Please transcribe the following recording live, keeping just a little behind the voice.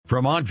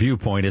Vermont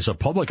Viewpoint is a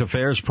public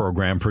affairs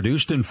program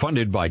produced and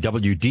funded by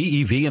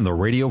WDEV and the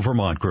Radio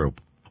Vermont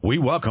Group. We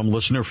welcome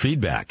listener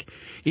feedback.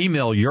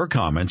 Email your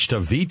comments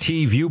to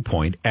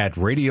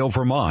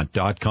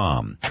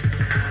vtviewpoint@radiovermont.com.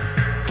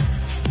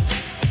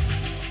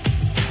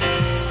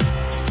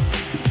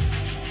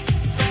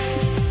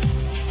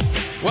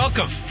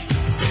 Welcome.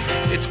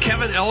 It's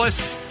Kevin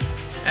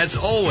Ellis, as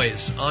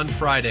always, on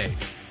Friday,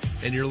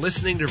 and you're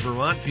listening to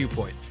Vermont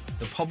Viewpoint,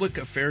 the public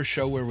affairs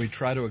show where we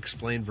try to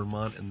explain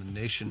Vermont and the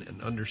nation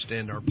and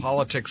understand our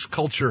politics,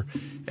 culture,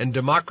 and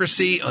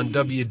democracy on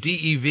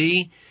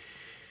WDEV.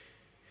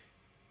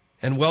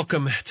 And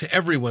welcome to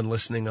everyone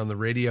listening on the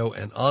radio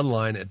and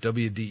online at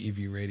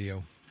WDEV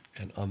Radio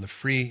and on the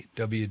free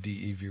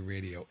WDEV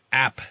Radio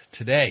app.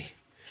 Today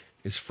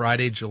is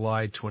Friday,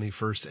 July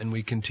 21st, and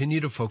we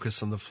continue to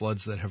focus on the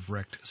floods that have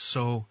wrecked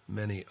so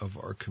many of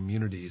our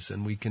communities.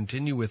 And we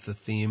continue with the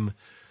theme,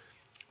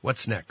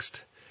 what's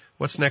next?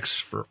 What's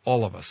next for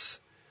all of us?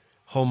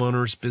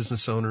 Homeowners,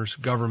 business owners,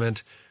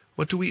 government.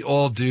 What do we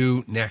all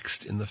do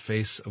next in the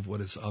face of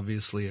what is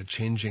obviously a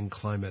changing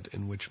climate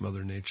in which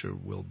Mother Nature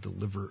will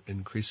deliver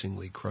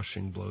increasingly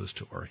crushing blows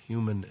to our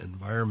human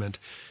environment?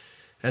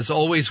 As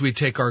always, we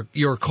take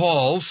your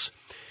calls.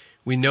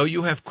 We know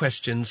you have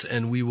questions,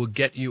 and we will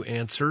get you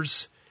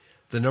answers.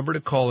 The number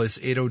to call is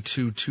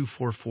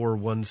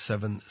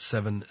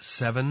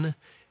 802-244-1777,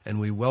 and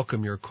we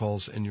welcome your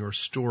calls and your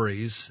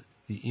stories.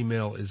 The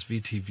email is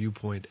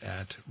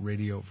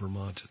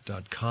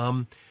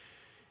vtviewpoint@radiovermont.com.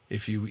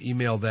 If you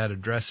email that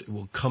address, it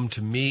will come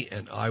to me,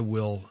 and I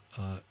will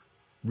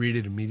read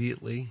it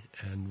immediately,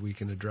 and we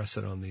can address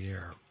it on the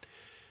air.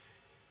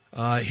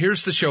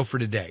 Here's the show for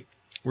today.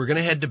 We're going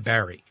to head to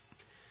Barre.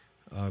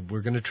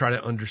 We're going to try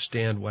to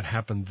understand what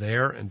happened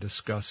there and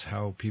discuss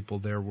how people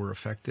there were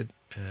affected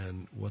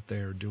and what they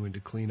are doing to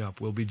clean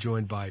up. We'll be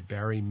joined by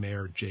Barre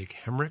Mayor Jake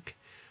Hemmerick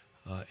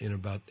at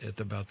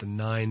about the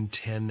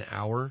 9:10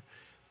 hour.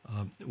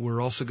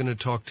 We're also going to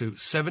talk to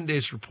 7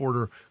 Days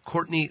reporter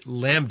Courtney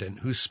Lambden,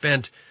 who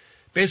spent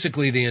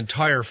basically the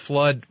entire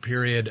flood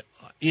period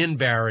in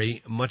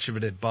Barre, much of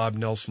it at Bob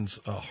Nelson's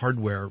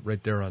hardware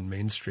right there on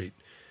Main Street.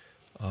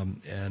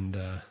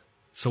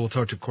 So we'll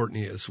talk to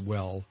Courtney as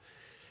well.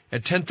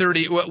 At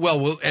 10:30,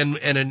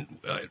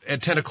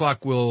 at 10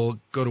 o'clock, we'll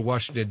go to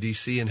Washington,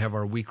 D.C. and have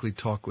our weekly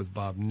talk with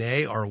Bob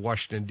Ney, our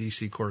Washington,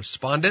 D.C.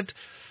 correspondent,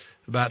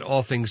 about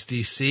all things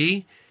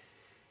D.C.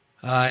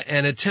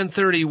 And at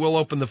 10:30, we'll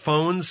open the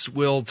phones.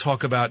 We'll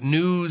talk about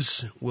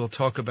news. We'll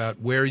talk about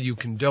where you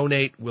can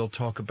donate. We'll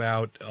talk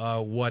about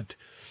what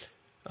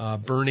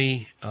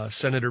Bernie,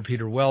 Senator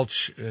Peter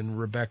Welch, and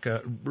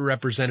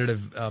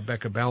Representative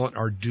Becca Balint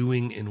are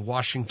doing in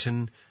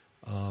Washington.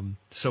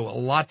 So a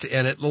lot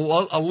and at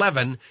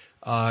 11,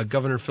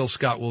 Governor Phil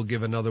Scott will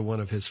give another one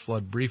of his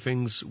flood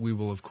briefings. We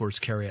will, of course,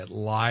 carry it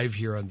live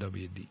here on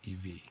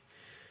WDEV.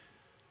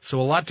 So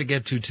a lot to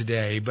get to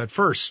today, but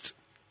first,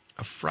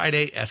 a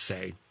Friday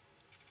essay.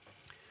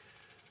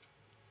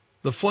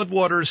 The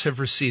floodwaters have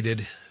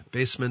receded.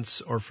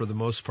 Basements are, for the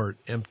most part,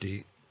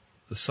 empty.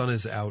 The sun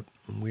is out,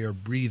 and we are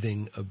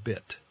breathing a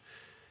bit.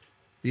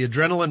 The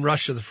adrenaline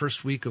rush of the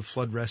first week of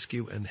flood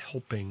rescue and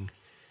helping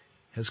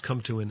has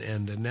come to an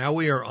end, and now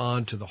we are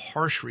on to the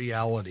harsh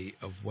reality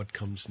of what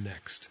comes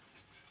next.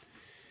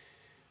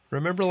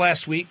 Remember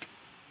last week,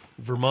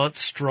 Vermont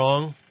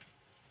Strong?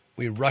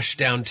 We rushed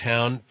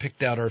downtown,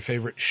 picked out our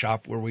favorite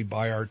shop where we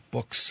buy our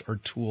books, our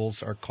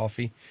tools, our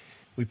coffee.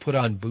 We put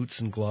on boots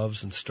and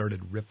gloves and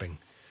started ripping.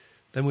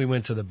 Then we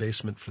went to the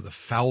basement for the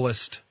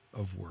foulest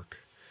of work.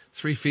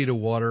 3 feet of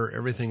water,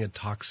 everything a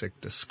toxic,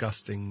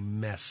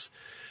 disgusting mess.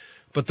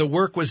 But the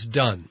work was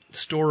done.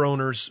 Store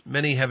owners,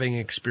 many having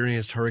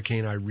experienced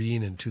Hurricane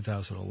Irene in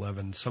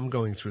 2011, some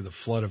going through the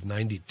flood of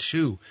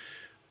 92,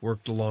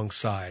 worked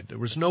alongside. There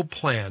was no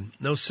plan,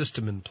 no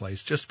system in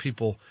place, just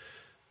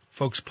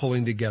folks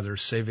pulling together,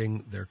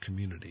 saving their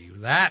community.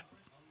 That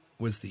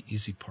was the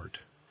easy part.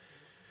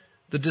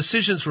 The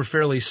decisions were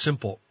fairly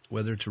simple,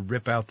 whether to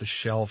rip out the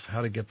shelf,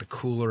 how to get the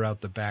cooler out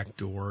the back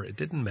door. It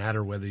didn't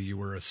matter whether you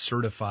were a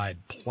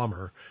certified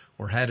plumber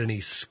or had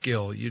any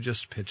skill. You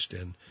just pitched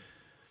in.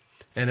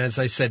 And as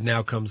I said,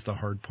 now comes the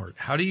hard part.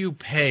 How do you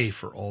pay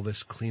for all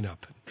this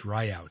cleanup,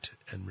 dry out,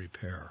 and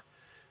repair?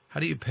 How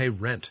do you pay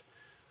rent?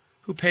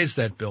 Who pays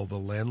that bill, the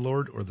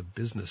landlord or the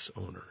business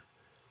owner?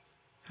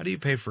 How do you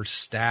pay for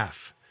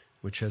staff,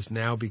 which has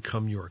now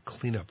become your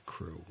cleanup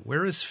crew?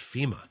 Where is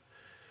FEMA?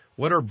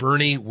 What are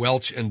Bernie,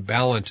 Welch, and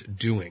Balint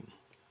doing?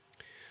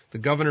 The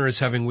governor is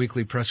having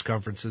weekly press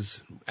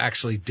conferences,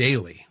 actually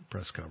daily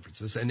press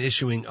conferences, and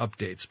issuing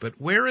updates.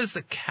 But where is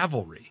the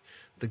cavalry?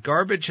 The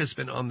garbage has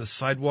been on the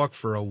sidewalk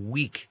for a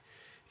week.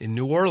 In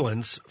New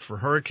Orleans, for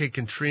Hurricane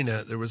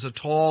Katrina, there was a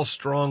tall,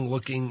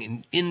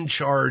 strong-looking,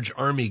 in-charge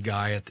Army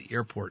guy at the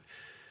airport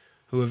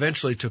who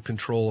eventually took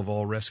control of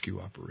all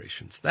rescue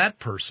operations. That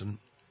person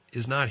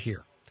is not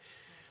here.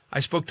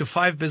 I spoke to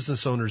 5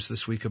 business owners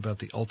this week about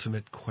the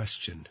ultimate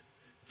question.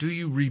 Do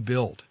you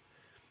rebuild?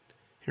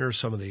 Here are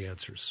some of the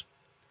answers.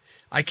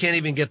 I can't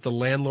even get the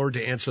landlord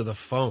to answer the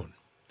phone.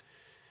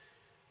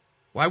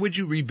 Why would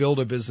you rebuild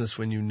a business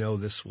when you know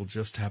this will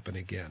just happen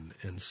again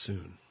and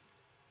soon?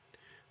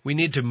 We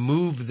need to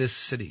move this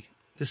city.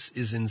 This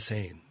is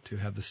insane, to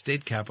have the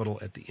state capitol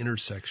at the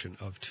intersection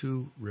of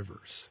two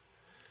rivers.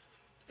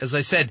 As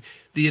I said,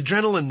 the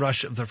adrenaline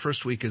rush of the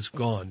first week is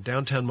gone.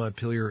 Downtown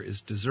Montpelier is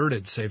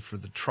deserted, save for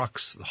the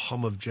trucks, the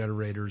hum of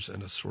generators,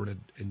 and assorted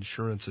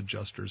insurance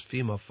adjusters,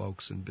 FEMA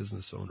folks, and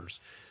business owners.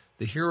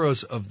 The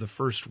heroes of the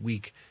first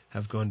week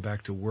have gone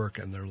back to work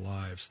and their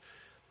lives.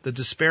 The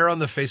despair on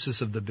the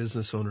faces of the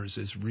business owners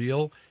is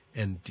real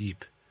and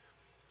deep.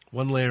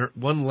 One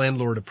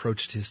landlord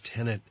approached his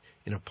tenant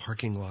in a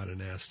parking lot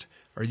and asked,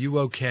 "Are you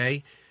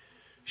okay?"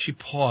 She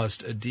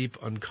paused, a deep,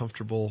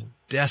 uncomfortable,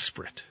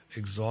 desperate,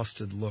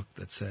 exhausted look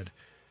that said,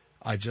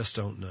 "I just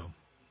don't know."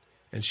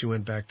 And she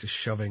went back to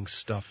shoving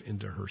stuff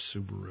into her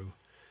Subaru.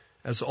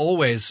 As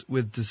always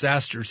with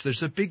disasters,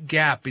 there's a big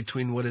gap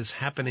between what is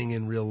happening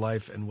in real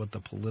life and what the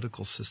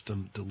political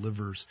system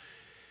delivers.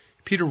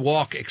 Peter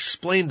Walk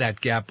explained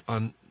that gap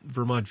on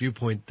Vermont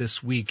Viewpoint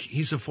this week.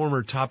 He's a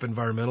former top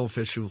environmental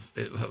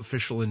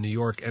official in New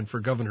York and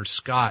for Governor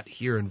Scott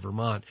here in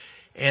Vermont,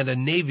 and a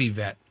Navy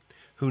vet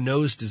who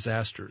knows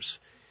disasters.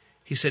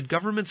 He said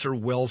governments are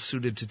well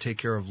suited to take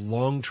care of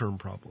long-term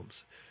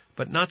problems,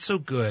 but not so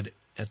good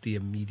at the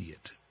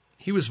immediate.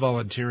 He was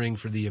volunteering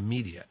for the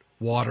immediate: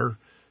 water,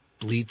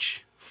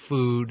 bleach,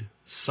 food,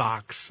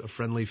 socks, a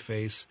friendly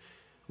face,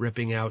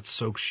 ripping out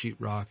soaked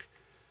sheetrock.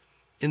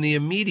 In the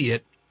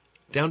immediate,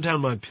 downtown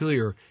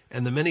Montpelier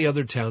and the many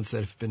other towns that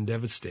have been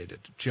devastated,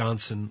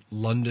 Johnson,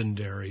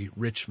 Londonderry,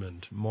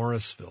 Richmond,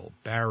 Morrisville,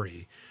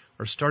 Barre,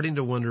 are starting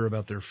to wonder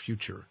about their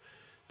future.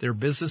 Their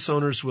business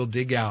owners will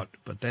dig out,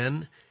 but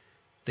then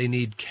they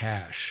need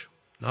cash.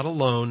 Not a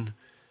loan.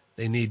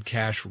 They need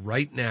cash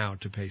right now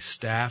to pay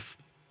staff,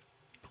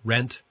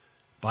 rent,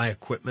 buy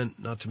equipment,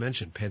 not to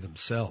mention pay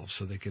themselves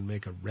so they can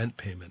make a rent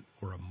payment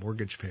or a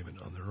mortgage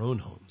payment on their own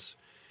homes.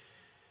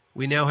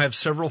 We now have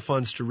several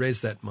funds to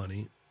raise that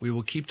money. We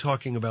will keep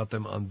talking about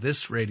them on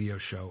this radio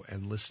show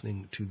and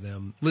listing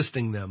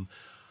them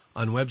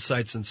on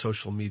websites and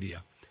social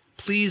media.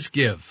 Please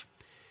give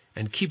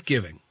and keep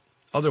giving.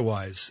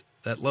 Otherwise,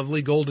 that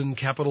lovely golden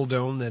Capitol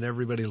dome that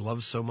everybody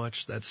loves so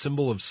much, that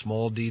symbol of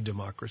small d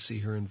democracy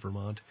here in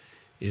Vermont,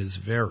 is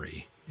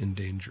very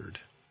endangered.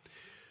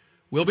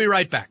 We'll be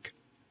right back.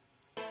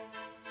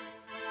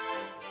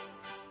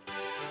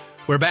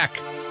 We're back.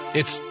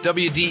 It's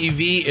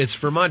WDEV. It's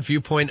Vermont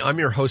Viewpoint. I'm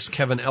your host,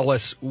 Kevin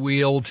Ellis.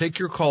 We'll take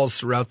your calls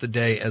throughout the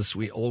day, as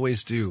we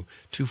always do,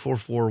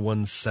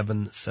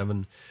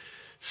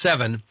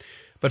 244-1777.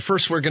 But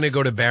first, we're going to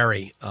go to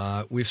Barre.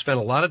 We've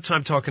spent a lot of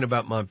time talking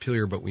about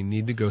Montpelier, but we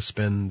need to go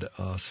spend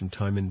some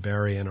time in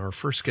Barre. And our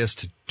first guest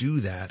to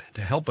do that,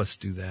 to help us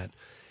do that,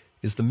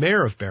 is the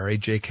mayor of Barre,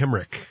 Jake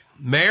Hemmerick.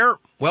 Mayor,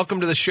 welcome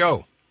to the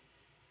show.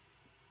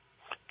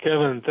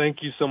 Kevin,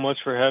 thank you so much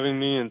for having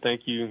me, and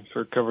thank you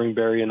for covering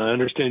Barre. And I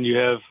understand you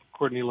have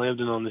Courtney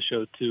Lambden on the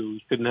show, too.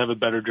 You couldn't have a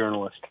better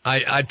journalist.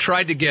 I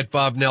tried to get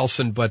Bob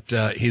Nelson, but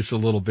he's a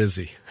little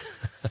busy.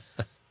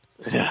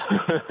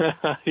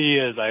 Yeah, he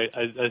is.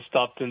 I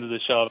stopped into the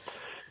shop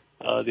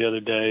the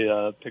other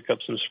day, pick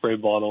up some spray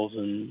bottles,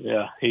 and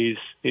yeah, he's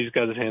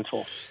got his hands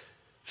full.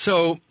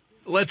 So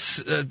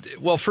let's,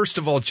 well, first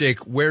of all, Jake,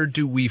 where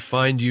do we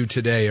find you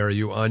today? Are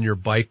you on your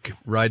bike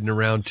riding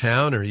around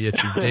town? Are you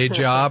at your day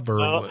job,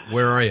 or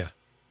where are you?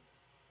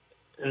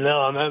 No,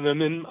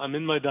 I'm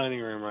in my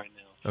dining room right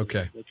now.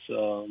 Okay. It's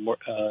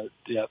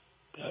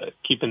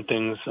keeping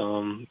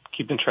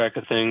track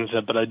of things.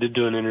 But I did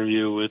do an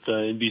interview with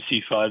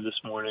NBC5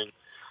 this morning.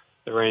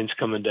 The rain's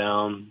coming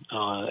down.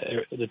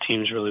 The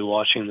team's really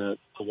watching the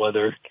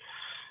weather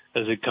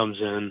as it comes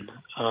in,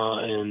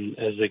 and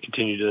as they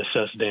continue to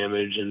assess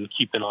damage and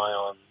keep an eye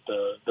on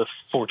the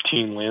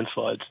 14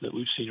 landslides that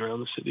we've seen around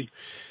the city.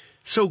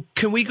 So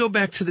can we go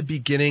back to the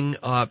beginning?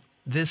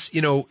 This,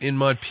 in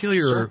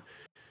Montpelier,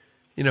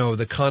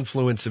 the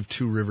confluence of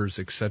two rivers,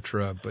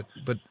 etc. But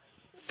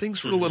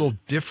things were a little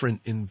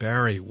different in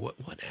Barre.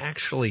 What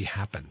actually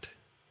happened?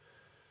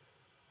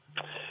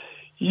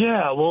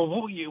 Yeah,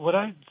 well, what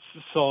I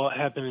saw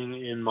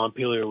happening in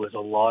Montpelier was a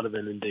lot of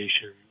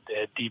inundation. They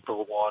had deeper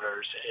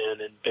waters, and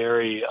in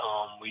Barre,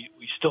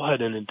 we still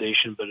had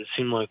inundation, but it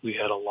seemed like we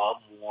had a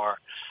lot more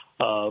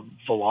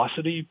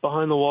velocity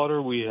behind the water.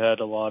 We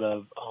had a lot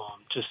of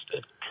just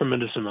a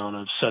tremendous amount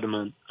of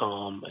sediment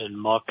and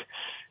muck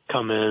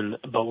come in,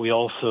 but we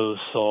also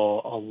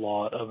saw a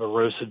lot of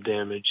erosive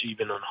damage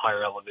even on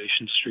higher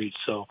elevation streets.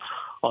 So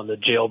on the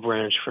Jail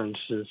Branch, for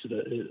instance,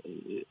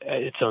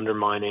 it's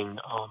undermining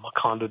a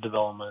condo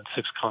development.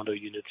 6 condo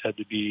units had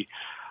to be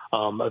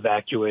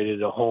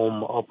evacuated. A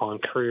home up on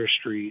Courier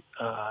Street,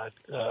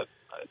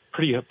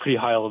 pretty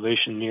high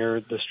elevation near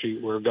the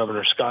street where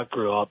Governor Scott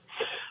grew up.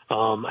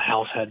 A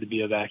house had to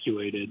be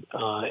evacuated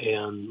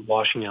and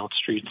washing out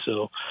streets.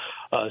 So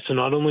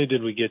not only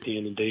did we get the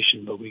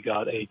inundation, but we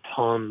got a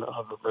ton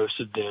of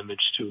erosive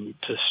damage to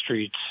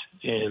streets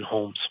and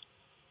homes.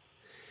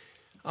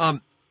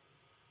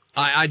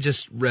 I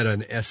just read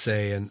an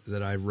essay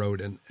that I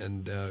wrote, and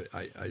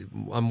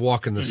I'm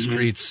walking the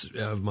streets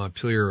of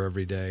Montpelier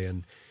every day,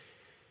 and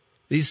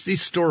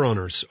these store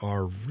owners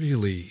are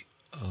really,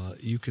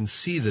 you can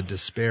see the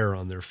despair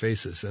on their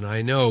faces, and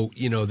I know,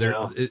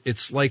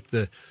 it's like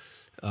the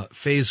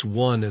phase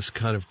one has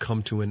kind of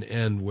come to an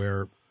end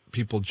where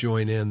people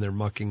join in, they're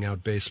mucking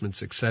out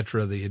basements,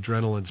 etc. The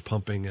adrenaline's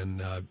pumping,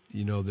 and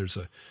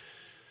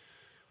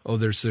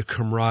there's a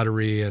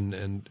camaraderie,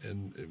 and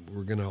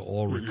we're going to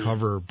all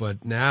recover.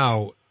 But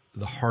now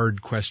the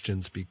hard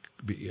questions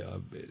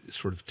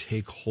sort of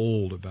take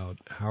hold about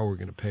how we're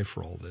going to pay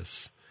for all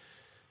this.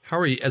 How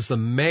are you, as the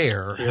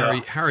mayor?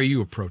 How are you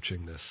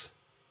approaching this?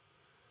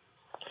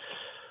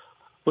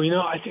 Well,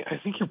 I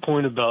think your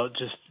point about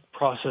just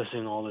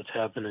processing all that's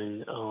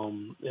happening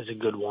is a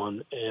good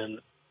one,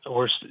 and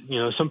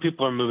some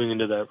people are moving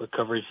into that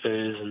recovery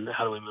phase, and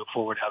how do we move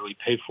forward? How do we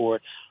pay for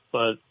it?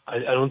 But I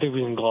don't think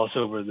we can gloss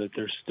over that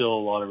there's still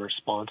a lot of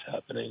response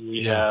happening.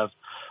 We have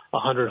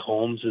 100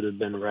 homes that have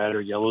been red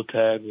or yellow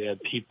tagged. We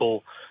have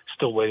people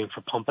still waiting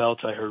for pump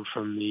outs. I heard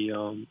from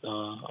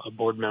a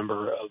board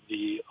member of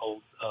the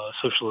old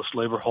Socialist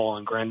Labor Hall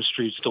on Grand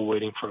Street still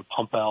waiting for a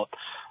pump out,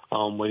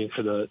 waiting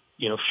for the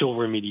fuel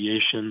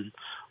remediation.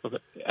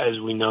 As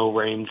we know,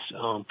 rain's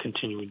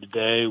continuing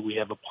today. We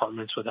have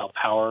apartments without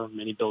power,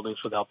 many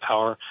buildings without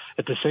power.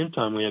 At the same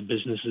time, we have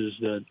businesses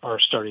that are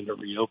starting to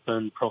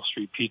reopen. Pearl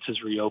Street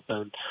Pizza's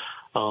reopened.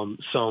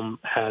 Some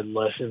had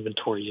less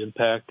inventory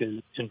impact.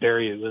 In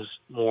Barre, it was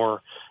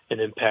more an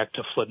impact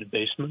to flooded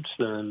basements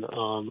than a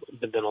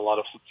lot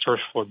of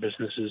first floor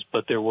businesses.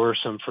 But there were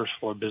some first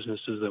floor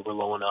businesses that were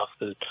low enough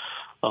that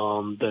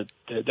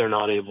they're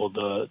not able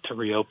to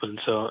reopen.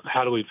 So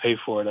how do we pay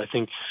for it? I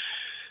think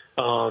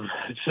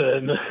it's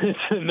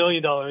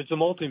a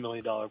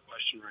multi-million-dollar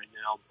question right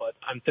now, but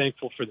I'm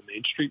thankful for the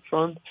Main Street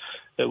Fund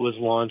that was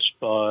launched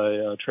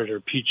by Treasurer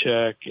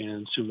Pichek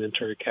and Sue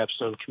Minter at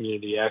Capstone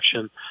Community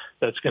Action.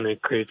 That's going to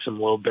create some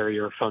low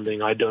barrier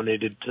funding. I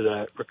donated to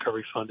that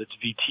recovery fund. It's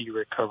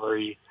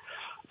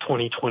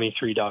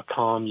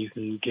VTRecovery2023.com. You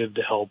can give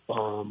to help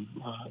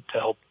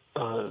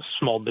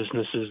small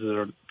businesses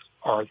that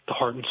are the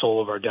heart and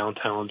soul of our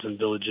downtowns and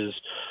villages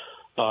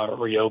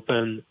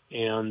reopen,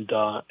 and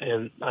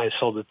I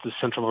saw that the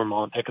Central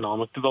Vermont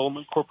Economic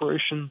Development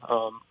Corporation,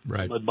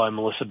 led by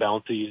Melissa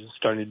Bounty, is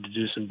starting to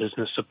do some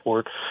business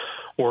support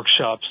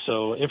workshops.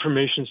 So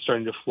information's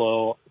starting to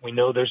flow. We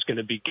know there's going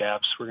to be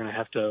gaps. We're going to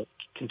have to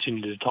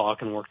continue to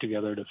talk and work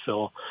together to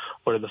fill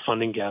what are the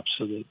funding gaps,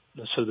 so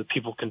that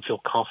people can feel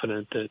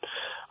confident that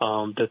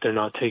they're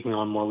not taking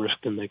on more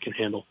risk than they can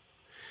handle.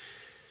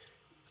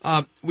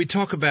 We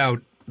talk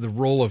about the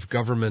role of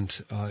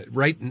government.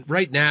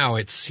 Right now,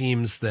 it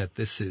seems that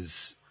this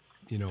is,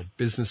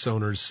 business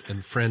owners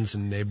and friends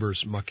and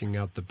neighbors mucking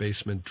out the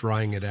basement,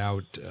 drying it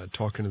out,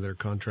 talking to their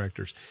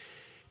contractors.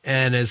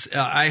 And as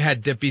I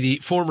had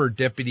former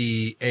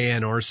Deputy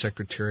ANR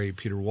Secretary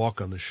Peter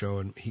Walk on the show,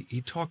 and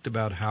he talked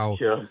about how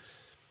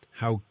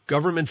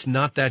government's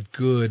not that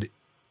good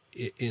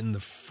in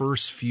the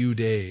first few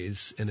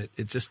days, and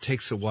it just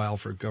takes a while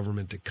for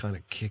government to kind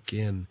of kick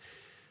in.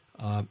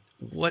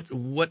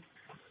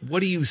 What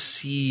do you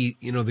see?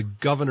 The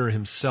governor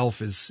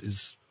himself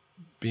is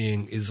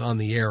on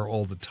the air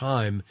all the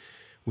time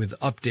with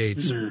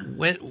updates.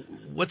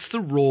 What's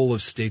the role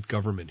of state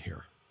government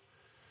here?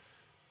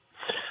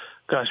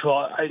 Gosh,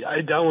 well,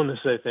 I want to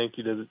say thank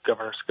you to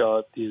Governor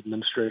Scott, the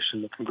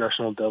administration, the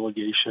congressional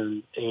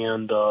delegation,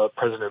 and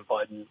President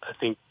Biden. I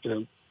think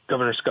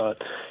Governor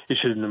Scott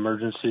issued a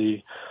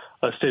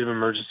state of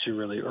emergency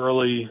really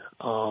early.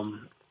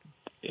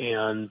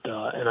 And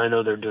I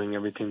know they're doing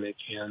everything they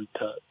can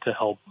to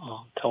help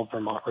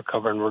Vermont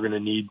recover, and we're going to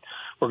need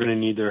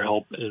their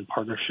help and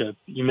partnership.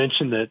 You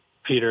mentioned that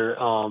Peter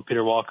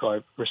Walker,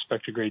 I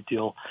respect a great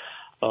deal,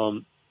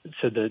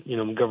 said that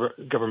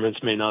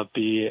governments may not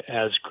be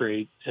as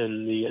great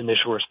in the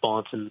initial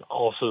response, and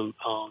also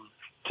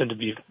tend to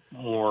be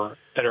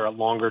better at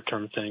longer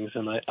term things.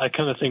 And I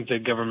kind of think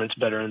that government's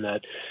better in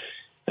that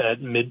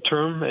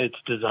midterm.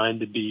 It's designed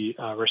to be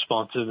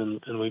responsive,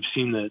 and we've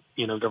seen that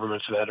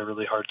governments have had a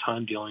really hard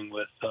time dealing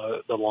with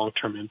the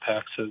long-term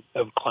impacts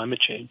of climate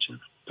change. And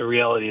the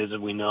reality is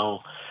that we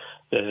know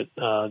that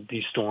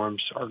these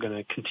storms are going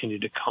to continue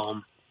to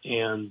come,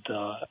 and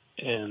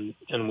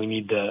we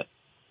need to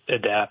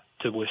adapt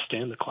to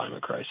withstand the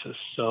climate crisis.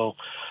 So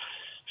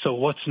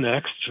what's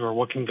next, or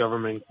what can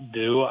government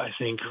do? I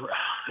think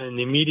in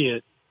the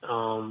immediate,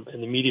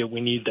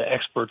 we need the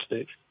experts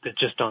that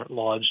just aren't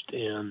lodged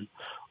in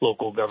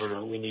local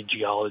government. We need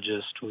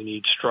geologists. We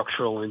need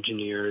structural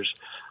engineers.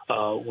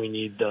 We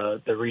need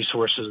the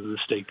resources of the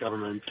state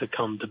government to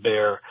come to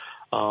bear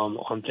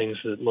on things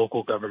that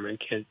local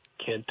government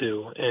can't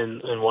do.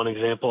 And one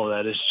example of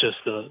that is just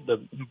the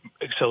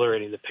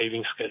accelerating the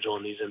paving schedule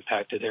in these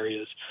impacted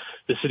areas.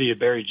 The city of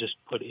Barre just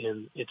put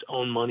in its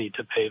own money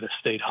to pave a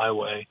state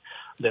highway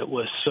that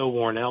was so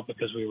worn out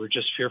because we were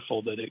just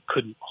fearful that it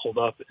couldn't hold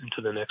up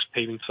into the next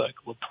paving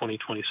cycle of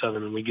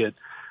 2027, and we get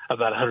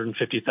about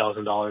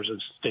 $150,000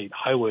 of state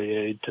highway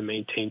aid to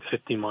maintain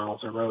 50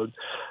 miles of road.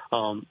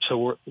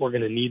 So we're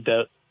going to need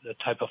that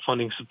type of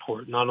funding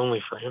support, not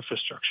only for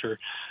infrastructure,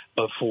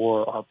 but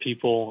for our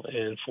people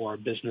and for our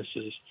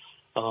businesses,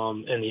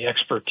 and the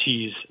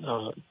expertise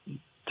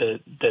that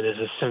is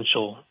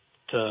essential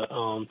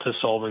to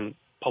solving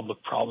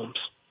public problems.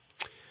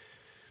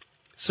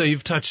 So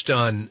you've touched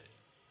on,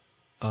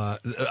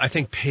 I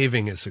think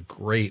paving is a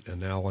great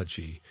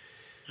analogy,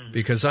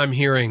 because I'm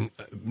hearing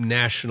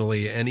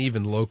nationally and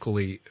even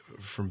locally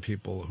from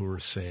people who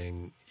are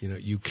saying,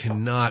 you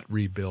cannot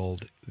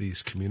rebuild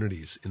these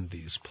communities in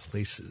these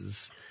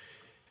places.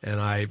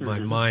 And my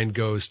mind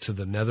goes to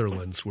the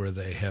Netherlands, where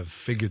they have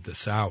figured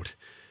this out.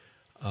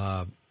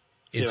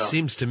 It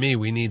seems to me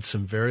we need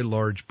some very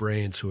large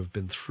brains who have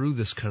been through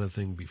this kind of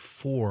thing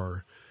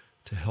before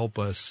to help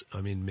us.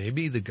 I mean,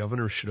 maybe the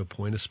governor should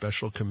appoint a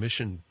special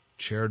commission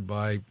chaired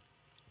by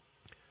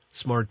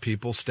smart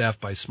people,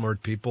 staffed by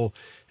smart people,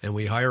 and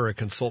we hire a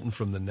consultant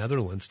from the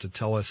Netherlands to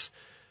tell us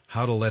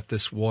how to let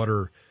this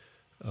water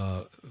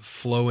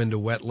flow into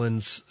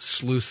wetlands,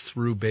 sluice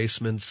through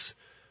basements,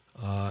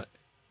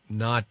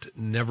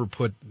 never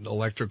put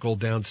electrical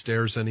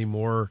downstairs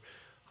anymore,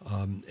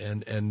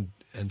 and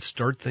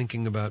start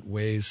thinking about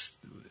ways.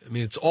 I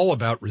mean, it's all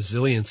about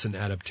resilience and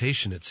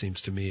adaptation, it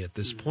seems to me, at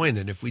this point.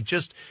 And if we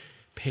just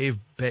pave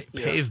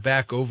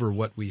back over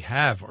what we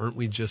have, aren't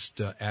we just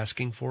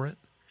asking for it?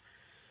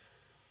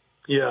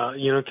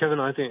 Yeah, Kevin,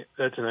 I think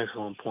that's an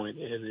excellent point,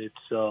 and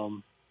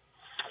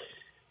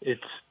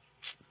it's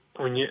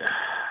when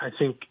I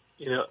think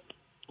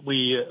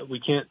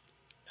we can't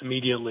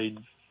immediately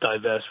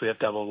divest. We have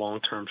to have a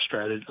long-term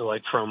strategy,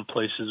 like from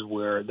places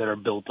that are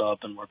built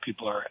up and where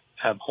people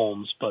have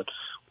homes, but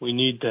we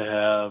need to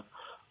have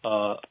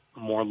a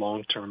more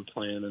long-term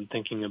plan and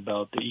thinking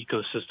about the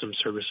ecosystem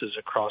services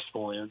across the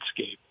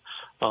landscape,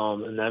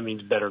 and that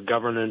means better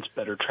governance,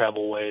 better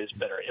travelways,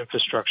 better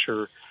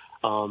infrastructure,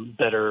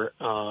 better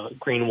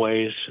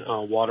greenways,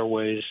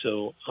 waterways.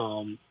 So,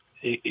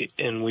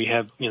 and we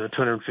have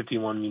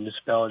 251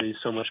 municipalities.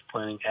 So much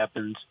planning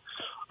happens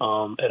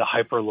at a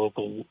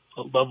hyper-local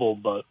level,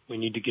 but we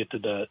need to get to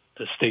the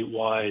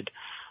statewide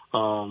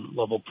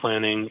level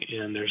planning.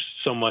 And there's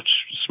so much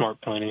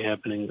smart planning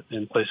happening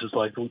in places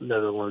like the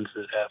Netherlands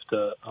that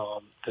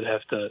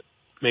have to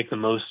make the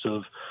most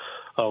of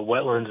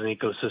wetlands and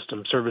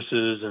ecosystem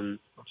services and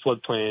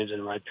floodplains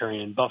and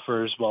riparian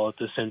buffers, while at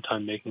the same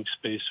time making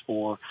space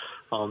for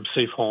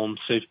safe homes,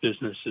 safe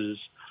businesses,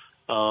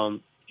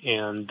 and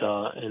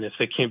if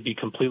they can't be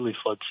completely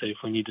flood safe,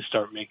 we need to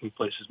start making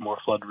places more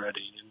flood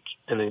ready.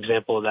 And an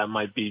example of that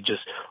might be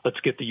just let's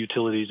get the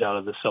utilities out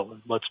of the cellar.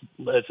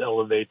 Let's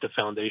elevate the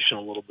foundation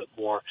a little bit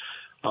more,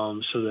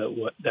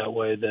 so that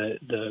way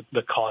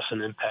the costs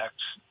and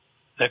impacts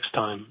next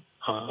time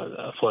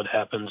a flood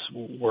happens,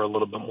 we're a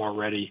little bit more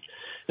ready.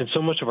 And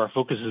so much of our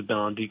focus has been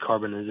on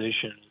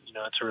decarbonization.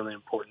 It's a really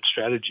important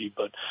strategy,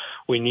 but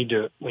we need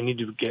to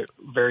get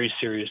very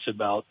serious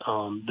about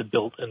the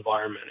built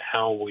environment,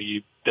 how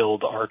we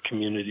build our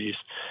communities,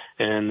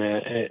 and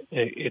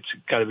it's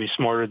got to be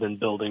smarter than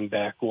building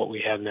back what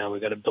we have now. We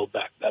got to build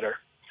back better.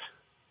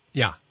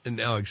 Yeah, and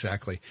now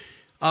exactly.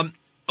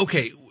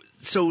 Okay,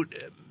 so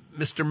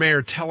Mr.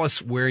 Mayor, tell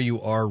us where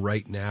you are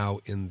right now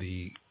in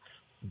the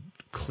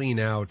clean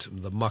out,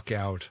 the muck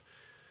out,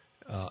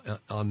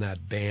 on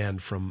that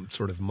band from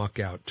sort of muck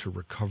out to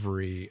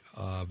recovery.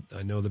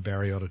 I know the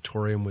Barre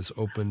Auditorium was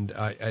opened.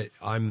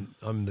 I'm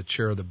the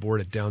chair of the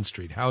board at Down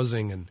Street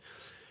Housing, and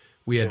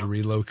we had to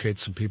relocate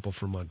some people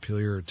from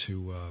Montpelier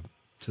to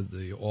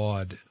the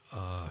Aud.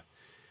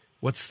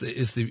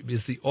 Is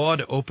the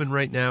Aud open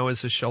right now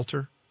as a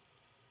shelter?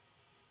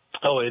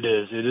 Oh, it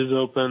is. It is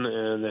open,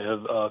 and they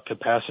have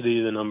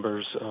capacity. The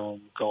numbers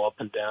go up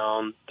and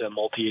down. The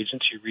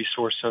Multi-Agency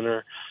Resource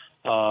Center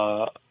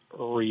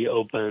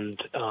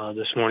reopened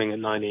this morning at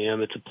 9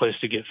 a.m. It's a place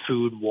to get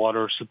food,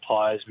 water,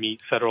 supplies,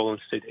 meet federal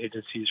and state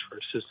agencies for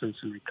assistance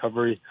and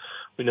recovery.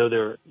 We know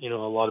there are,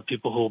 a lot of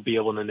people who will be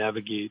able to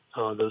navigate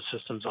those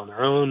systems on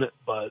their own,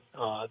 but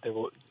there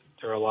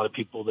are a lot of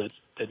people that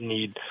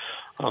need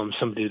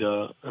somebody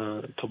to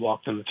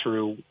walk them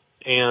through.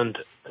 And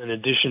in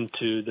addition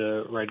to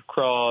the Red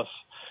Cross,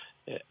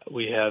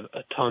 we have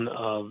a ton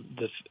of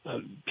the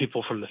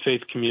people from the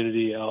faith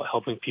community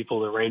helping people.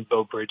 The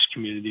Rainbow Bridge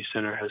Community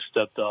Center has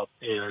stepped up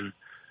in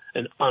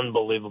an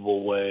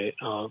unbelievable way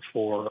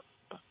for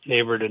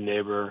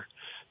neighbor-to-neighbor,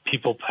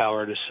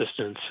 people-powered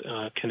assistance,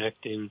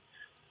 connecting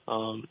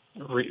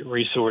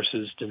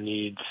resources to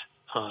needs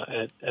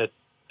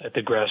at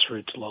the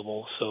grassroots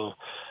level. So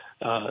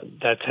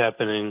that's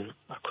happening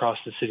across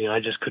the city, and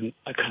I couldn't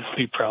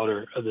be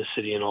prouder of the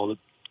city and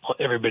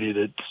everybody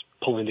that's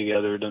pulling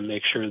together to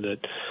make sure that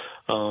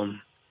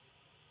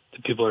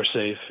the people are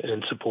safe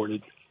and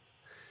supported.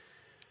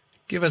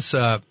 Give us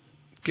a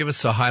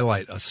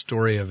highlight, a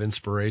story of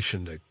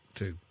inspiration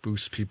to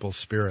boost people's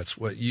spirits.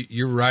 What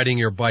you're riding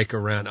your bike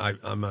around.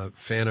 I'm a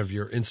fan of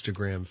your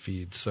Instagram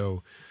feed,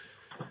 so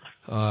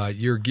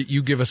you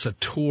give us a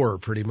tour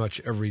pretty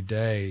much every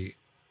day.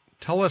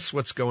 Tell us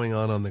what's going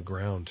on the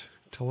ground.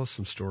 Tell us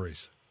some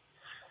stories.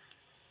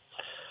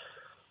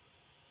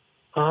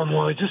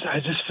 Well, I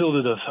just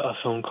fielded a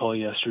phone call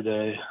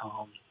yesterday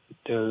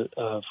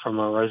from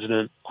a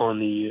resident on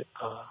the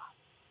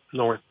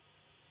north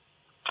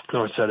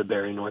side of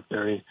Barre, North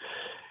Barre,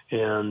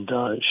 and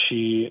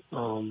she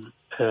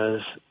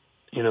is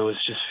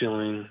just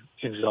feeling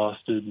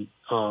exhausted,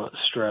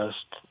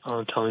 stressed,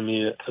 telling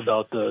me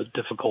about the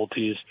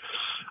difficulties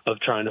of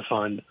trying to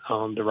find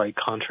the right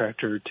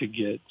contractor to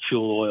get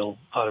fuel oil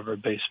out of her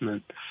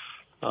basement,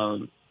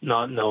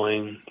 not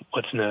knowing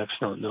what's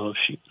next, not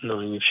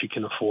knowing if she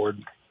can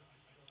afford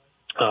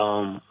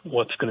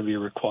what's going to be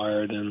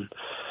required, and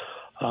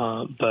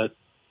but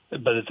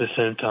at the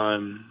same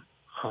time,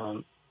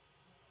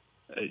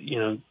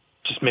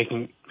 just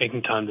making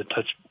time to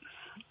touch.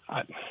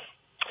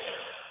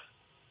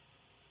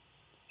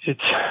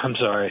 I'm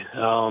sorry.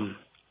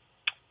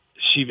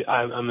 She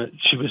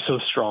was so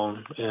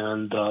strong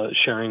and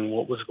sharing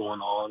what was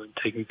going on and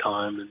taking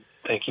time and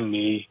thanking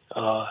me.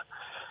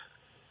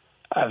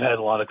 I've had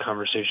a lot of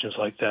conversations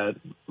like that,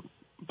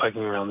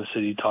 biking around the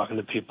city, talking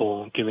to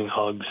people, giving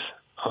hugs.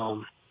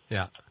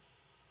 Yeah.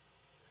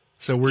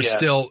 So we're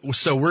still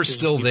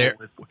there.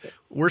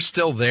 We're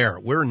still there.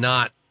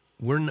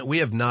 We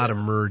have not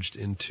emerged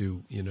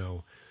into,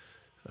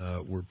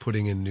 we're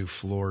putting in new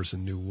floors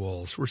and new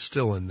walls. We're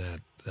still in that.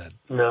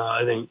 No,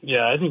 I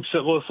think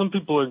so. Well, some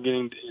people are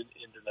getting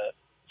into that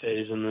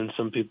phase, and then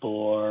some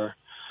people are.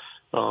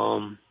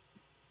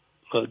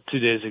 2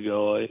 days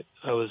ago,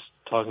 I was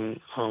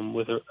talking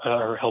with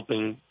her,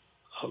 helping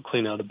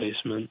clean out a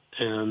basement,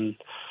 and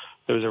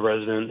there was a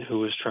resident who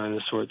was trying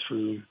to sort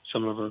through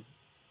some of her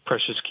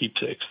precious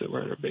keepsakes that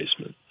were in her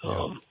basement,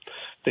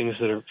 things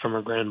that are from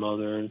her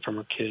grandmother and from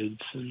her kids,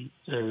 and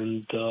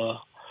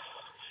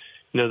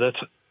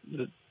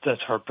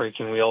that's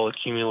heartbreaking. We all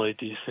accumulate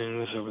these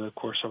things over the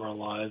course of our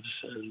lives,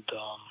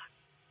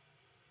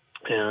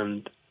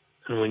 and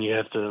when you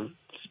have to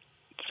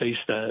face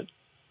that,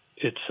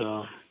 it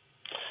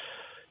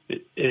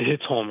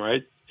hits home,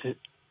 right?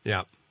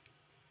 Yeah.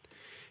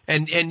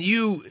 And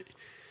you,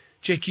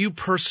 Jake, you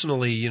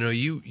personally,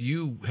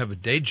 you have a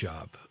day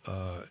job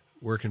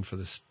working for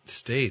the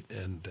state,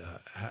 and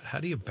how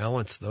do you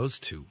balance those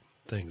two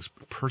things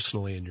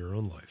personally in your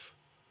own life?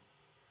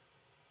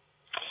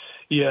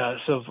 Yeah,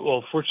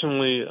 so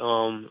fortunately,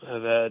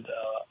 I've had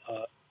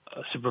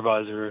a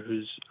supervisor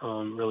who's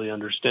really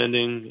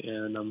understanding,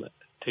 and I'm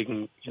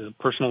taking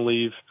personal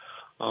leave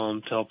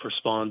to help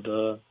respond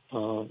to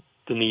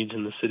the needs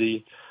in the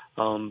city.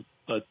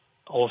 But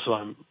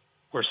also,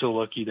 we're so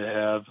lucky to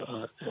have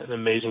an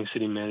amazing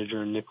city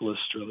manager, Nicholas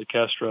Strelli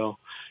Castro.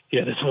 He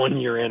had his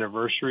 1-year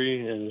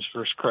anniversary and his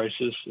first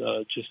crisis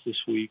just this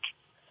week.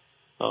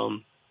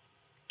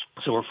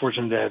 So we're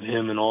fortunate to have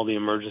him and all the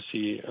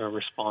emergency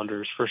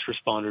responders, first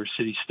responders,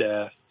 city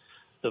staff,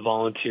 the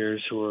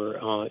volunteers who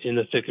are in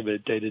the thick of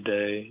it day to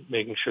day,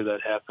 making sure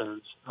that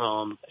happens.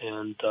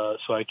 And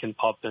so I can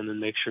pop in and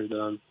make sure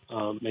that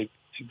I'm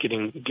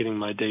getting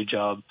my day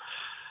job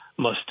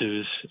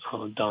must-dos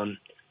done.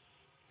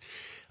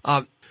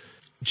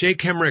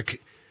 Jake Hemmerick,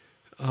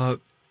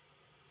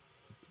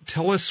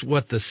 tell us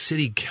what the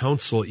city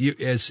council,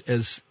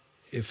 as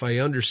if I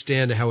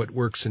understand how it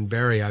works in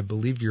Barre, I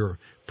believe you're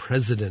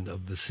president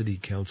of the city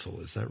council.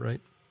 Is that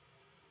right?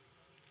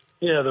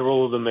 Yeah, the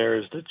role of the mayor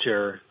is to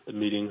chair the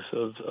meetings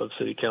of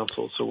city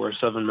council. So we're a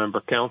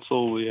 7-member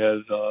council. We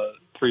have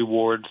 3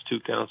 wards,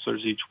 2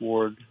 councilors each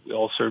ward. We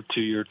all serve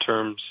 2-year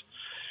terms.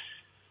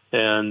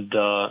 And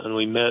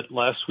we met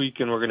last week,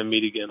 and we're going to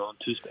meet again on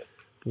Tuesday.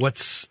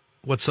 What's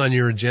on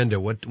your agenda?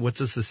 What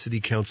does the city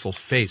council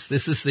face?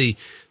 This is the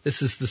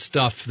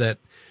stuff that,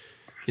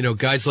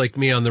 guys like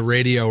me on the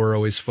radio are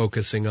always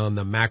focusing on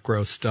the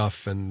macro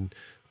stuff and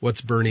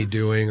what's Bernie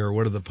doing or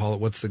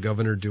what's the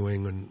governor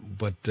doing,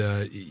 but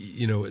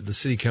the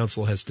city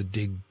council has to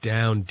dig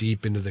down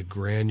deep into the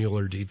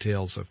granular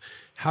details of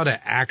how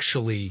to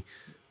actually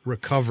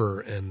recover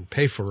and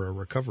pay for a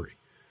recovery.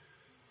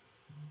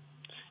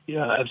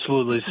 Yeah,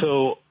 absolutely.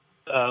 So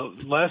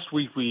last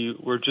week we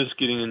were just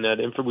getting in that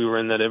we were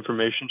in that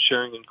information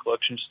sharing and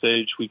collection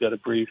stage. We got a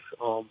brief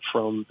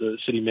from the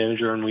city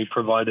manager, and we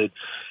provided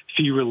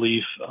fee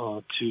relief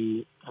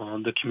to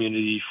the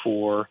community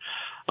for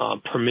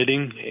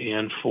permitting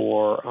and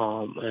for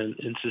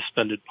and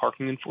suspended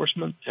parking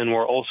enforcement. And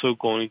we're also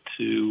going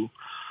to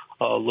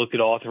look at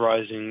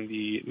authorizing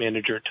the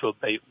manager to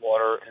abate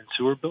water and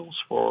sewer bills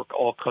for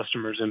all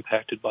customers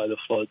impacted by the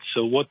floods.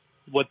 So what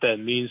that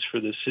means for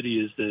the city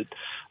is that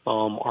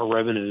our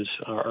revenues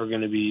are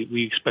going to be,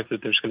 we expect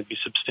that there's going to be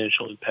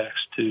substantial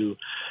impacts to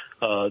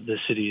the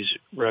city's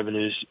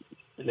revenues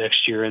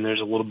next year, and there's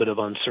a little bit of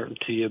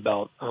uncertainty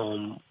about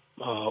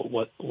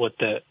what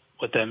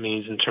what that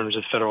means in terms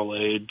of federal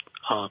aid.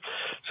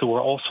 So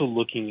we're also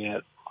looking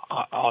at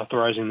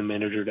authorizing the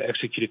manager to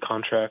execute a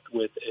contract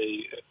with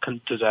a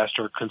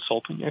disaster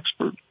consulting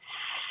expert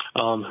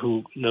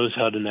who knows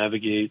how to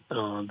navigate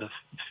the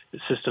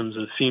systems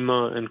of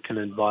FEMA and can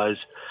advise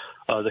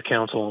the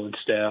council and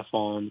staff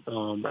on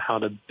how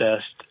to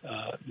best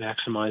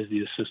maximize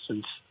the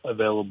assistance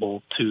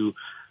available to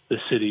the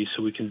city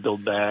so we can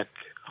build back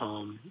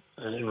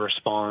and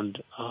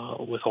respond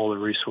with all the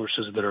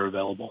resources that are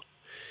available.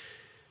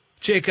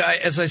 Jake,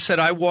 as I said,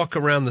 I walk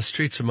around the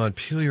streets of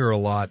Montpelier a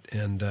lot,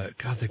 and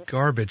God, the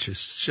garbage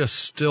is just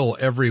still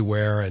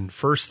everywhere. And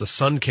first the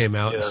sun came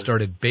out and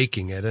started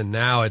baking it, and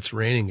now it's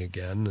raining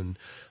again. And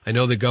I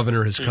know the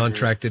governor has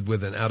contracted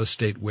with an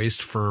out-of-state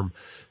waste firm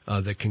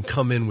that can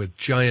come in with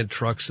giant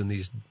trucks and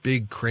these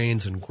big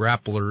cranes and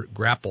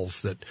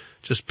grapples that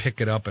just pick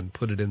it up and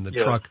put it in the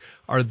truck.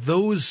 Are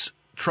those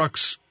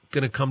trucks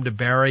going to come to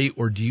Barre,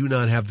 or do you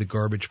not have the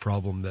garbage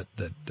problem that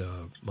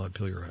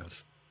Montpelier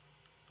has?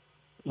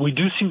 We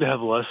do seem to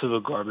have less of a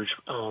garbage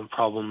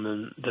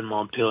problem than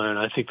Montpelier, and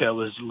I think that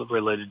was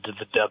related to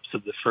the depths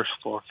of the first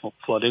floor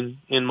flooding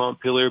in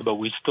Montpelier, but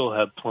we still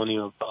have plenty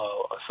of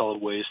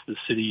solid waste. The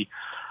city,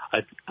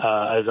 as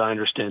I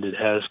understand it,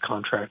 has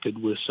contracted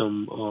with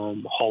some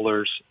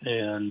haulers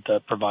and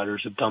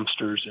providers of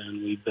dumpsters,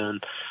 and we've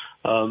been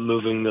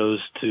moving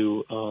those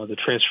to the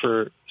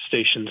transfer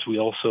stations. We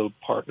also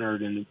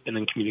partnered and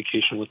in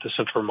communication with the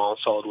Central Vermont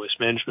Solid Waste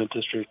Management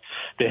District.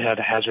 They had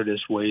a hazardous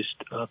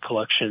waste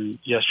collection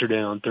yesterday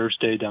on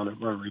Thursday down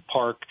at Rotary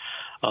Park,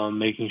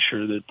 making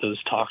sure that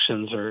those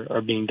toxins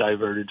are being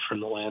diverted from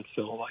the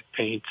landfill, like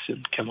paints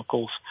and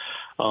chemicals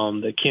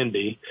that can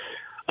be.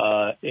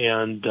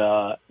 And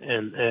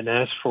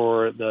as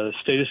for the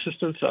state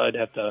assistance, I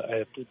have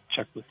to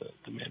check with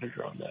the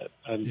manager on that.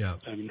 I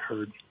haven't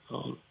heard.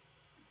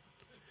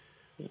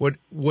 What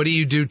do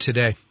you do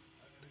today?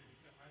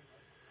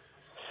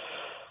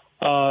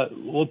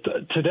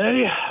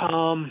 Today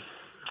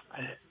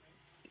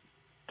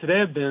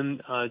I've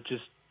been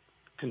just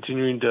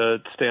continuing to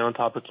stay on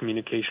top of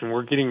communication.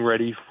 We're getting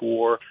ready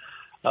for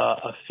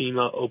a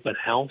FEMA open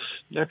house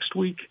next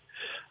week.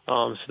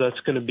 So that's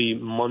going to be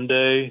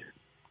Monday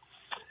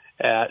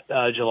at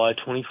July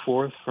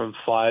 24th from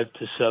 5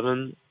 to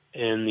 7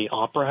 in the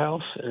Opera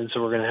House. And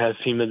so we're going to have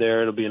FEMA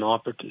there. It'll be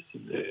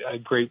a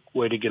great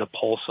way to get a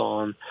pulse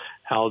on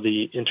how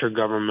the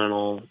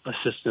intergovernmental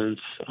assistance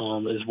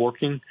is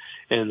working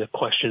and the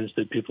questions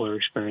that people are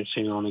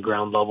experiencing on the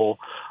ground level.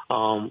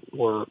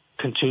 We're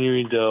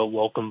continuing to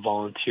welcome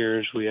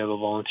volunteers. We have a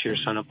volunteer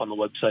sign up on the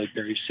website,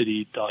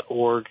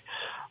 barrecity.org.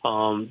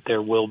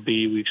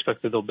 We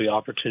expect that there'll be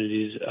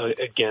opportunities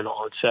again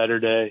on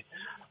Saturday.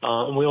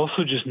 And we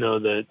also just know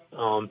that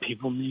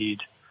people need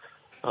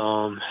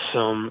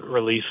some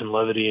relief and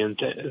levity, and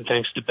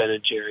thanks to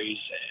Ben & Jerry's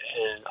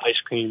and ice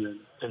cream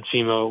and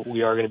FEMA,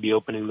 we are going to be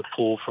opening the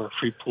pool for a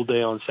free pool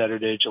day on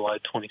Saturday, July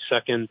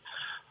 22nd.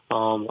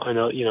 I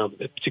know,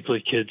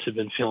 particularly kids have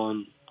been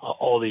feeling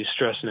all these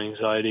stress and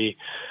anxiety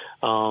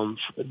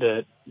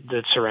that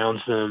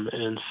surrounds them,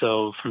 and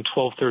so from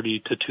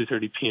 12:30 to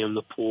 2:30 p.m.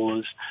 the pool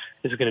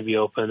is going to be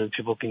open, and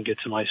people can get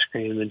some ice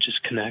cream and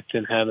just connect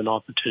and have an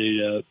opportunity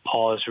to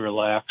pause,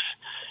 relax,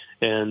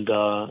 and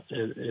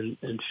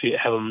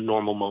have a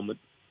normal moment.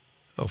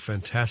 Oh,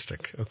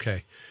 fantastic!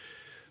 Okay,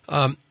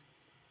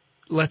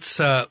 let's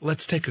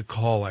take a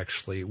call.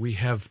 Actually, we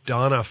have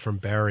Donna from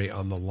Barre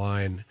on the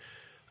line.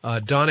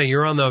 Donna,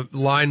 you're on the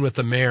line with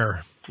the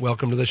mayor.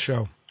 Welcome to the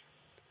show.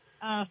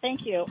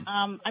 Thank you.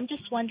 I'm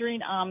just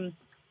wondering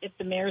if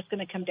the mayor is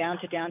going to come down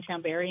to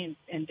downtown Barre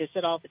and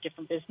visit all the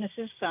different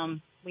businesses.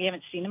 We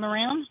haven't seen him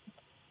around.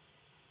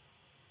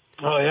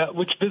 Oh, yeah.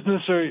 Which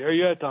business are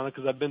you at, Donna?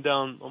 Because I've been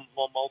down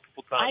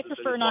multiple times. I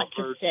prefer not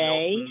to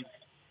say.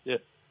 Yeah.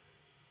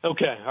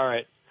 Okay. All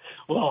right.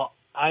 Well,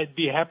 I'd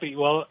be happy.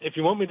 Well, if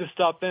you want me to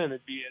stop in,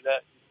 it'd be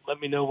that. Let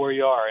me know where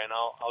you are, and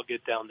I'll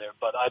get down there.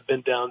 But I've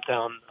been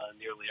downtown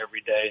nearly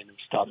every day and have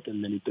stopped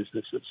in many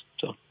businesses.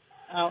 So.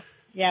 Oh,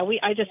 yeah.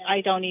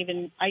 I don't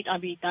even. I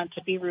mean, not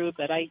to be rude,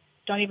 but I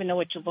don't even know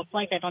what you look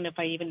like. I don't know if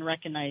I even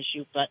recognize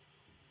you, but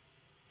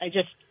I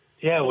just.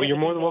 Yeah, well, you're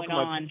more than welcome.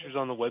 My picture's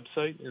on the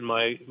website, and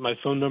my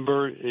phone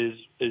number is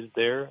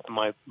there.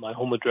 My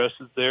home address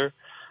is there.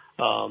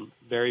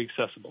 Very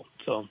accessible.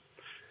 So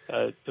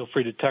feel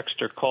free to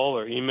text or call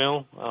or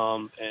email,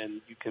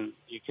 and you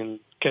can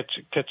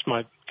catch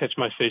my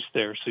face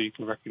there, so you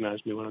can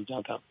recognize me when I'm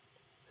downtown.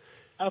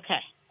 Okay.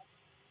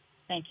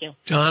 Thank you,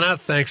 Donna.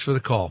 Thanks for the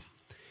call.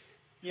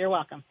 You're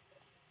welcome.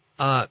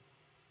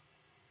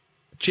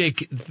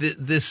 Jake,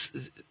 this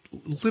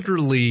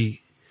literally.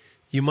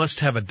 You must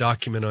have a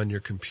document on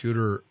your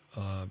computer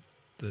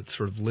that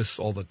sort of lists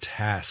all the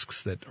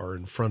tasks that are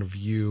in front of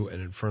you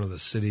and in front of the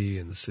city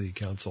and the city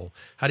council.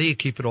 How do you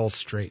keep it all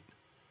straight?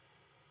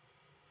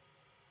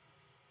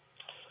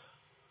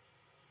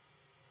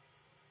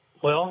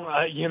 Well,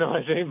 I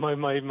think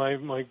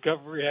my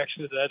gut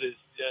reaction to that is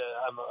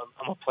I'm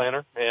a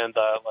planner, and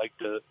I like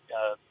to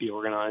be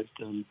organized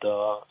and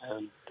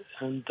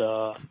And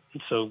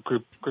so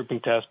grouping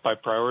tasks by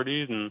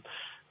priorities and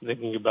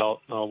thinking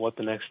about what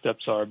the next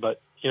steps are.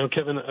 But,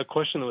 Kevin, a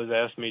question that was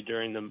asked me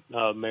during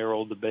the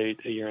mayoral debate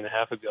a year and a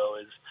half ago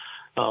is,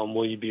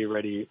 will you be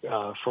ready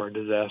for a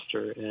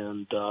disaster?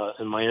 And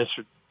my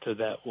answer to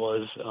that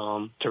was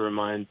to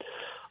remind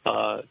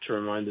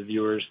the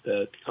viewers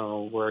that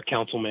we're a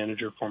council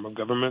manager form of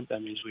government.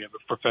 That means we have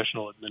a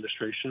professional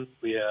administration.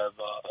 We have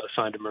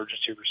assigned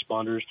emergency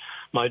responders.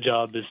 My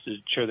job is to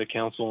chair the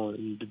council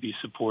and to be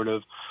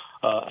supportive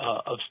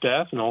of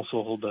staff, and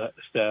also hold the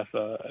staff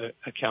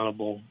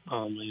accountable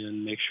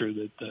and make sure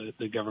that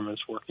the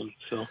government's working.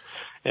 So,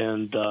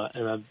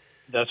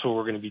 that's what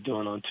we're going to be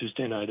doing on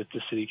Tuesday night at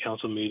the city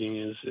council meeting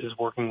is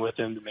working with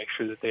them to make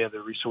sure that they have the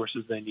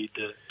resources they need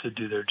to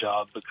do their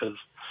job, because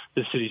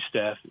the city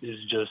staff is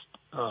just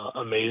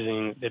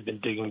amazing. They've been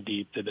digging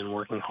deep. They've been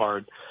working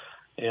hard.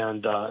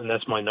 And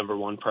that's my number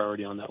one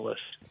priority on that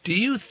list. Do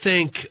you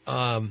think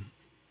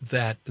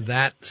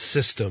that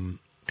system,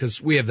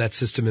 because we have that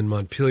system in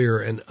Montpelier,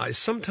 and I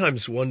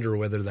sometimes wonder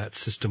whether that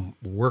system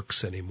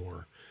works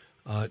anymore.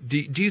 Do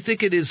you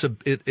think it is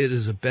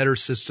a better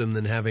system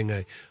than having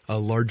a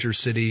larger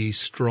city,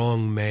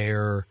 strong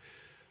mayor,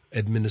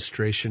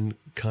 administration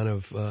kind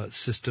of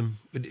system?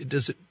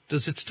 Does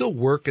it still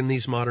work in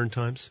these modern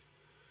times?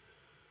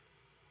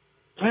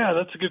 Yeah,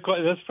 that's a good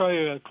question. That's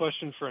probably a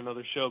question for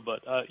another show.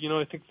 But I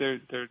think there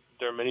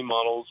are many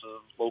models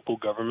of local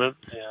government,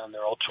 and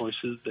they're all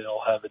choices. They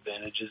all have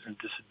advantages and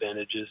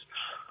disadvantages.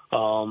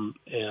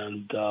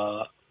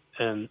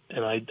 And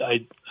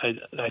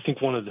I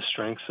think one of the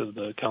strengths of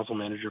the council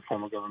manager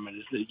form of government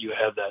is that you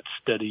have that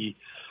steady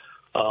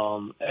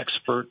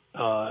expert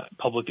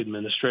public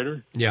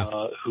administrator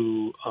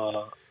who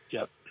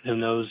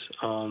knows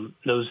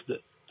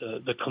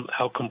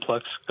how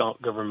complex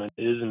government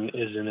is and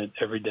is in it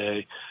every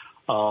day.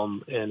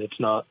 And it's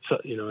not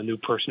a new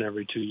person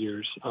every 2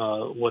 years.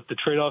 What the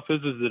trade-off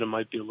is that it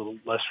might be a little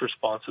less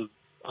responsive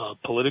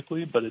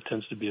politically, but it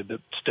tends to be a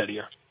bit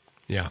steadier.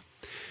 Yeah.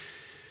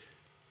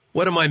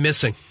 What am I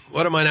missing?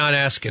 What am I not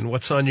asking?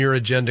 What's on your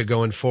agenda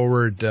going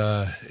forward?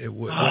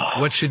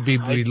 What should we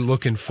be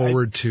looking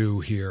forward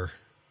to here?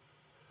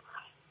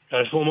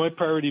 Well, my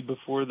priority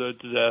before the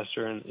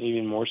disaster, and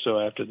even more so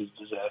after the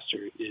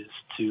disaster, is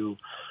to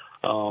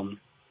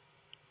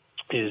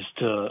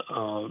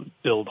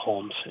build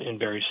homes in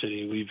Barre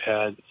City. We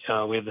have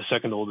the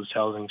second oldest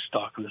housing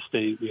stock in the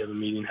state. We have a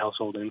median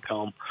household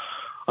income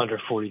under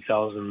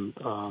 40,000.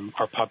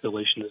 Our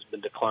population has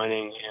been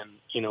declining,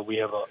 and we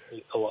have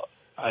a lot.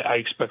 I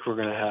expect we're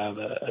going to have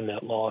a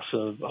net loss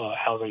of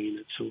housing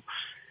units.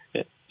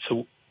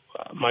 So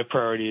my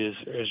priority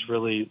is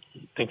really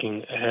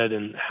thinking ahead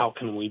and how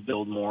can we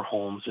build more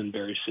homes in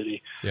Barre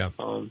City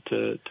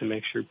to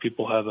make sure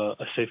people have a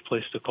safe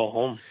place to call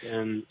home.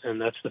 And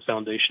that's the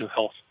foundation of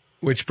health.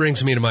 Which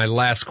brings me to my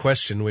last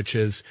question, which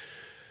is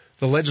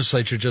the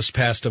legislature just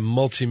passed a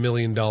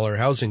multi-million-dollar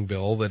housing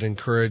bill that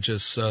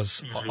encourages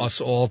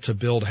us all to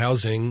build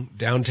housing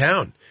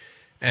downtown.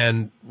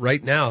 And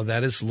right now,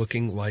 that is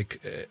looking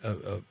like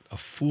a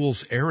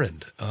fool's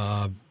errand.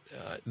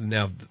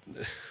 Now,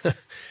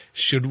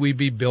 should we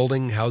be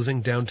building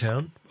housing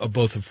downtown,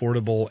 both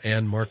affordable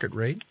and market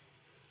rate?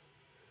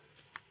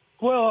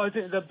 Well, I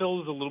think that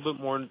bill is a little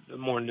bit more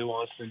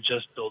nuanced than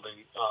just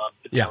building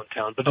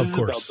downtown, but it's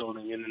about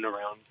building in and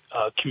around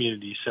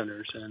community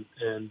centers and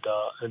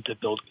to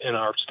build. And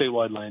our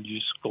statewide land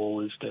use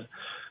goal is to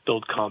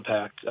build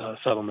compact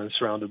settlements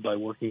surrounded by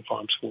working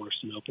farms, forests,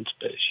 and open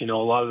space. A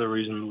lot of the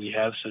reason we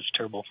have such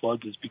terrible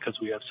floods is because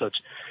we have such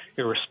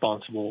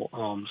irresponsible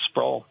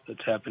sprawl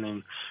that's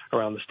happening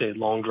around the state.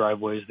 Long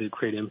driveways that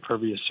create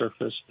impervious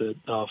surface that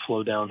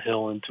flow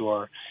downhill into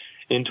our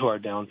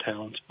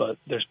downtowns. But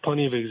there's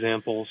plenty of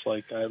examples.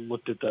 Like I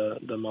looked at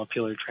the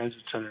Montpelier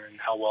Transit Center and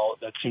how well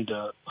that seemed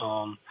to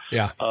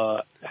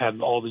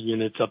have all the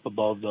units up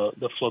above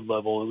the flood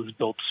level. It was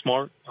built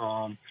smart.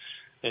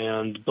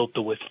 And built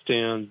to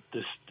withstand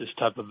this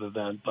type of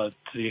event. But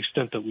to the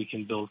extent that we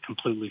can build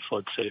completely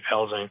flood-safe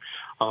housing,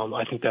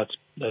 I think that's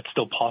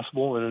still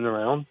possible in and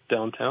around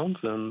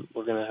downtowns, and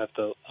we're going to have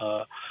to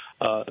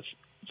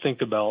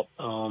think about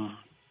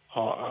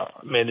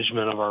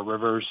management of our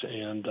rivers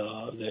and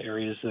the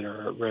areas that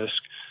are at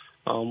risk.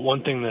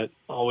 One thing that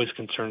always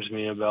concerns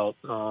me about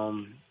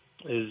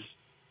is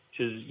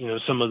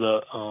some of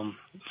the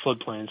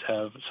floodplains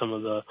have some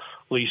of the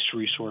least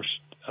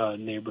resourced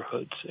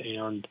neighborhoods,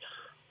 and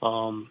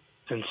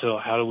so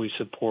how do we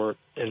support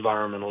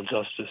environmental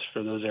justice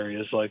for those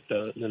areas like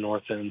the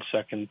North End,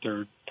 2nd,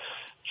 3rd,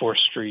 4th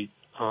Street?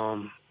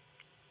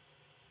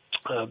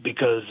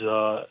 Because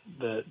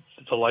the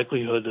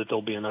likelihood that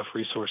there'll be enough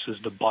resources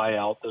to buy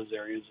out those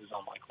areas is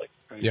unlikely.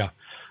 Right? Yeah.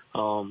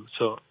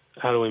 So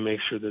how do we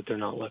make sure that they're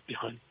not left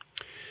behind?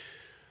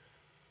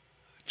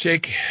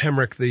 Jake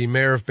Hemmerick, the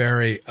mayor of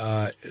Barre,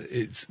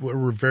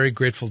 we're very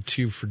grateful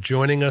to you for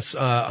joining us.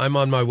 I'm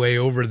on my way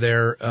over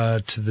there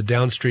to the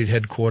Down Street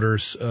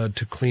headquarters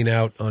to clean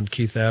out on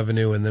Keith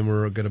Avenue, and then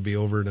we're going to be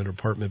over at an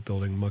apartment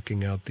building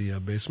mucking out the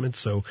basement.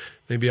 So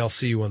maybe I'll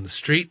see you on the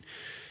street.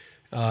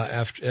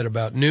 at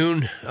about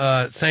noon.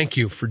 Thank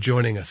you for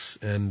joining us,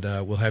 and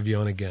we'll have you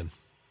on again.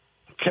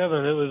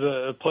 Kevin, it was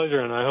a pleasure,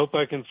 and I hope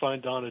I can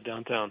find Donna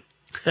downtown.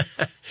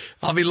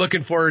 I'll be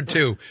looking forward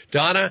to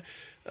Donna.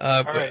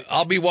 Right.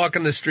 I'll be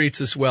walking the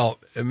streets as well.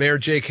 Mayor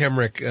Jake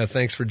Hemmerick,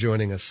 thanks for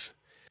joining us.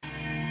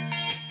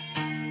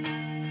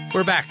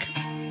 We're back.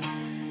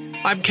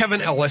 I'm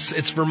Kevin Ellis.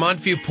 It's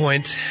Vermont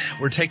Viewpoint.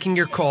 We're taking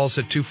your calls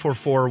at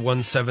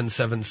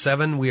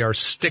 244-1777. We are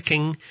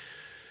sticking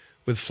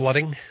with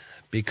flooding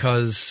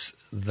because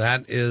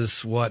that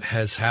is what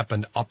has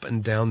happened up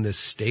and down this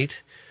state.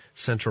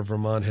 Central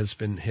Vermont has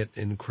been hit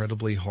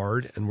incredibly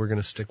hard, and we're going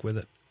to stick with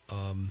it.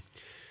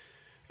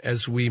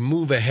 As we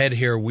move ahead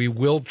here, we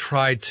will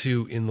try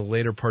to, in the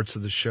later parts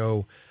of the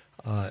show,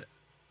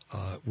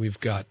 we've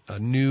got a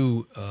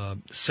new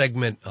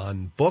segment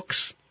on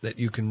books that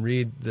you can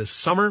read this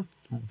summer,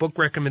 book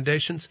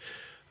recommendations.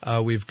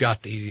 We've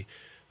got the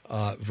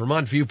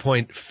Vermont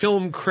Viewpoint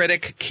film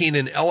critic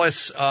Kevin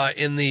Ellis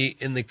in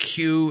the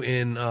queue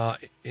in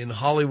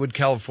Hollywood,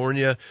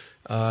 California.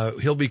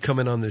 He'll be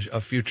coming on a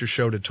future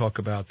show to talk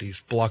about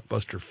these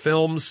blockbuster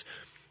films,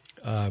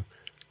 the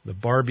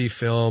Barbie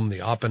film,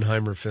 the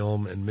Oppenheimer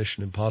film, and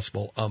Mission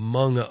Impossible,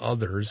 among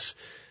others.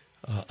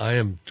 I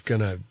am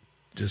going to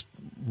just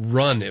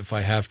run, if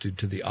I have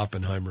to the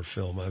Oppenheimer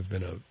film. I've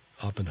been a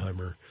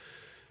Oppenheimer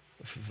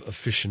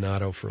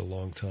aficionado for a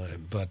long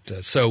time.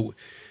 But so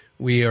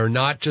we are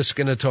not just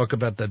going to talk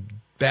about the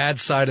bad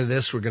side of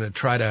this. We're going to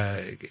try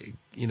to,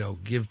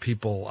 give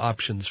people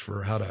options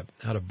for how to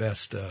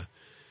best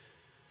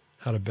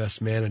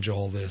manage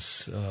all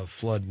this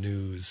flood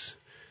news.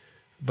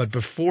 But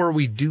before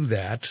we do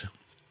that,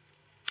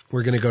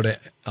 we're going to go to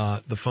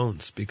the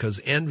phones because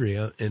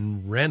Andrea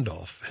in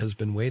Randolph has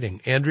been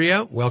waiting.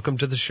 Andrea, welcome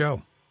to the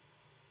show.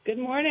 Good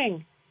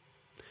morning.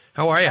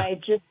 How are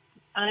you?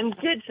 I'm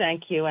good,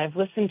 thank you. I've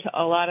listened to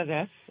a lot of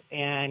this,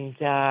 and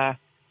our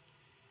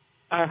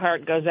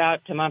heart goes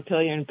out to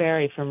Montpelier and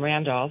Barre from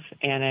Randolph,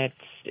 and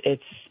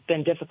it's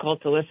been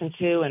difficult to listen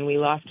to, and we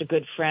lost a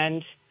good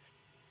friend.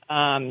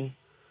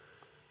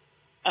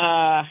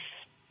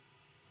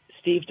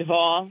 Steve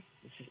Duvall,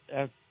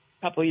 a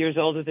couple years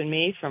older than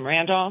me, from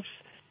Randolph,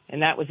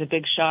 and that was a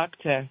big shock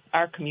to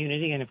our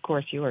community and, of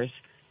course, yours.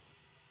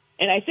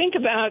 And I think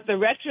about the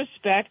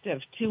retrospect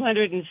of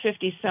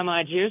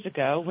 250-some-odd years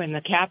ago when the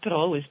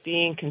Capitol was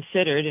being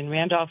considered in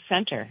Randolph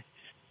Center,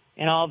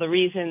 and all the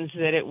reasons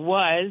that it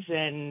was,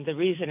 and the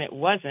reason it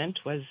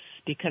wasn't was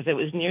because it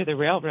was near the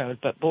railroad,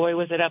 but boy,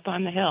 was it up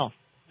on the hill.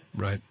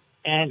 Right.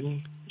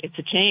 And it's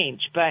a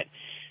change. But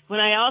when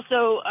I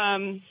also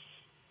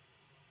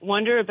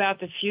wonder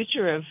about the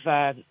future of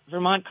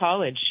Vermont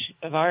College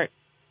of Art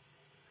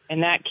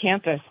and that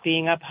campus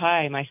being up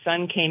high. My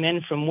son came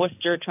in from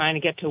Worcester trying to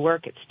get to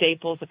work at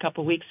Staples a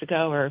couple weeks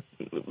ago or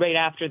right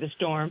after the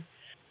storm.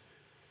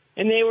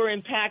 And they were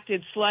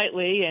impacted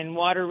slightly and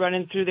water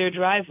running through their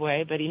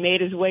driveway, but he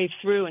made his way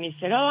through and he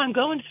said, I'm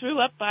going through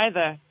up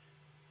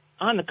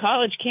on the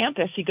college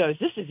campus. He goes,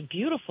 this is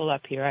beautiful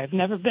up here. I've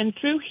never been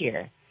through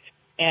here.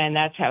 And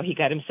that's how he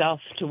got himself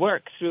to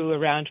work through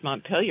around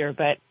Montpelier.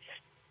 But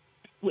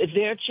with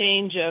their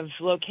change of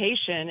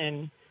location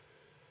and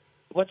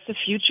what's the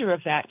future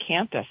of that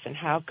campus and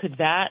how could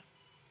that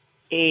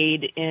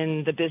aid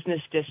in the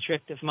business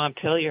district of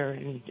Montpelier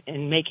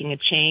and making a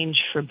change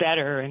for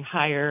better and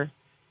higher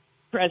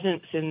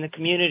presence in the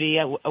community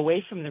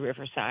away from the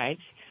riverside?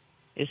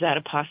 Is that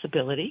a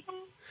possibility?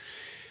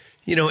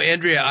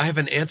 Andrea, I have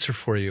an answer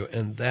for you,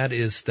 and that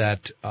is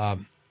that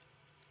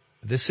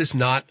this is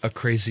not a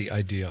crazy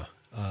idea.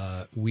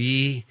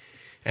 And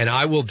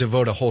I will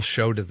devote a whole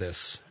show to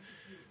this,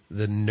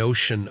 the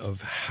notion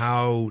of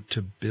how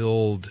to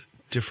build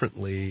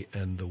differently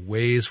and the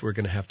ways we're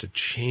going to have to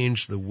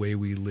change the way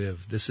we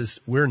live.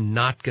 We're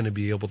not going to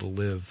be able to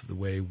live the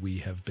way we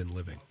have been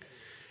living.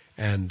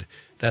 And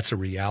that's a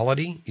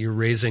reality. You're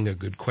raising a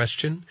good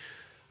question.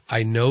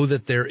 I know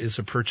that there is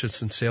a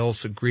purchase and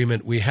sales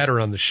agreement. We had her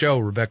on the show,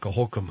 Rebecca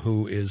Holcomb,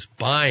 who is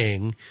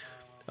buying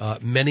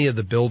many of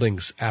the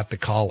buildings at the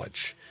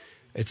college.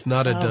 It's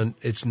not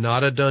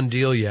a done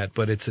deal yet,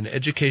 but it's an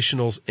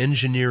educational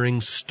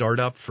engineering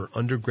startup for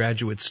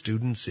undergraduate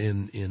students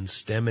in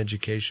STEM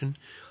education.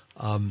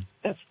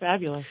 That's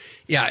fabulous.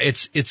 Yeah,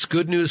 it's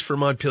good news for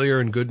Montpelier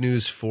and good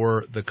news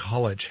for the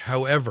college.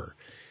 However,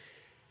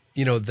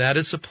 that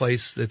is a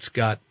place that's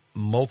got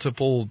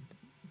multiple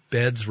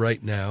beds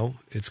right now.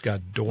 It's got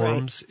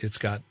dorms. Right. It's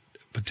got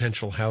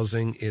potential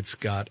housing. It's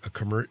got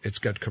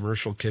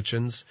commercial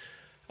kitchens.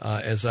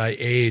 As I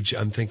age,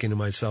 I'm thinking to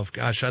myself,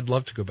 gosh, I'd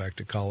love to go back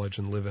to college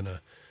and live in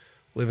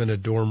a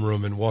dorm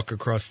room and walk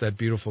across that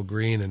beautiful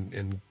green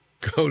and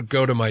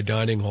go to my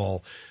dining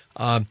hall.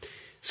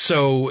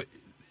 So,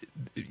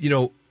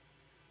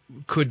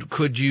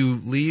 could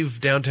you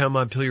leave downtown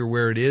Montpelier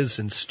where it is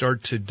and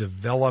start to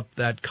develop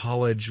that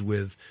college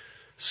with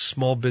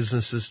small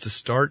businesses to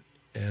start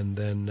and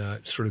then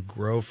sort of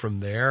grow from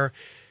there?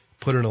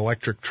 Put an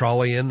electric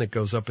trolley in that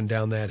goes up and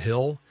down that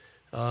hill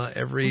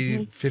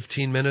every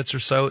 15 minutes or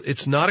so.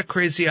 It's not a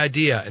crazy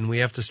idea, and we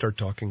have to start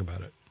talking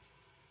about it.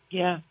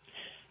 Yeah.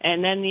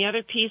 And then the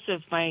other piece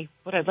of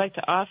what I'd like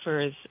to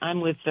offer is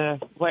I'm with the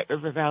White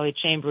River Valley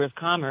Chamber of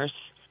Commerce.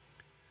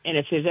 And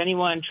if there's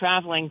anyone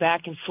traveling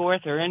back and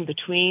forth or in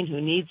between who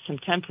needs some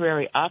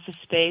temporary office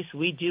space,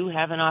 we do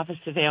have an office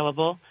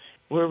available.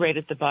 We're right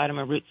at the bottom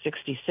of Route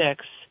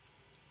 66.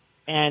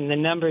 And the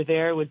number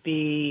there would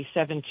be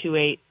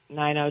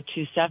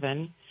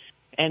 728-9027.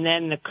 And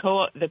then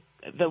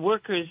the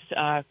workers'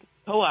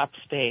 co-op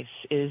space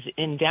is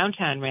in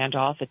downtown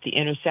Randolph at the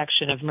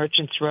intersection of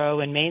Merchants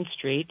Row and Main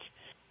Street.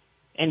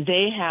 And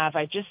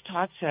I just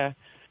talked to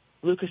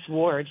Lucas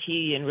Ward.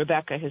 He and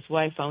Rebecca, his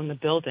wife, own the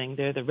building.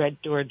 They're the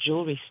Red Door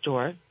Jewelry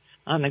Store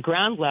on the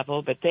ground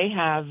level, but they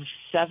have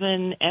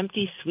 7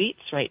 empty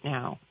suites right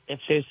now.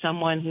 If there's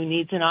someone who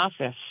needs an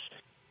office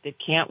that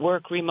can't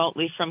work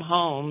remotely from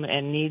home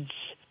and needs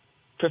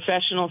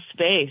professional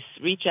space,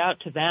 reach out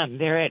to them.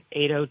 They're at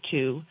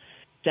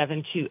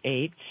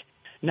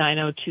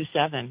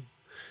 802-728-9027.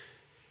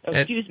 Oh,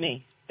 excuse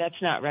me.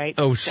 That's not right.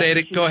 Oh, say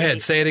it. Go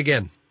ahead. Say it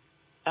again.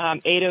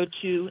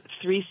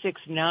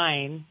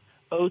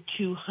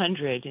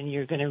 802-369-0200, and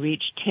you're going to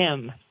reach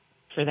Tim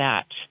for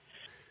that.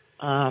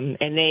 And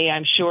they,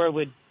 I'm sure,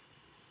 would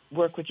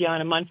work with you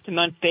on a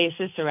month-to-month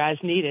basis or as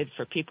needed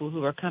for people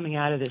who are coming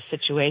out of this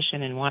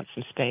situation and want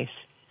some space.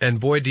 And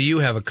boy, do you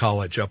have a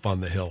college up on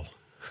the hill.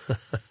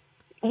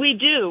 We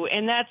do,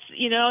 and I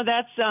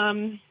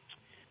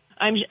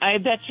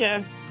bet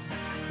you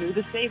through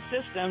the state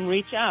system,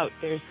 reach out.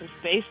 There's some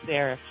space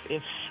there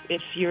if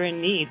you're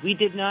in need. We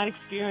did not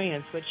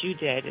experience what you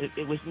did.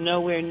 It was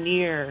nowhere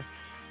near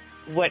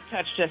what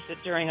touched us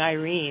during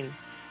Irene.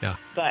 Yeah.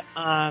 But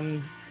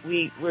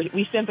we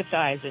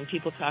sympathize, and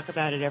people talk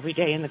about it every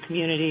day in the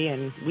community,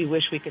 and we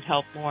wish we could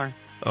help more.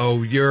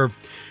 Oh, you're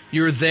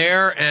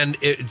there, and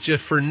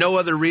just for no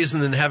other reason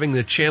than having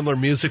the Chandler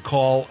Music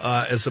Hall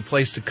as a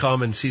place to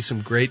come and see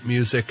some great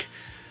music.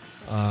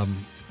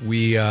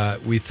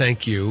 We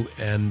thank you,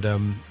 and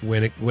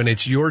when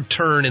it's your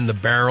turn in the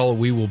barrel,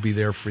 we will be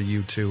there for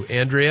you too.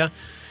 Andrea,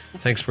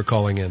 thanks for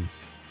calling in.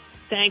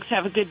 Thanks.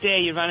 Have a good day.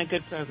 You run a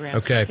good program.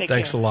 Okay,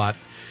 thanks a lot.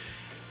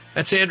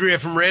 That's Andrea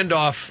from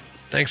Randolph.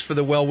 Thanks for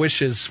the well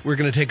wishes. We're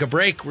going to take a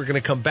break. We're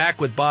going to come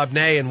back with Bob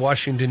Ney in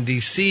Washington,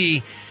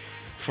 D.C.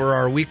 for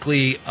our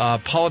weekly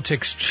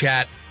politics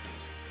chat,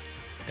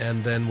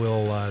 and then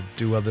we'll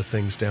do other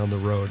things down the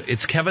road.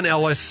 It's Kevin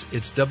Ellis,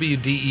 it's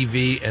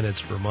WDEV, and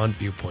it's Vermont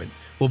Viewpoint.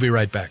 We'll be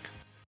right back.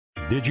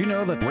 Did you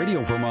know that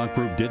Radio Vermont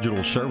Group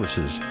Digital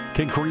Services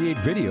can create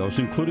videos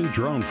including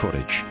drone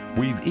footage?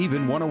 We've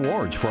even won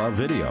awards for our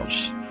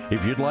videos.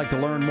 If you'd like to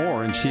learn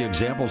more and see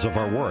examples of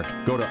our work,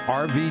 go to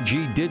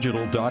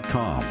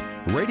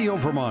rvgdigital.com. Radio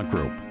Vermont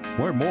Group.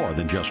 We're more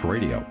than just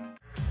radio.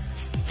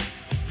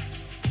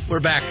 We're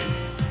back.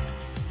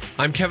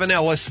 I'm Kevin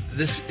Ellis.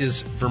 This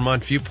is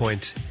Vermont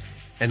Viewpoint,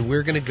 and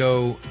we're going to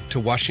go to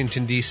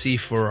Washington, D.C.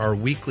 for our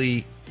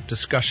weekly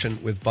discussion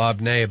with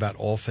Bob Ney about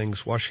all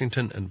things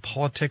Washington and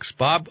politics.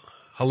 Bob,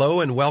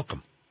 hello and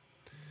welcome.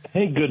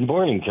 Hey, good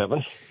morning,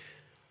 Kevin.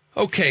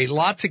 Okay,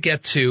 lot to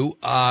get to.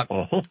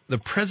 The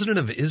president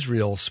of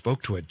Israel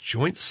spoke to a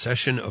joint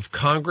session of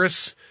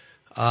Congress.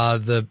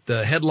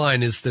 The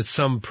headline is that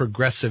some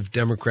progressive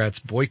Democrats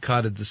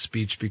boycotted the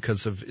speech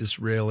because of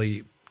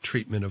Israeli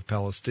treatment of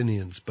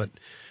Palestinians. But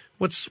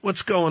what's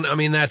going? I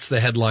mean, that's the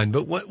headline.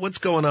 But what's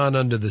going on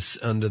under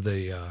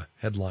the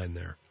headline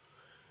there?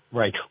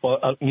 Right. Well,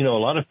 a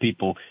lot of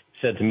people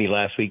said to me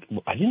last week,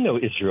 I didn't know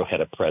Israel had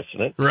a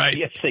president. Right.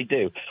 Yes, they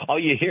do. All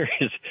you hear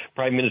is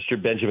Prime Minister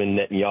Benjamin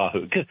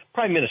Netanyahu, because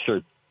Prime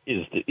Minister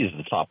is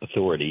the top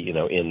authority,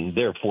 in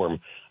their form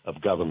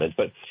of government.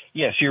 But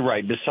yes, you're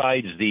right.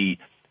 Besides the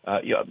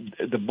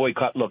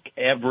boycott, look,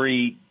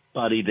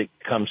 everybody that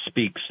comes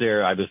speaks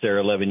there. I was there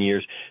 11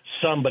 years.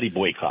 Somebody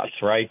boycotts,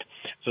 right?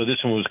 So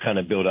this one was kind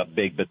of built up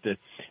big, but the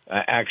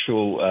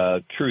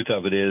actual truth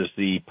of it is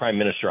the Prime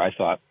Minister,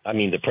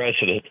 the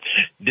President,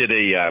 did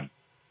a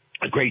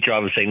great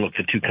job of saying, look,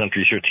 the two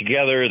countries are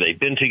together. They've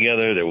been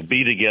together. They will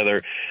be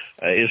together.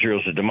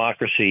 Israel's a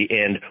democracy,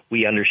 and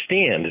we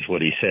understand, is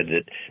what he said,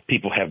 that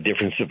people have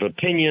difference of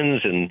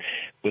opinions, and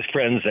with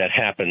friends that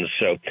happens.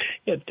 So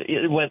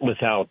it went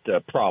without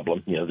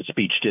problem, the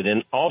speech did.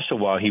 And also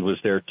while he was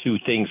there, two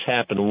things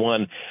happened.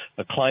 One,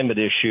 a climate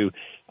issue,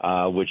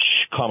 which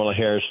Kamala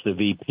Harris, the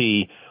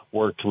VP,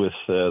 worked with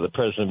the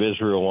president of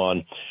Israel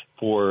on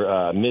for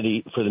the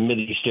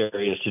Mideast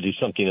areas to do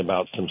something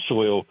about some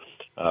soil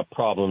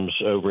problems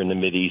over in the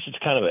Mideast. It's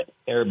kind of an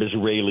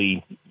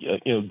Arab-Israeli,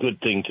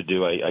 good thing to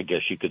do, I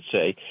guess you could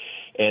say.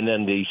 And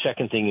then the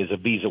second thing is a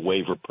visa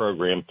waiver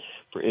program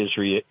for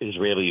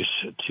Israelis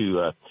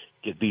to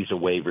get visa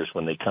waivers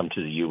when they come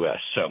to the U.S.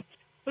 So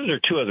those are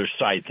two other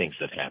side things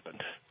that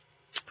happened.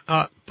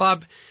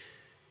 Bob,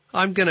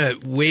 I'm going to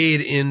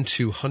wade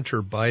into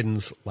Hunter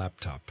Biden's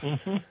laptop.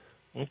 Mm-hmm.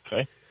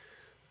 Okay.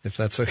 If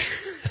that's okay.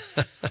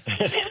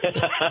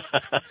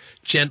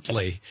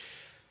 Gently.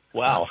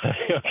 Wow.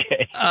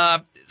 Okay.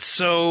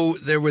 So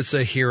there was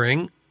a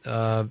hearing.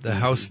 The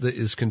House that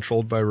is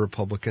controlled by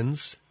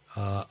Republicans.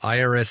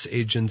 IRS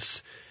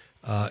agents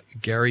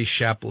Gary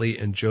Shapley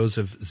and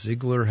Joseph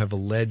Ziegler have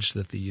alleged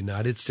that the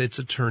United States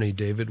Attorney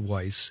David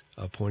Weiss,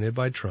 appointed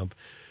by Trump,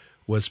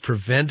 was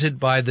prevented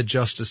by the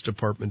Justice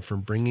Department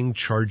from bringing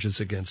charges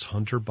against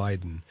Hunter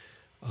Biden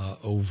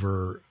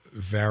over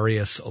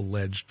various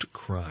alleged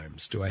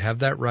crimes. Do I have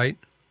that right?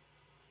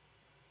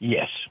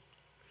 Yes.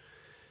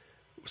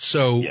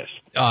 So, yes.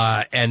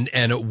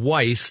 And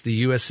Weiss, the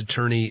U.S.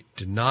 Attorney,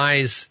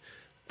 denies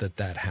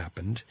that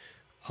happened.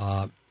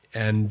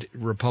 And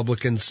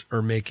Republicans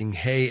are making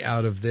hay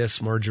out of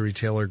this. Marjorie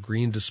Taylor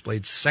Greene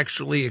displayed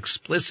sexually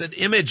explicit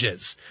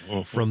images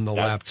from the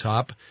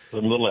laptop.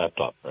 From the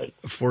laptop, right.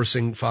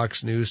 Forcing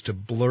Fox News to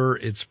blur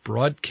its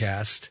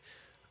broadcast.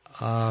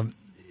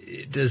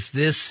 Does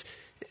this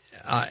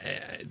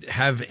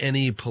have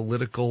any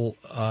political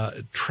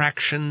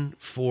traction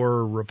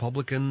for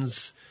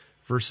Republicans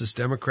versus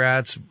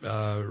Democrats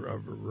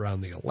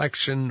around the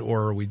election,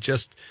 or are we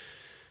just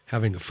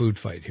having a food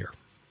fight here?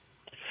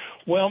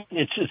 Well,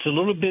 it's a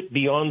little bit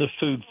beyond the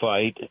food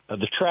fight.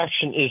 The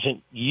traction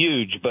isn't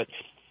huge, but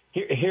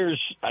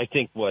here's I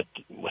think what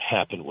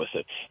happened with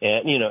it.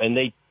 And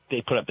they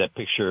put up that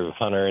picture of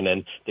Hunter, and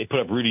then they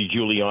put up Rudy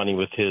Giuliani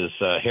with his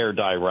hair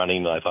dye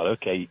running. And I thought,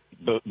 okay,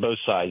 both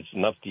sides,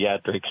 enough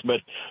theatrics.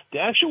 But the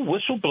actual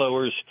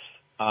whistleblower's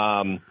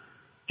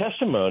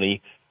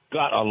testimony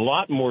got a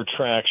lot more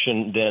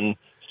traction than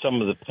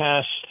some of the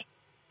past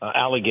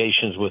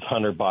allegations with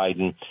Hunter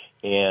Biden,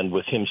 and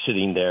with him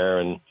sitting there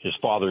and his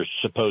father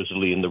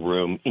supposedly in the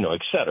room,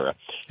 et cetera.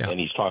 Yeah. And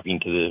he's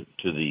talking to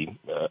the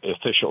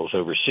officials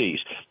overseas.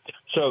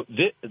 So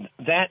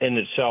that in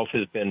itself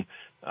has been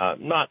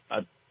not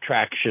a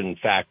traction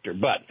factor,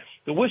 but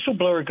the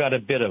whistleblower got a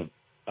bit of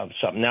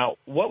something. Now,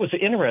 what was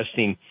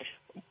interesting,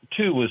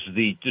 too, was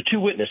the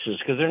two witnesses,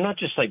 because they're not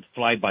just like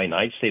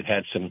fly-by-nights. They've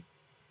had some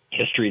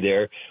history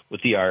there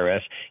with the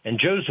IRS. And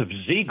Joseph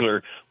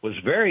Ziegler was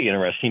very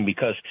interesting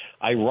because,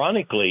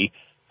 ironically,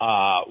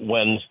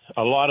 when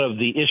a lot of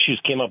the issues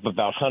came up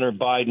about Hunter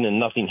Biden and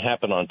nothing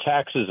happened on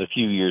taxes a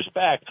few years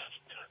back,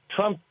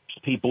 Trump's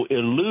people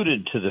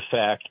alluded to the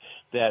fact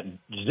that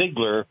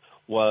Ziegler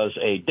was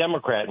a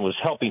Democrat and was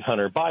helping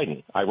Hunter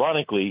Biden.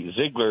 Ironically,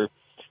 Ziegler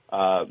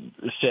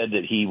said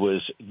that he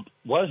was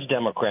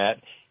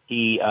Democrat.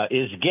 He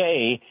is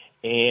gay,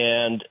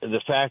 and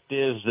the fact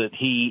is that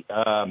he,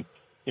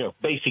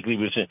 basically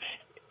was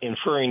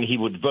inferring he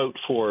would vote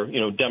for,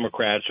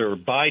 Democrats or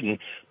Biden,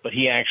 but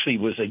he actually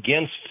was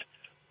against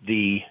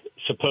the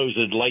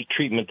supposed light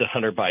treatment that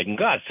Hunter Biden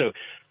got. So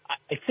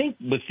I think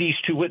with these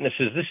two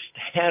witnesses, this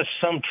has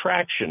some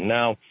traction.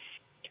 Now,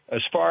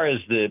 as far as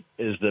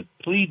the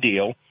plea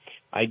deal,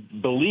 I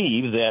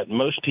believe that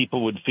most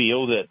people would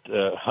feel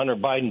that Hunter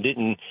Biden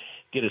didn't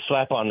get a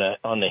slap on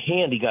the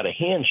hand. He got a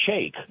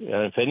handshake.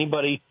 If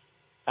anybody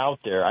out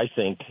there, I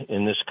think,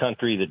 in this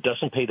country that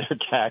doesn't pay their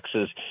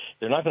taxes,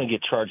 they're not going to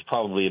get charged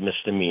probably a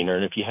misdemeanor.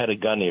 And if you had a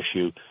gun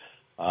issue,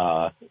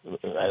 and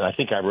I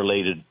think I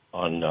related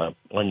on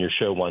your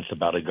show once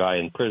about a guy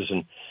in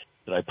prison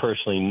that I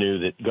personally knew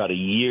that got a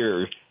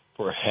year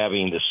for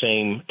having the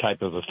same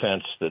type of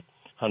offense that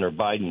Hunter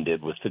Biden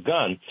did with the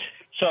gun.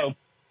 So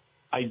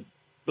I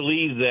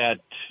believe that,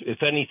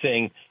 if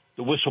anything,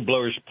 the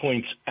whistleblowers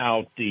points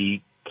out the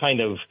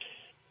kind of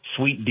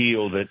sweet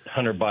deal that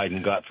Hunter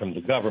Biden got from the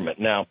government.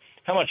 Now,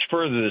 how much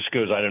further this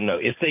goes, I don't know.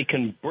 If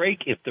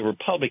the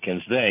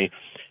Republicans, they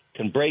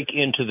can break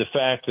into the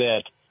fact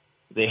that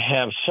they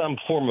have some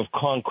form of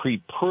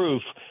concrete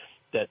proof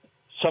that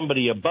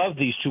somebody above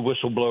these two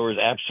whistleblowers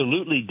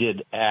absolutely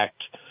did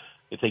act,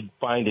 if they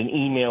find an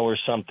email or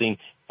something,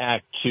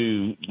 act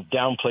to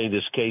downplay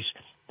this case,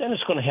 then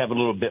it's going to have a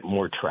little bit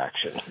more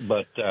traction.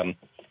 But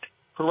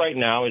for right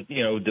now,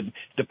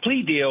 the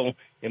plea deal,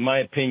 in my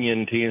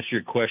opinion, to answer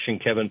your question,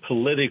 Kevin,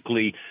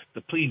 politically,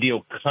 the plea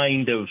deal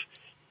kind of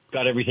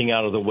got everything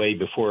out of the way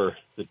before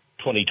the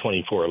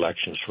 2024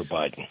 elections for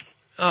Biden.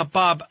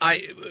 Bob,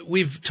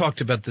 we've talked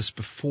about this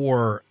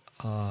before,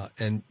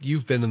 and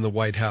you've been in the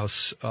White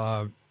House.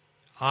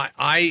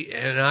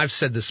 I've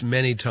said this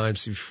many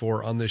times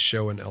before on this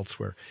show and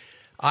elsewhere.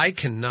 I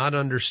cannot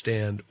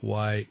understand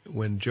why,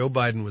 when Joe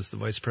Biden was the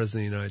vice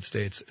president of the United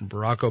States and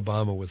Barack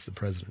Obama was the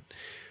president,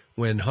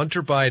 when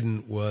Hunter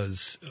Biden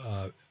was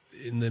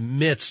in the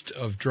midst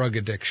of drug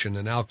addiction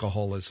and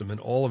alcoholism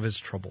and all of his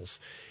troubles,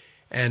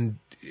 and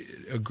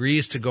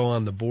agrees to go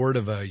on the board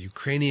of a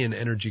Ukrainian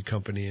energy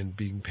company and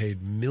being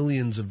paid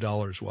millions of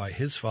dollars, why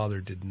his father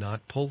did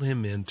not pull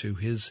him into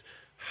his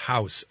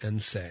house and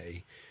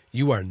say,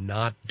 you are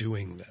not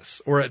doing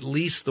this, or at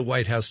least the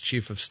White House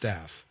chief of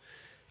staff.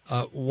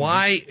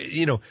 Why,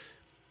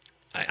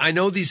 I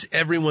know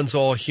everyone's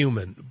all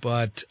human,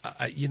 but,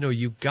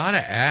 you got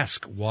to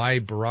ask why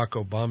Barack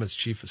Obama's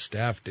chief of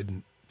staff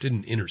didn't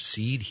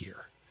intercede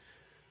here.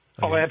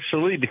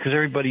 Absolutely, because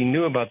everybody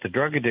knew about the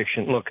drug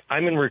addiction. Look,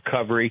 I'm in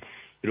recovery.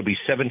 It'll be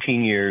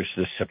 17 years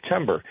this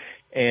September.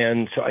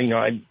 And so,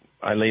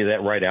 I lay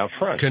that right out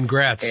front.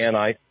 Congrats. And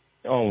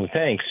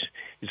thanks.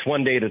 It's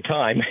one day at a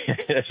time,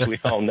 as we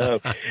all know.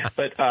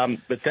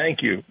 But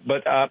thank you.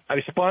 But I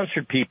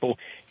sponsored people,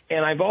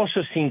 And I've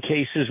also seen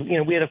cases,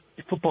 we had a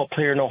football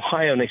player in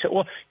Ohio, and they said,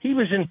 well, he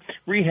was in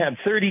rehab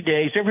 30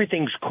 days,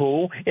 everything's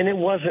cool, and it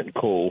wasn't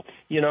cool.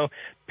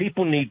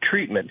 People need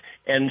treatment.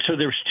 And so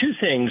there's two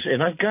things,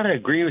 and I've got to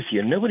agree with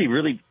you. Nobody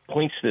really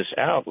points this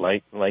out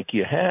like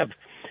you have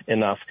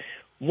enough.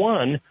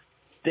 One,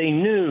 they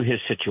knew his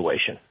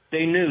situation.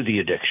 They knew the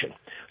addiction.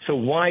 So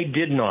why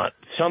did not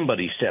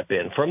somebody step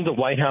in from the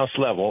White House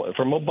level,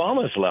 from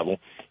Obama's level,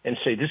 and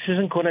say, this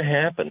isn't going to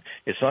happen.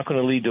 It's not going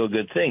to lead to a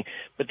good thing.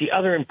 But the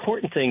other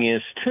important thing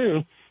is,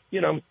 too,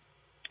 and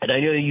I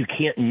know you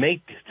can't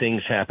make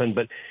things happen,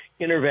 but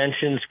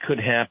interventions could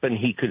happen.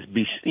 He could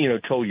be,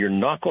 told, you're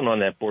not going on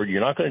that board.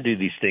 You're not going to do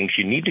these things.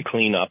 You need to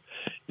clean up,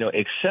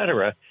 et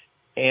cetera,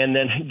 and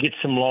then get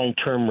some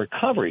long-term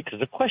recovery. Because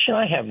the question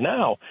I have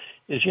now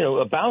is,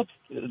 about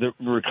the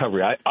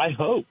recovery. I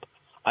hope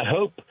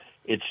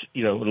it's,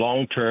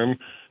 long-term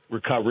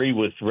recovery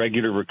with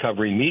regular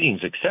recovery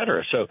meetings, et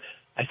cetera. So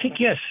I think,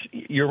 yes,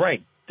 you're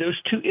right. Those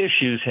two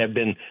issues have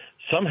been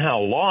somehow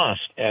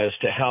lost as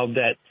to how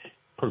that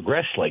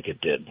progressed like it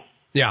did.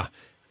 Yeah.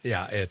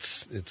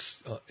 It's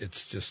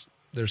just,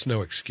 there's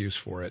no excuse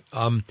for it.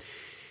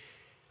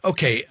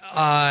 Okay.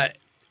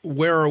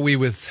 Where are we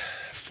with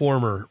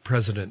former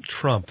President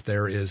Trump?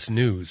 There is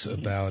news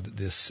about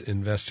this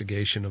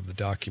investigation of the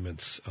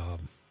documents,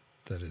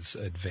 that is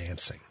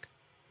advancing.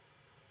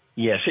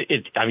 Yes,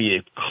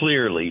 it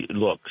clearly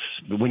looks,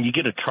 when you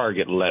get a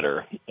target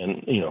letter,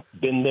 and,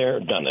 been there,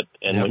 done it,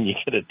 and Yep. when you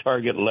get a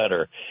target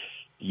letter,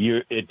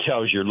 it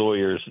tells your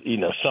lawyers,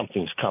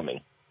 something's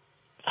coming.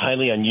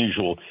 Highly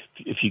unusual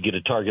if you get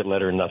a target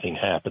letter and nothing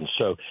happens.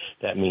 So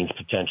that means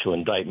potential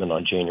indictment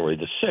on January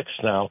the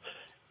 6th. Now,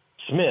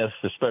 Smith,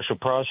 the special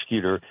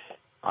prosecutor,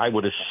 I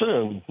would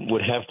assume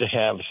would have to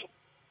have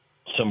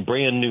some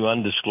brand new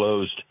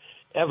undisclosed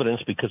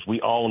evidence, because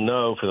we all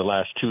know for the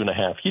last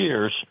 2.5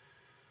 years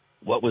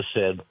what was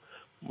said,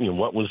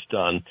 what was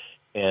done,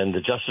 and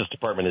the Justice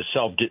Department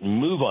itself didn't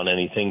move on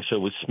anything. So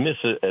with Smith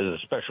as a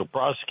special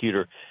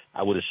prosecutor,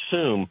 I would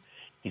assume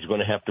he's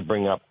going to have to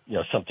bring up,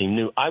 something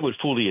new. I would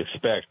fully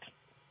expect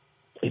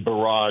a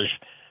barrage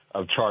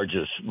of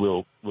charges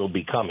will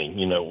be coming,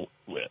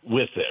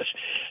 with this.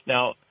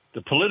 Now,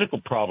 the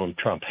political problem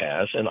Trump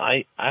has, and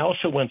I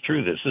also went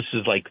through this. This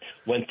is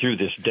went through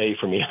this day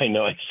for me. I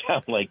know I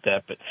sound like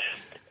that, but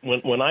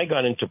when I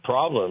got into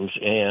problems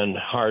and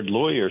hired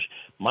lawyers,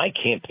 my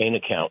campaign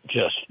account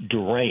just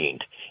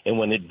drained. And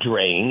when it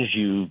drains,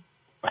 you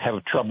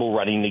have trouble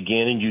running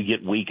again and you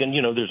get weakened.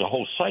 There's a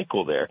whole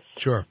cycle there.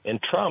 Sure. And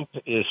Trump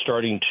is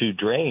starting to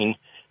drain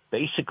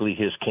basically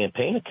his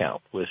campaign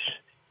account, with,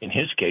 in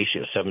his case,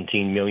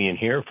 17 million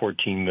here,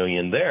 14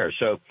 million there.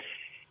 So,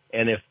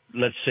 and if,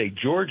 let's say,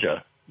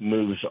 Georgia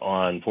moves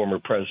on former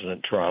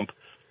President Trump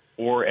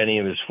or any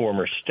of his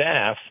former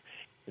staff,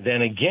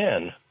 then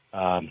again,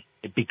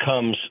 it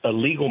becomes a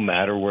legal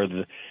matter where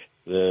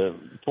the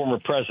former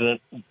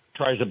president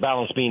tries to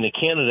balance being a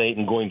candidate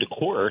and going to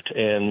court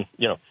and,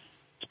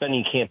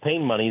 spending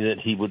campaign money that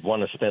he would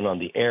want to spend on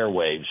the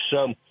airwaves.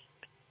 So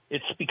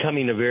it's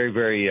becoming a very,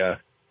 very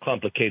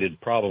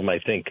complicated problem, I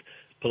think,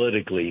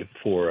 politically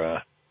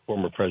for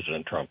former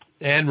President Trump.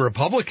 And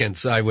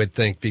Republicans, I would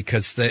think,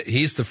 because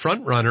he's the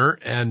front runner,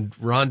 and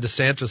Ron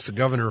DeSantis, the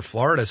governor of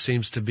Florida,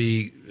 seems to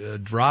be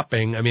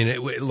dropping. I mean,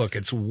 look,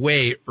 it's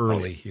way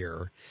early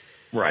here.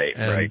 Right,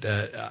 and,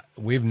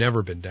 we've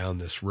never been down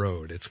this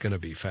road. It's going to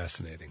be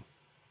fascinating.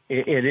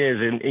 It is.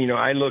 And,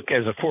 I look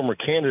as a former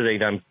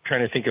candidate, I'm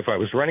trying to think, if I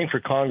was running for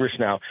Congress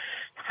now,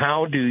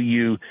 how do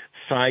you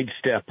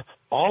sidestep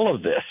all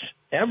of this,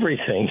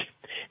 everything,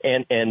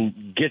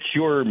 and get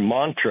your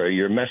mantra,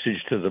 your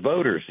message to the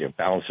voters,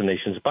 balance the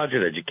nation's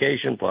budget,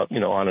 education,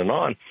 on and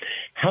on.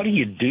 How do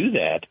you do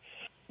that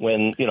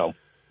when,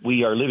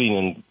 we are living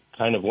in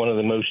kind of one of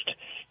the most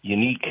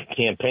unique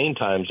campaign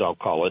times, I'll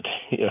call it,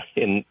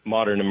 in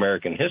modern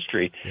American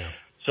history. Yeah.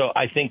 So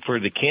I think for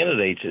the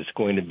candidates, it's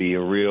going to be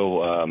a real,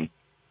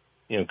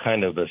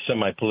 kind of a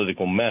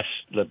semi-political mess.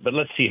 But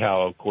let's see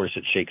how, of course,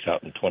 it shakes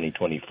out in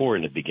 2024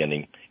 in the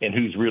beginning, and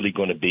who's really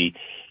going to be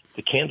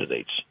the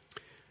candidates.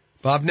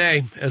 Bob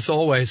Ney, as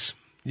always,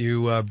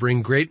 you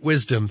bring great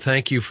wisdom.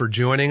 Thank you for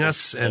joining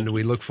us, and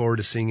we look forward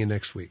to seeing you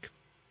next week.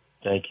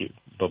 Thank you.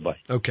 Bye-bye.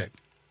 Okay.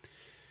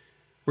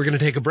 We're going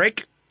to take a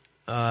break.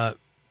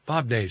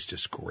 Bob Ney's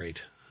just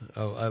great.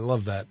 Oh, I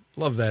love that.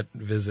 Love that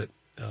visit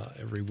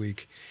every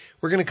week.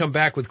 We're going to come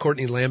back with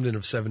Courtney Lambden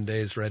of 7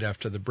 Days right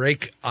after the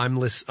break. I'm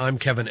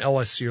Kevin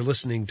Ellis. You're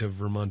listening to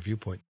Vermont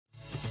Viewpoint.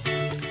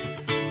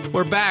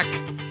 We're back.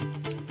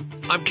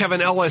 I'm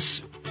Kevin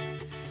Ellis.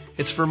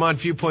 It's Vermont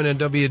Viewpoint on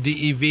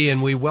WDEV,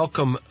 and we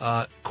welcome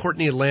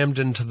Courtney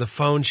Lambden to the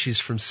phone. She's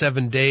from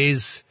 7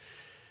 Days,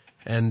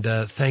 and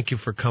thank you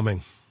for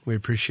coming. We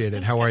appreciate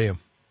it. How are you?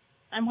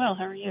 I'm well.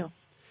 How are you?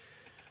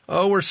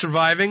 Oh, we're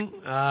surviving.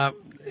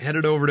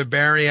 Headed over to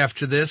Barre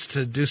after this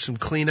to do some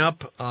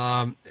cleanup.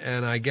 And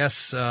I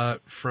guess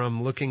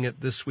from looking at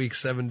this week's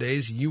 7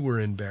 Days, you were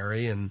in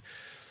Barre, and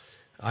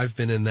I've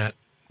been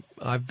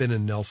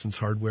in Nelson's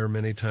Hardware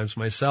many times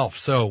myself.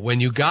 So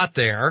when you got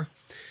there,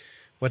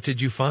 what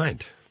did you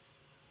find?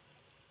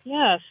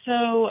 Yeah,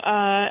 so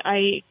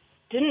I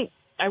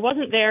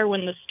wasn't there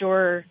when the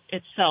store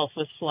itself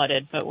was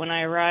flooded, but when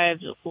I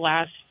arrived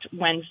last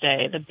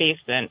Wednesday, the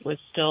basement was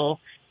still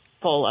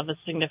full of a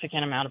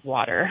significant amount of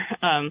water.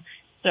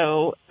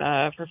 So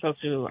for folks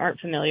who aren't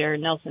familiar,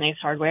 Nelson Ace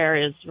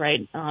Hardware is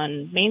right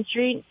on Main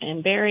Street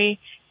in Barre,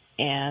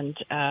 and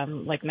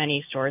like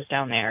many stores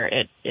down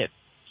there, it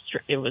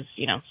was,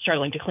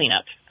 struggling to clean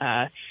up.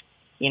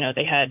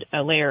 They had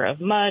a layer of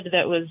mud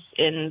that was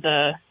in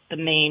the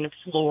main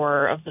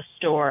floor of the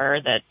store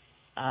that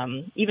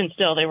even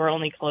still, they were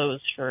only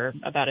closed for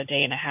about a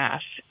day and a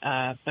half.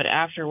 But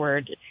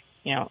afterward,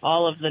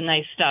 all of the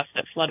nice stuff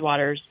that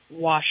floodwaters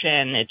wash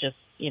in, it just,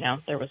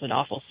 there was an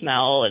awful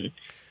smell and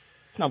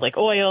smelled like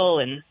oil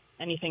and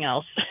anything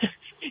else.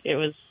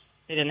 They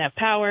didn't have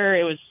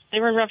power. They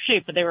were in rough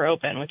shape, but they were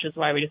open, which is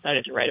why we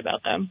decided to write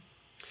about them.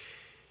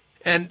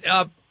 And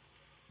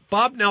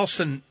Bob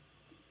Nelson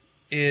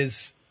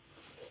has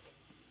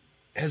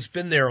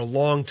been there a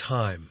long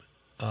time.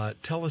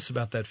 Tell us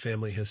about that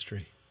family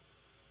history.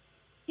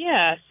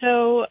 Yeah,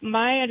 so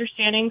my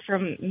understanding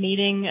from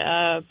meeting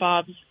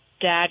Bob's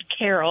dad,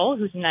 Carol,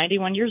 who's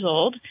 91 years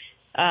old,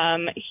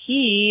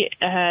 he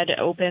had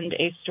opened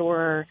a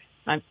store.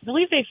 I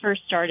believe they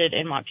first started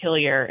in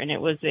Montpelier, and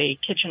it was a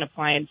kitchen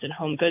appliance and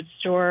home goods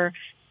store,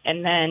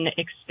 and then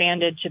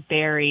expanded to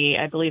Barre.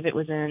 I believe it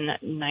was in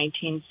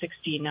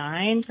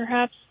 1969,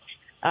 perhaps.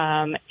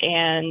 Bob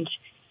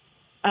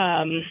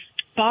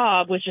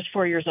was just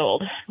 4 years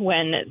old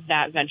when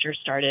that venture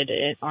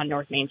started on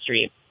North Main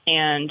Street,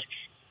 and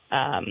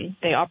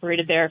they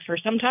operated there for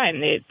some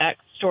time. That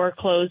store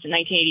closed in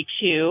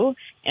 1982,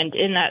 and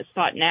in that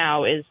spot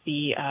now is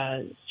the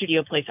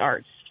Studio Place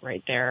Arts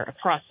right there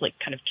across, like,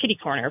 kind of kitty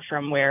corner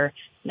from where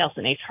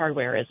Nelson Ace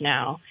Hardware is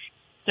now.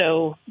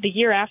 So the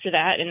year after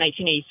that, in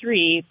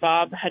 1983,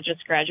 Bob had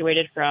just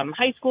graduated from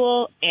high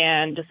school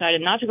and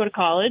decided not to go to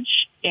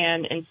college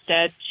and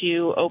instead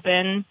to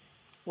open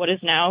what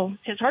is now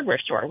his hardware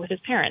store with his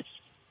parents.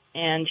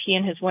 And he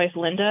and his wife,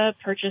 Linda,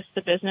 purchased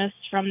the business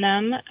from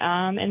them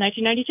in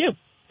 1992.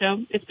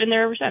 So it's been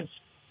there ever since.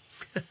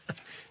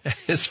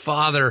 His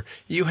father,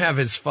 you have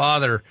his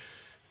father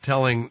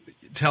telling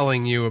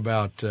you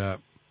about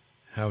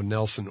how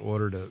Nelson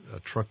ordered a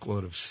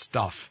truckload of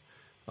stuff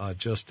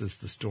just as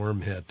the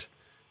storm hit,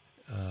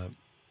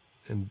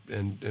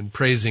 and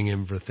praising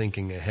him for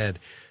thinking ahead.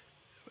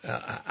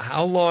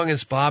 How long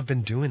has Bob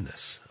been doing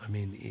this? I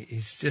mean,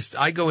 he's just,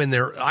 I go in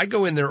there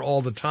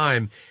all the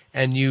time,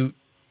 and you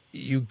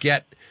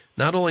get,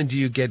 not only do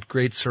you get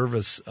great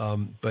service,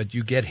 but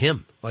you get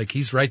him. Like,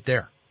 he's right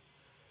there.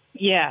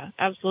 Yeah,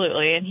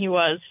 absolutely. And he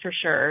was, for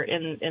sure,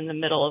 in the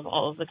middle of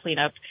all of the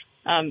cleanup.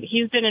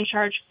 He's been in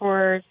charge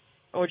for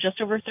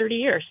just over 30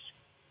 years.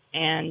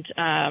 And,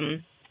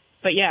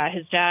 but yeah,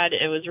 his dad,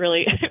 it was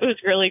really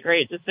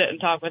great to sit and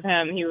talk with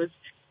him. He was,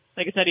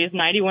 like I said, he's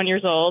 91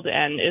 years old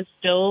and is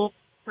still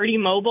pretty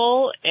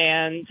mobile.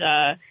 And,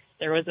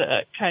 there was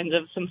a kind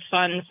of some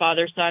fun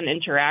father-son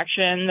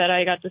interaction that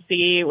I got to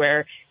see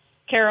where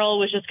Carol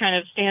was just kind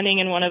of standing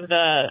in one of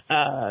the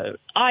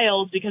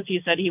aisles because he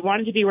said he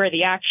wanted to be where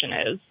the action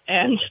is.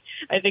 And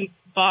I think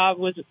Bob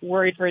was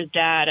worried for his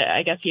dad.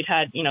 I guess he'd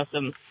had,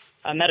 some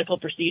medical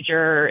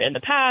procedure in the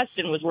past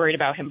and was worried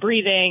about him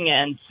breathing.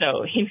 And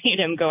so he made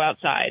him go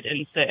outside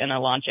and sit in a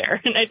lawn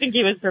chair. And I think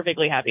he was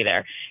perfectly happy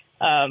there.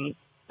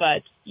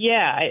 But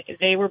yeah,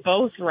 they were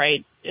both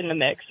right in the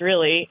mix,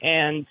 really.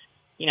 And,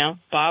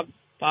 Bob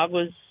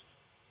was,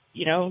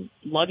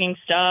 lugging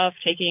stuff,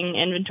 taking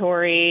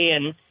inventory,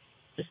 and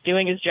just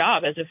doing his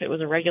job as if it was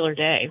a regular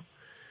day.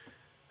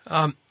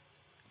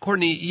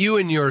 Courtney, you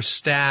and your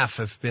staff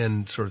have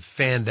been sort of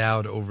fanned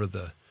out over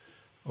the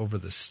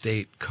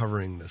state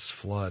covering this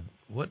flood.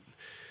 What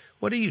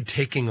are you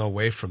taking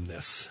away from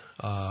this?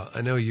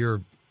 I know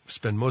you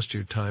spend most of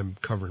your time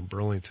covering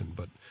Burlington,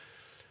 but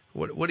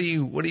what do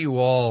you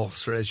all,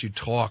 sort of as you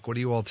talk, what are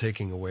you all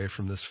taking away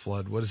from this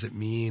flood? What does it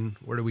mean?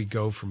 Where do we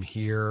go from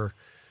here?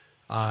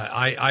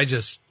 I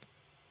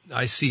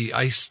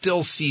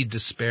still see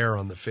despair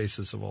on the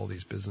faces of all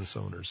these business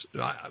owners,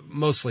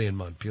 mostly in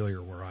Montpelier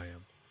where I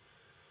am.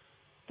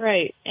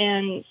 Right.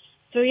 And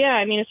so, yeah,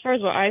 I mean, as far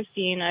as what I've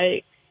seen,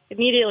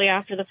 immediately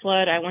after the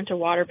flood, I went to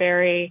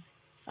Waterbury,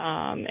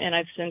 and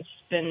I've since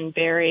been in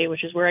Barre,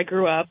 which is where I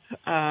grew up.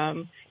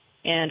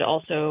 And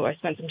also I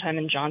spent some time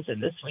in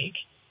Johnson this week.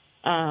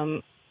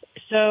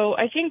 So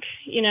I think,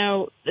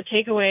 the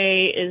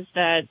takeaway is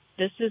that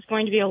this is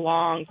going to be a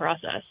long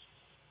process.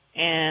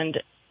 And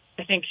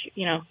I think,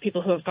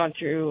 people who have gone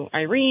through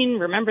Irene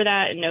remember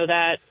that and know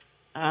that.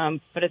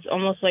 But it's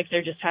almost like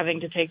they're just having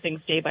to take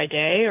things day by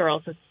day, or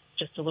else it's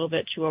just a little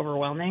bit too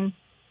overwhelming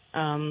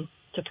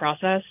to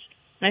process.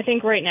 And I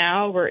think right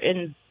now we're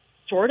in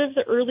sort of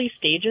the early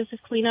stages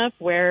of cleanup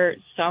where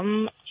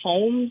some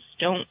homes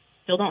still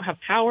don't have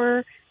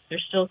power. They're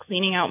still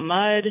cleaning out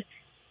mud.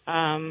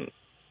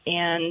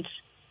 And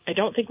I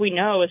don't think we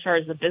know, as far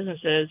as the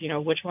businesses,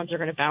 which ones are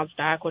going to bounce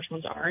back, which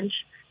ones aren't.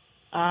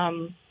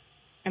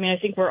 I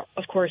think we're,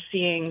 of course,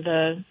 seeing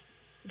the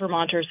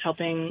Vermonters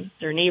helping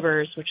their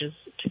neighbors, which is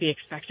to be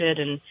expected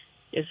and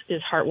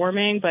is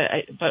heartwarming.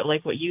 But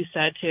like what you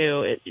said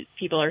too,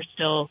 people are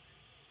still,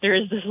 there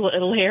is this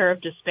layer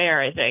of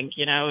despair. I think,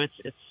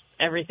 it's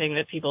everything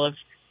that people have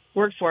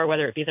worked for,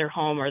 whether it be their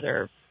home or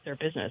their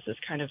business, is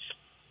kind of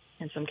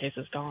in some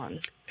cases gone.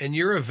 And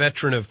you're a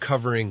veteran of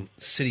covering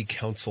city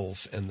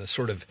councils and the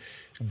sort of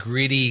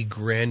gritty,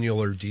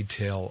 granular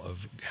detail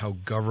of how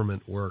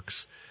government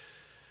works.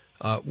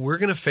 We're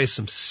going to face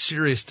some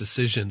serious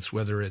decisions,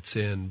 whether it's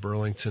in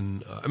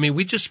Burlington.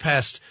 We just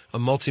passed a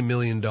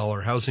multi-million-dollar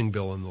housing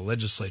bill in the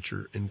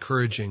legislature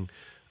encouraging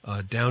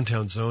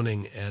downtown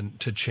zoning and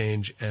to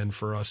change and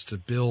for us to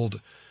build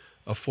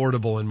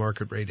affordable and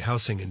market-rate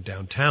housing in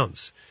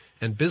downtowns.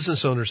 And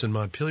business owners in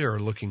Montpelier are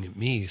looking at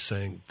me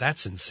saying,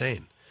 that's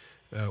insane.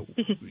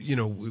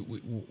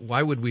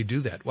 Why would we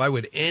do that? Why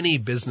would any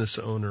business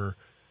owner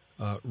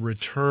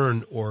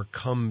return or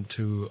come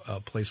to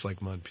a place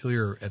like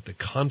Montpelier at the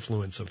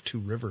confluence of two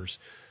rivers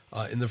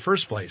in the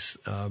first place?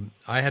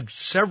 I had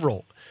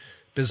several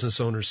business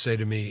owners say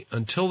to me,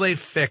 until they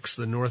fix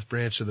the north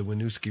branch of the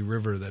Winooski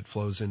River that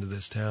flows into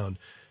this town,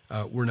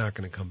 we're not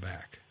going to come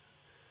back.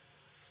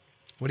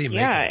 What do you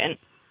make of it? Yeah, and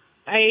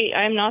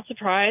I'm not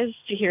surprised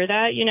to hear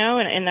that,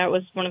 and that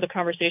was one of the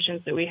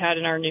conversations that we had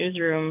in our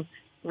newsroom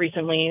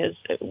recently, is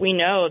we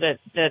know that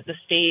the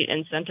state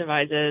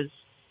incentivizes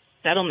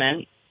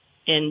settlement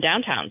in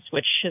downtowns,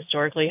 which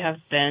historically have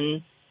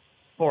been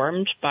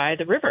formed by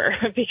the river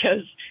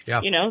because,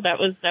 that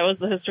was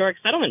the historic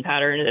settlement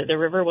pattern. The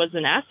river was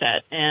an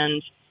asset,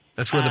 and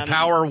that's where the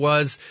power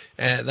was,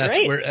 and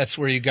that's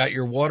where you got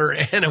your water,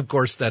 and of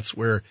course that's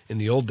where in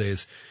the old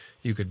days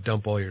you could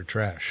dump all your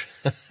trash.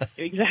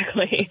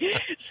 Exactly.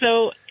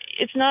 So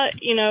it's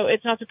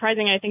not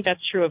surprising. I think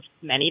that's true of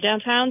many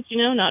downtowns,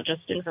 not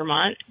just in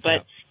Vermont,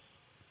 but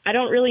I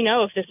don't really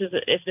know if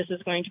this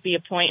is going to be a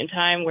point in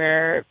time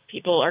where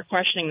people are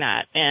questioning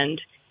that. And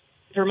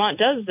Vermont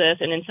does this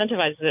and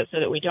incentivizes it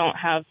so that we don't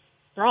have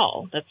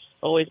sprawl. That's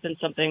always been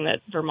something that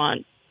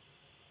Vermont,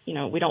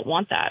 we don't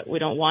want that. We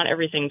don't want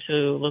everything to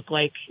look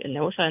like, and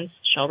no offense,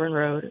 Shelburne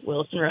Road,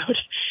 Williston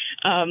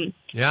Road.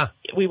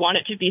 We want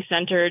it to be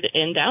centered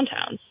in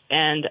downtowns.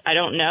 And I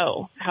don't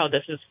know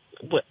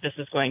what this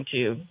is going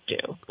to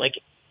do. Like,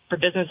 for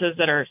businesses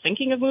that are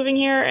thinking of moving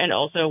here and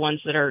also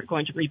ones that are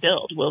going to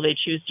rebuild, will they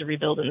choose to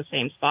rebuild in the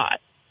same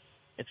spot?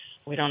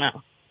 We don't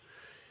know.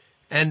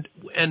 And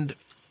let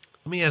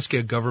me ask you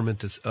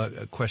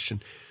a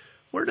question.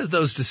 Where do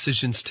those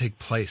decisions take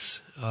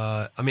place?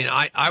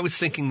 I was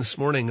thinking this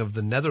morning of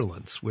the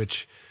Netherlands,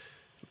 which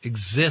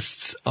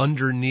exists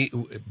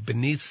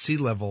beneath sea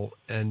level,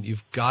 and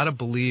you've got to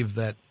believe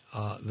that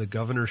the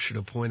governor should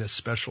appoint a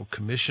special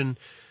commission,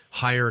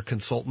 hire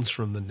consultants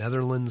from the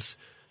Netherlands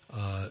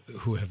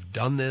who have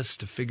done this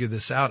to figure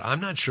this out. I'm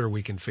not sure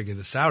we can figure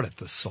this out at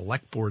the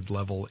select board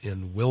level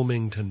in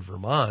Wilmington,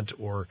 Vermont,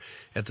 or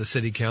at the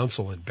city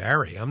council in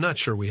Barre. I'm not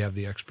sure we have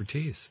the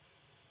expertise.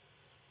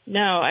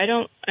 No, I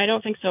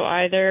don't think so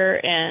either.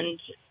 And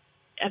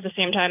at the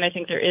same time, I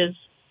think there is,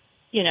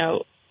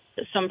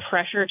 some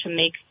pressure to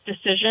make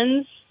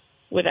decisions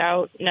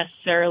without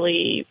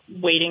necessarily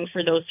waiting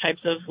for those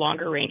types of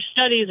longer range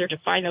studies or to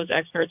find those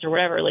experts or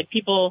whatever. Like,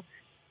 people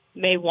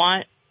may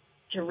want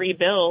to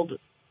rebuild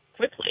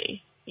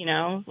quickly,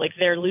 like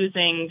they're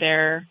losing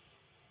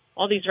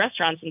all these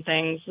restaurants and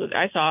things that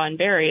I saw in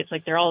Barre. It's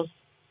like they're all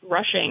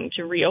rushing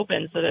to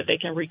reopen so that they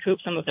can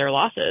recoup some of their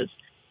losses,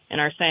 and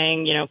are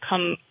saying,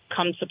 come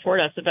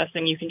support us. The best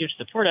thing you can do to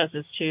support us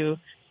is to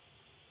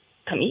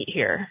come eat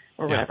here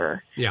or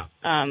whatever. Yeah.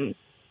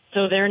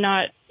 So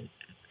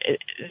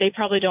they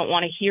probably don't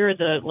want to hear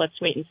the let's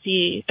wait and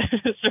see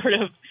sort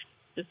of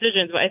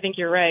decisions. But I think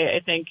you're right.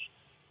 I think,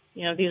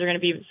 these are going to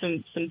be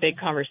some big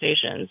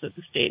conversations that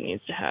the state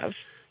needs to have.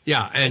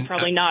 Yeah. And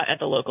probably not at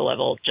the local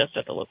level, just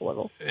at the local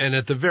level. And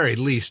at the very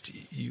least,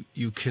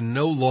 you can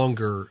no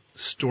longer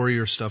store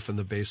your stuff in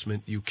the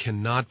basement. You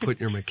cannot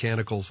put your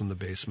mechanicals in the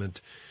basement.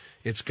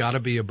 It's got to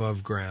be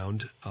above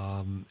ground.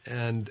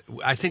 And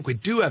I think we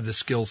do have the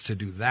skills to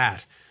do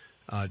that,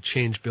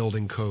 change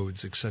building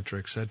codes, et cetera,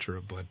 et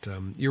cetera. But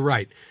you're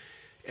right.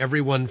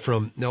 Everyone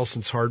from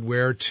Nelson's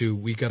Hardware to,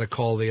 we got a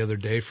call the other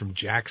day from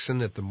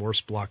Jackson at the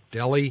Morse Block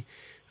Deli,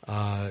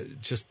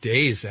 just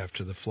days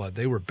after the flood.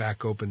 They were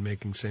back open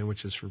making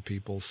sandwiches for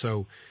people.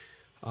 So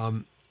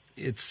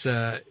it's,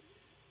 tell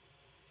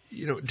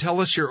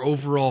us your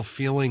overall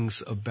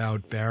feelings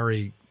about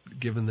Barre,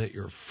 given that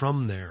you're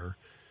from there.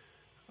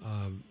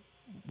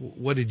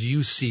 What did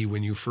you see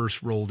when you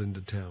first rolled into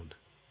town?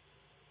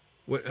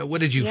 What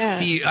did you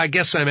feel? I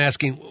guess I'm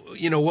asking,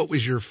 what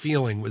was your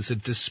feeling? Was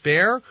it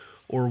despair,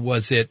 or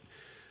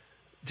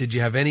did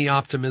you have any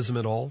optimism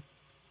at all?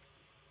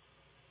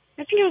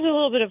 I think it was a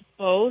little bit of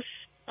both.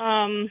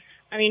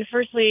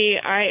 Firstly,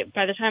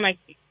 by the time I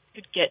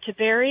could get to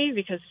Barre,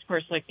 because of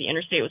course, like, the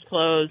interstate was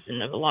closed,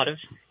 and I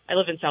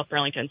live in South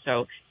Burlington,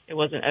 so it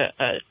wasn't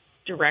a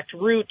direct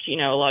route. A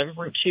lot of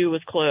Route 2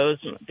 was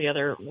closed, and the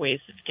other ways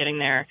of getting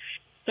there.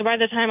 So by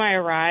the time I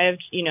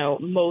arrived,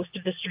 most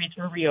of the streets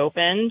were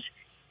reopened,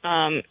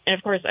 And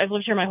of course, I've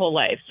lived here my whole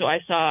life. So I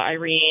saw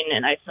Irene,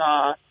 and I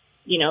saw,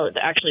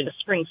 actually the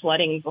spring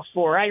flooding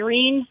before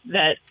Irene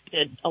that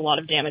did a lot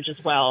of damage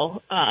as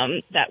well,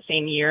 that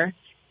same year.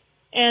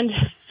 And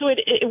so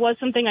it was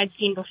something I'd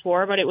seen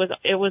before, but it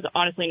was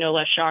honestly no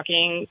less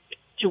shocking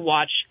to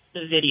watch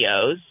the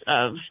videos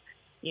of,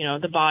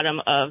 the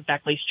bottom of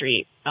Beckley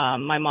Street.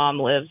 My mom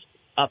lives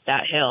up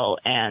that hill,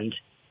 and,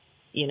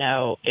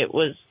 it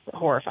was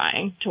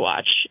horrifying to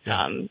watch,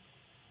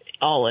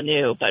 all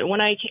anew. But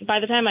by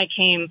the time I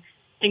came,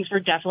 things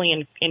were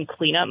definitely in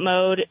cleanup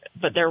mode,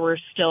 but there were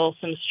still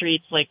some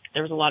streets, like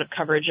there was a lot of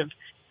coverage of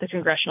the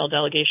congressional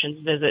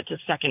delegation's visit to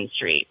 2nd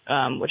Street,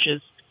 which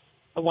is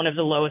one of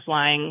the lowest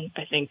lying,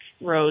 I think,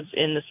 roads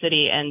in the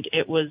city. And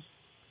it was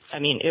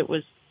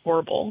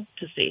horrible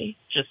to see,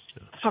 just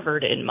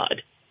covered in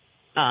mud.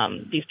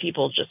 These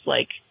people just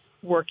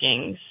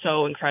working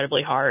so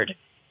incredibly hard.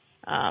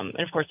 And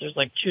of course there's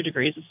 2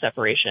 degrees of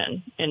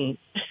separation and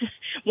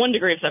 1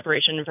 degree of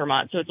separation in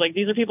Vermont. So it's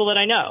these are people that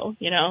I know,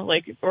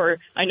 or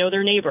I know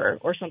their neighbor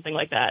or something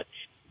like that.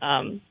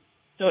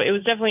 So it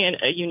was definitely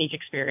a unique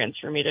experience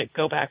for me to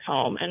go back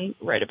home and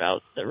write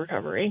about the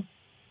recovery.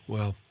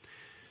 Well,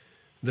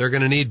 they're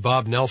going to need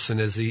Bob Nelson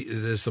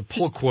there's a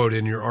pull quote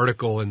in your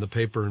article in the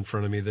paper in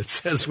front of me that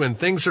says, when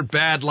things are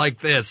bad like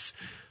this,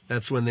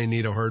 that's when they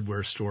need a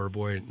hardware store.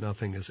 Boy,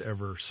 nothing is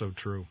ever so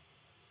true.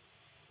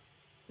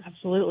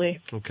 Absolutely.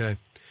 Okay.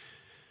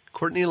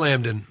 Courtney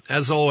Lambden,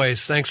 as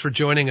always, thanks for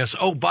joining us.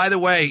 Oh, by the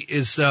way,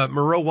 is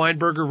Moreau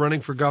Weinberger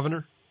running for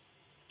governor?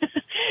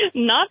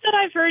 Not that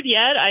I've heard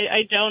yet.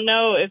 I don't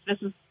know if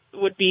this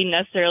would be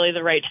necessarily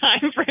the right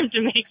time for him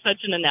to make such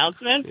an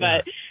announcement,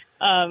 but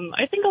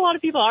I think a lot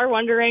of people are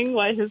wondering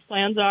what his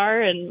plans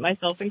are, and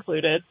myself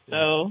included.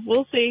 So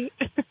we'll see.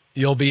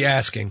 You'll be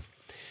asking.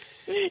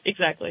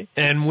 Exactly.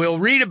 And we'll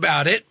read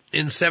about it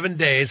in 7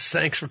 days.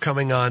 Thanks for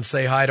coming on.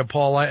 Say hi to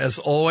Paula as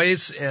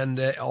always, and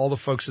all the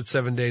folks at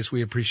 7 Days.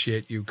 We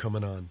appreciate you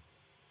coming on.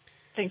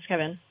 Thanks,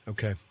 Kevin.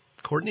 Okay.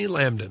 Courtney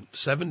Lambden,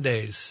 7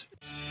 Days.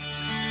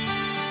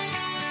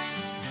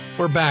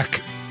 We're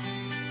back,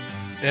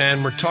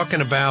 and we're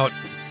talking about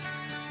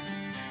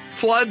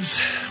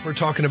floods. We're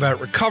talking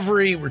about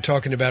recovery. We're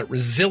talking about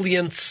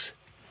resilience.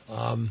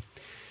 I'm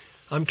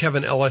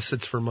Kevin Ellis.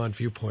 It's Vermont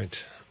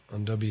Viewpoint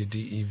on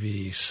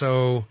WDEV.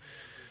 So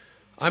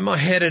I'm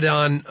headed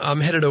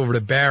over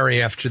to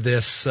Barre after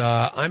this.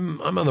 I'm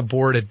on the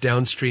board at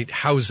Downstreet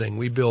Housing.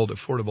 We build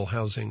affordable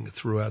housing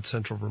throughout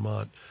central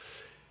Vermont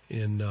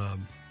in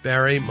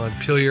Barre,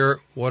 Montpelier,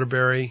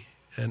 Waterbury,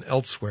 and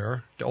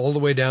elsewhere, all the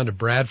way down to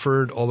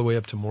Bradford, all the way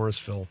up to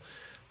Morrisville.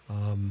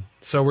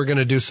 So we're going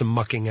to do some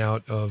mucking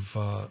out of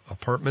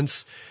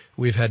apartments.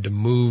 We've had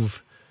to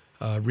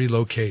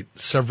relocate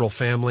several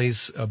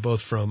families,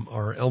 both from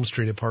our Elm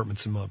Street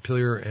apartments in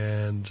Montpelier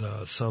and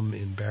some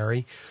in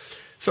Barre.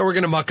 So we're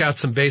going to muck out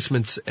some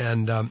basements,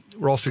 and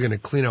we're also going to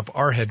clean up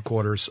our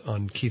headquarters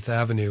on Keith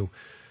Avenue.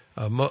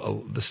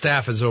 The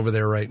staff is over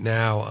there right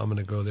now. I'm going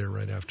to go there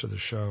right after the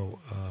show.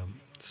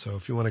 So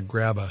if you want to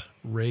grab a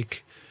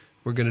rake,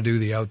 we're going to do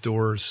the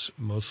outdoors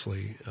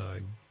mostly.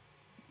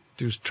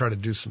 Try to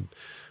do some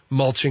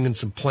mulching and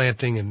some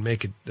planting and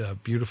make it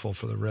beautiful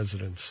for the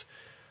residents.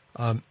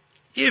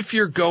 If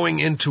you're going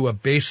into a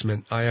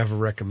basement, I have a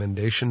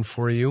recommendation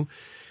for you.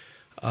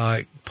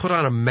 Put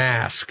on a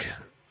mask,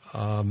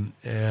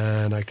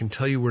 and I can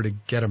tell you where to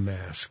get a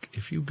mask.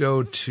 If you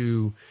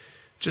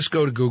just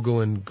go to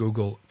Google and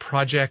Google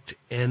Project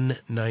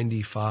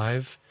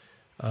N95.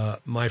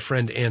 My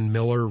friend Ann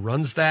Miller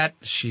runs that.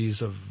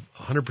 She's a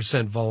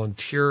 100%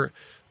 volunteer.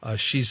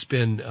 She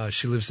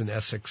lives in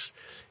Essex,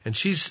 and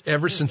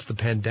ever since the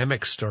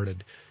pandemic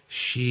started,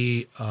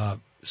 she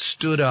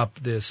stood up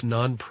this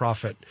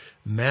nonprofit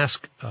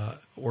mask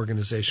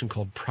organization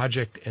called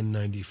Project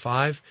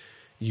N95.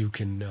 You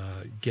can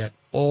get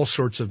all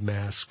sorts of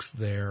masks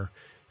there,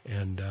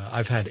 and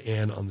I've had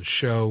Ann on the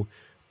show,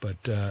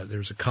 but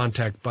there's a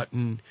contact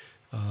button,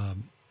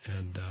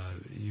 and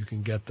you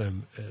can get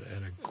them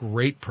at a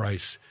great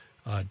price.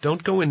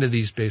 Don't go into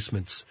these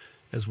basements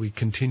as we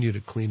continue to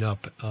clean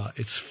up.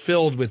 It's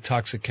filled with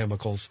toxic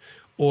chemicals,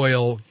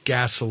 oil,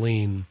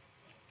 gasoline,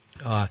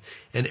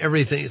 and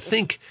everything.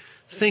 Think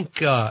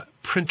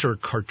printer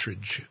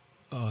cartridge,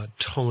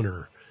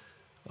 toner,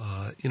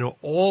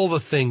 all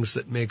the things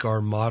that make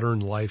our modern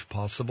life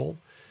possible.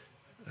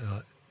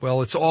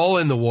 Well, it's all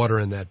in the water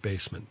in that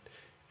basement.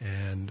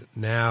 And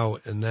now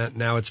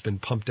it's been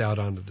pumped out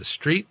onto the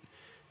street,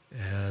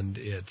 and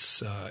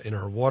it's in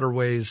our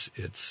waterways.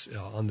 It's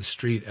on the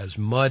street as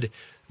mud.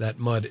 That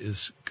mud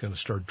is going to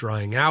start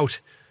drying out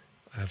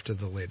after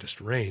the latest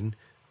rain.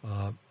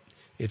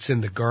 It's in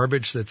the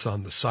garbage that's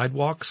on the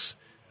sidewalks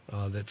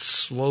that's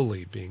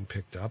slowly being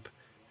picked up.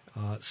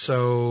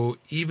 So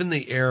even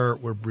the air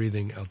we're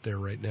breathing out there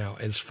right now,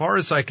 as far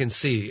as I can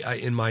see,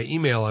 in my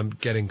email I'm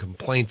getting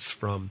complaints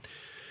from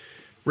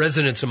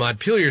residents of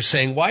Montpelier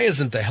saying, why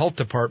isn't the health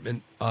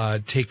department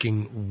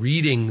taking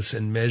readings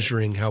and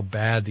measuring how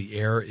bad the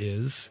air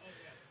is?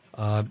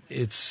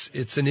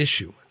 It's an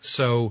issue.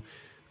 So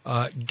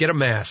get a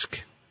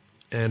mask.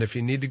 And if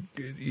you need to,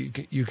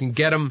 you can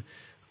get them.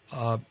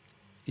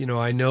 You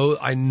know, I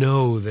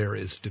know there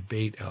is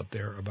debate out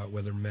there about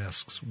whether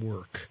masks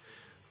work.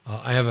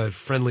 I have a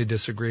friendly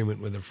disagreement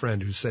with a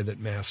friend who said that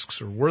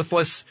masks are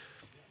worthless,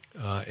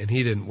 and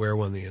he didn't wear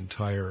one the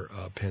entire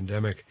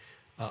pandemic.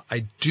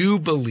 I do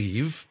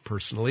believe,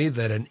 personally,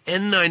 that an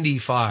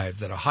N95,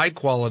 that a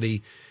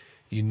high-quality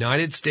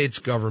United States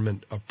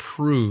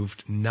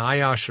government-approved,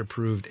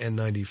 NIOSH-approved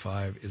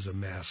N95 is a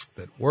mask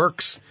that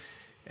works,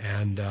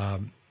 and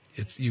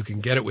you can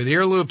get it with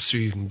ear loops, or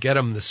you can get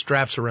them the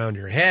straps around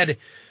your head.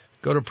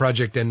 Go to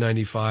Project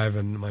N95,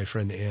 and my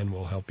friend Ann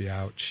will help you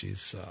out.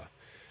 She's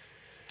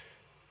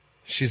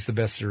the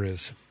best there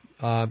is.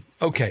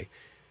 Okay,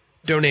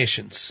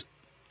 donations.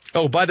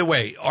 Oh, by the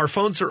way, our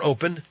phones are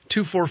open,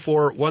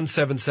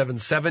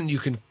 244-1777. You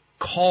can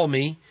call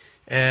me,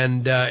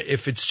 and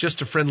if it's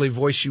just a friendly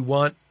voice you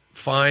want,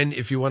 fine.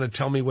 If you want to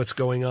tell me what's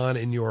going on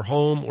in your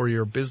home or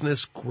your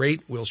business,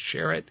 great, we'll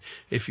share it.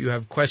 If you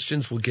have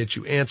questions, we'll get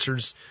you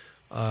answers.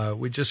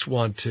 We just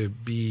want to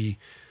be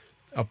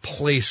a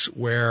place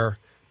where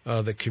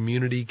the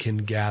community can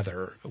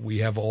gather. We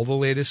have all the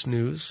latest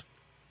news.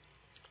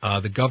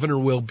 The governor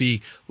will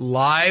be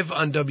live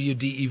on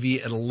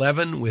WDEV at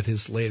 11 with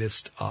his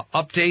latest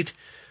update.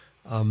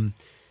 And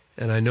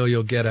I know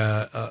you'll get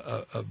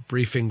a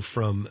briefing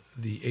from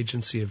the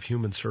Agency of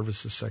Human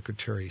Services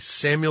Secretary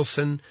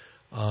Samuelson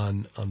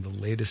on the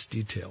latest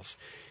details.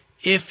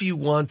 If you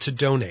want to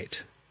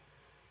donate,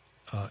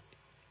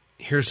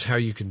 here's how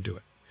you can do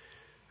it.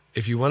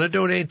 If you want to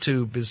donate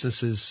to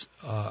businesses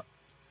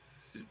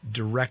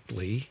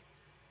directly,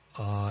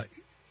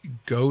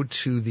 go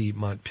to the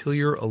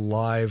Montpelier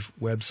Alive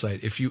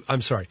website. If you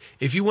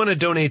want to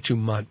donate to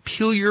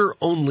Montpelier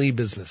only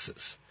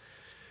businesses,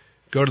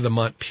 go to the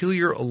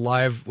Montpelier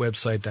Alive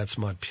website. That's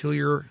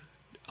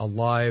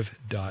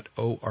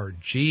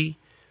montpelieralive.org,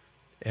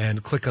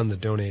 and click on the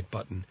donate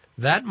button.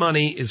 That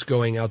money is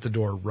going out the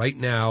door right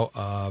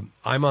now.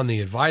 I'm on the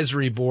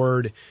advisory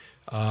board.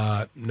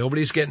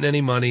 Nobody's getting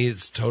any money.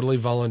 It's totally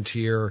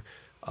volunteer.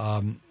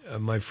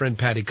 My friend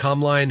Patty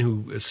Comline,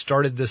 who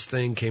started this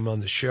thing, came on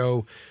the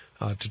show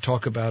to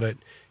talk about it.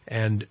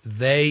 And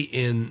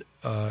wait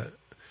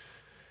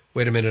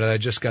a minute, I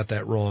just got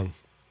that wrong.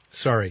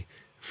 Sorry.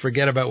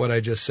 Forget about what I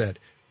just said.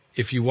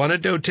 If you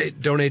want to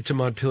donate to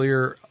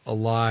Montpelier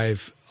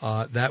Alive,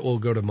 that will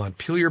go to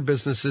Montpelier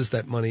businesses.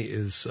 That money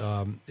is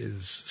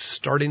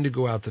starting to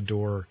go out the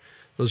door.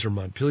 Those are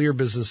Montpelier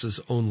businesses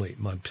only,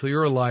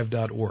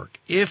 montpelieralive.org.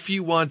 If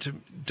you want to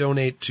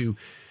donate to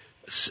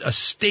a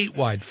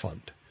statewide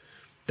fund,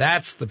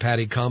 that's the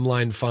Patty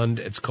Comline Fund.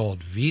 It's called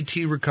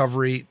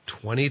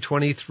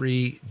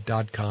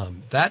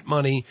VTRecovery2023.com. That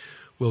money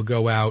will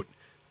go out,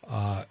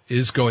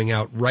 is going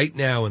out right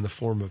now in the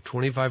form of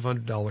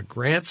 $2,500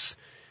 grants.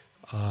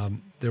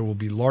 There will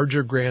be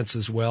larger grants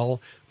as well,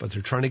 but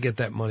they're trying to get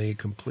that money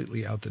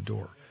completely out the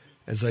door.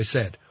 As I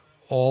said,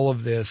 all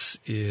of this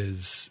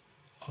is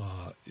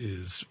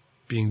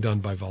being done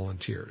by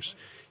volunteers.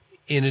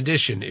 In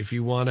addition, if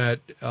you want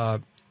to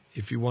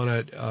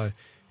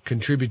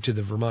contribute to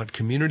the Vermont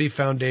Community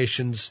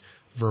Foundation's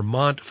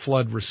Vermont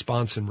Flood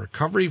Response and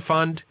Recovery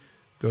Fund,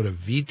 go to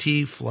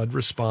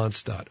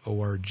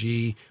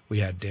vtfloodresponse.org. We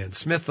had Dan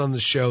Smith on the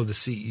show, the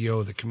CEO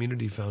of the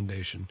Community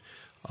Foundation,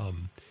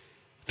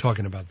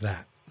 talking about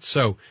that.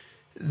 So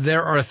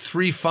there are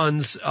 3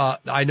 funds.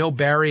 I know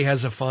Barry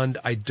has a fund.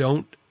 I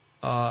don't,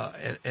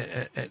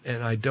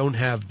 and I don't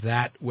have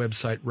that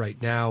website right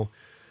now.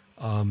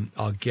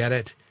 I'll get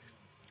it.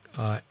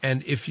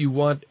 And if you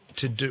want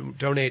to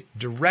donate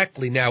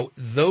directly, now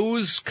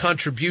those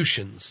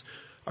contributions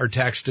are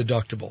tax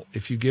deductible.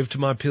 If you give to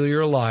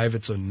Montpelier Alive,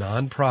 it's a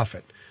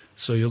nonprofit,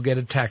 so you'll get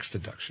a tax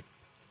deduction.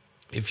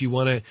 If you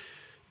want to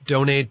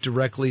donate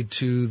directly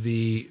to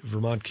the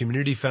Vermont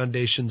Community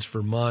Foundation's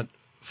Vermont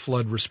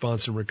Flood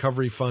Response and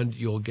Recovery Fund,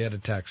 you'll get a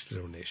tax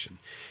donation.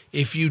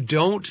 If you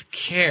don't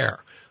care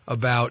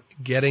about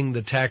getting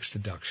the tax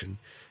deduction,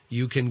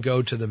 you can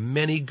go to the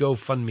many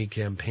GoFundMe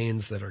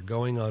campaigns that are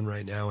going on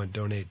right now and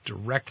donate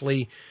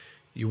directly.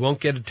 You won't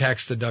get a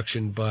tax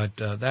deduction, but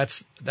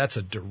that's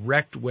a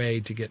direct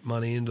way to get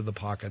money into the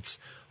pockets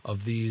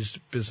of these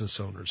business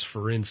owners.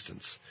 For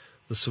instance,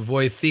 the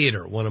Savoy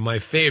Theater, one of my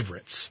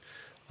favorites,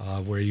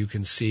 where you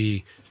can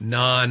see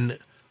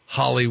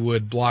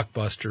non-Hollywood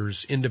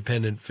blockbusters,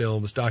 independent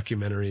films,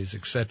 documentaries,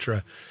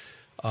 etc.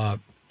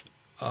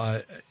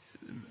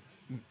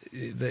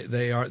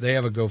 They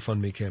have a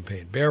GoFundMe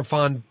campaign. Bear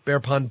Pond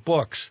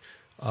Books,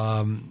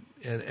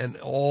 and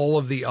all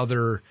of the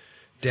other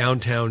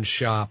downtown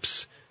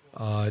shops.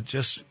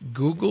 Just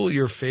Google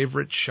your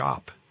favorite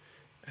shop,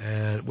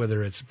 and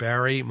whether it's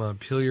Barre,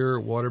 Montpelier,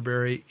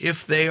 Waterbury,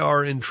 if they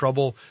are in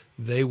trouble,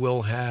 they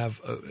will have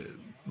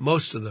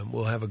most of them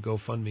will have a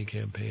GoFundMe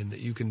campaign that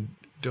you can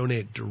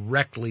donate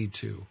directly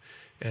to,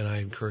 and I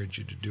encourage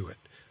you to do it.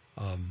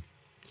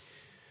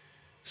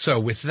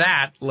 So with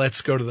that,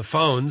 let's go to the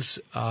phones,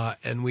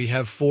 and we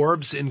have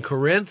Forbes in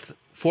Corinth.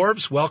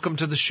 Forbes, welcome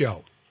to the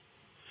show.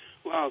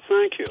 Well,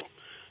 thank you.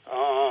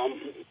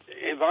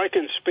 If I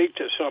can speak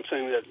to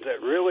something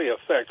that really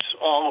affects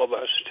all of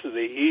us to the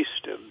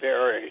east of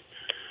Barre,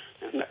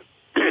 and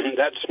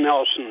that's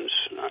Nelson's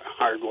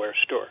hardware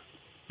store.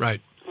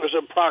 Right. There's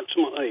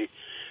approximately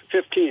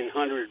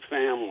 1,500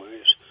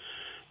 families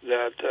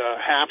that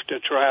have to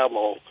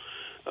travel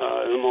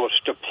the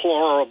most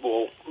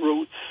deplorable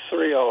Route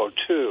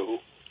 302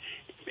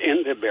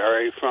 into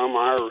Barre from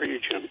our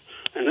region.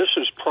 And this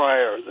is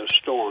prior to the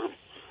storm.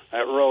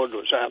 That road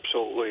was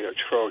absolutely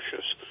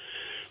atrocious.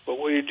 But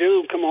we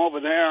do come over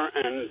there,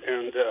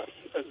 and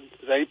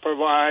they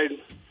provide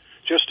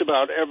just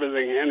about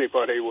everything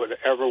anybody would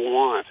ever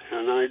want.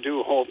 And I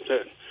do hope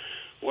that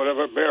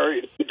whatever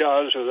Barre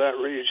does or that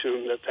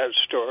region, that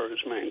store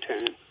is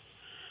maintained,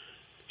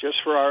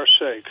 just for our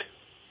sake.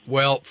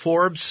 Well,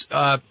 Forbes,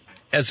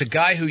 as a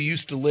guy who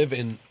used to live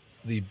in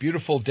the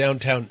beautiful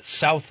downtown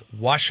South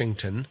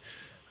Washington,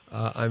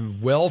 I'm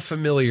well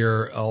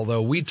familiar,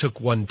 although we took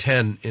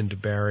 110 into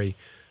Barre,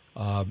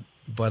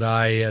 but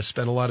I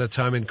spent a lot of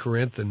time in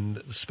Corinth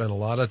and spent a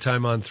lot of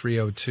time on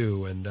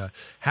 302. And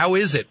how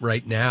is it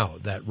right now,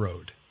 that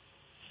road?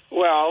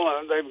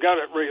 Well, they've got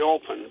it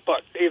reopened,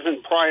 but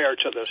even prior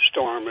to the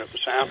storm, it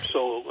was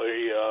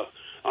absolutely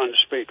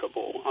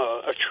unspeakable,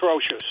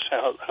 atrocious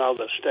how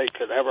the state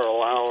could ever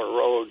allow a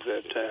road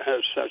that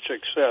has such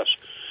success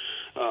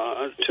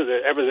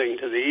to everything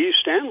to the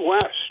east and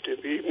west.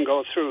 If you can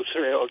go through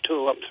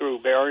 302 up through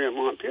Barre and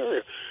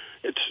Montpelier,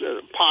 it's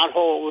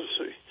potholes.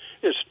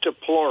 It's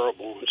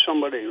deplorable, and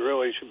somebody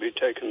really should be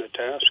taking the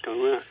task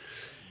on that.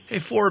 Hey,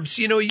 Forbes,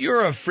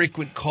 you're a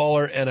frequent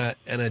caller and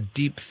a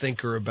deep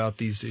thinker about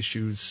these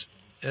issues.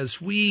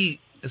 As we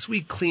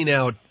clean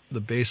out the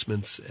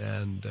basements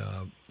and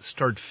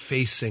start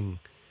facing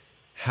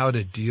how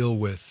to deal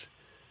with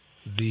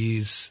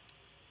these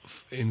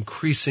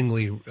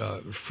increasingly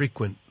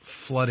frequent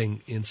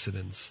flooding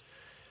incidents,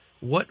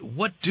 what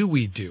do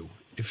we do?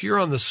 If you're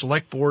on the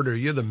select board or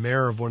you're the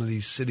mayor of one of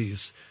these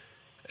cities,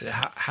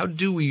 how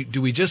do we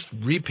just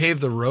repave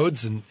the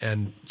roads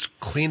and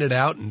clean it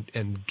out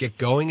and get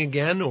going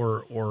again,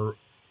 or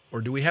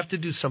do we have to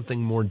do something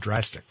more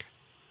drastic?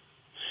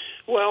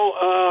 Well,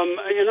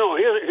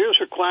 here's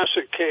a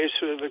classic case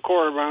of the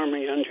Corps of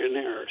Army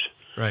Engineers.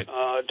 Right.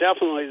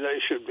 Definitely they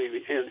should be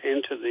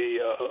into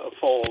the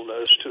fold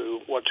as to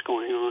what's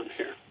going on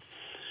here.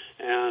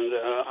 And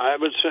I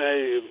would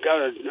say you've got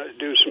to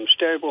do some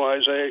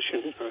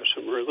stabilization or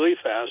some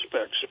relief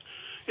aspects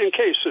in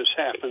case this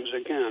happens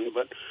again.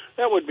 But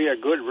that would be a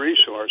good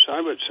resource,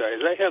 I would say.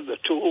 They have the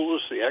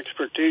tools, the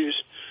expertise,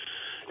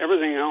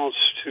 everything else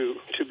to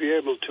be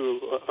able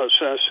to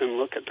assess and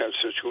look at that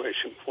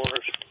situation for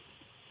us.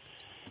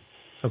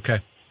 Okay.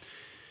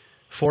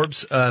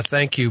 Forbes,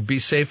 thank you. Be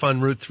safe on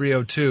Route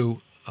 302.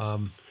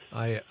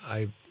 I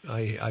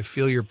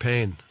feel your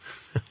pain.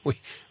 we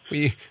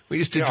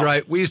used to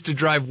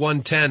drive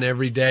 110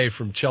 every day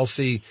from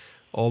Chelsea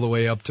all the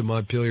way up to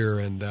Montpelier,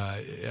 and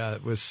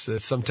it was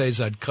some days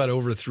I'd cut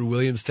over through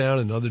Williamstown,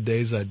 and other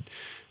days I'd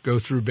go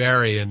through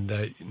Barre,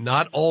 and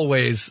not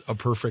always a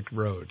perfect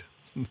road.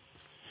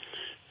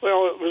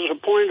 Well, it was a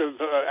point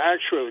of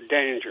actual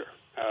danger.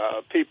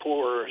 People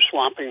were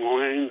swapping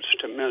lanes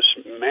to miss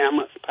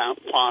mammoth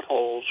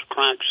potholes,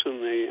 cracks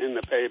in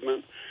the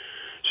pavement.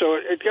 So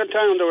it got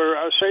down to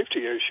a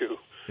safety issue,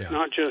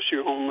 not just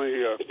your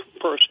only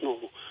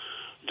personal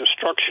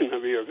destruction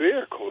of your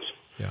vehicles.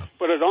 Yeah.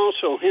 But it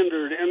also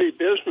hindered any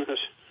business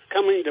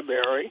coming to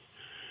Barre,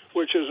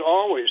 which is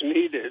always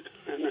needed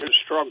and has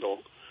struggled.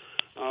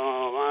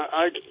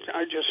 I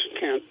just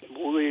can't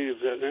believe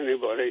that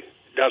anybody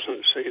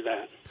doesn't see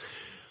that.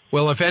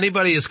 Well, if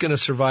anybody is going to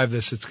survive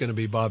this, it's going to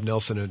be Bob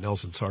Nelson at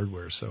Nelson's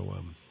Hardware. So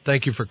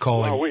thank you for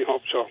calling. Well, we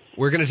hope so.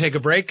 We're going to take a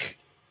break,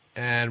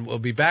 and we'll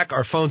be back.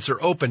 Our phones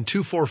are open,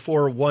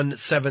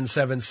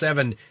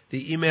 244-1777.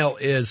 The email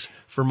is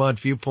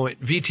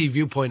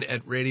VTViewpoint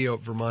at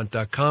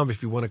radiovermont.com.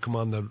 If you want to come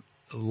on the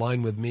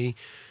line with me,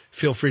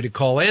 feel free to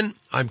call in.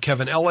 I'm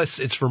Kevin Ellis.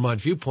 It's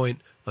Vermont Viewpoint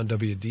on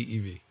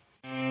WDEV.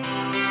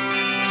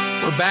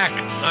 We're back.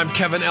 I'm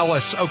Kevin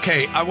Ellis.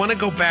 Okay, I want to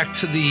go back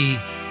to the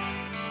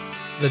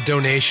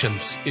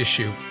donations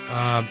issue,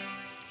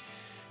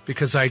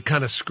 because I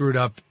kind of screwed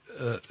up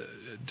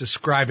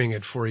describing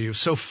it for you.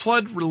 So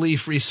flood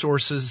relief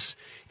resources,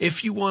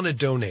 if you want to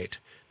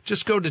donate,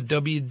 just go to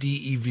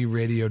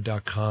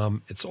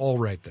WDEVradio.com. It's all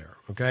right there,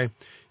 okay?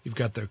 You've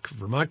got the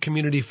Vermont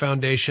Community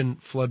Foundation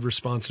Flood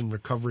Response and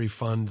Recovery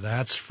Fund.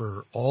 That's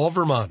for all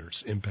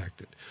Vermonters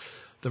impacted.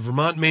 The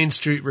Vermont Main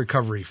Street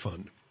Recovery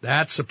Fund.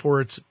 That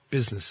supports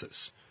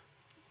businesses.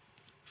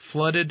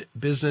 Flooded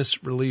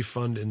Business Relief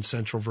Fund in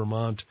Central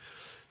Vermont.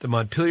 The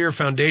Montpelier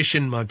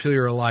Foundation,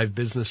 Montpelier Alive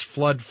Business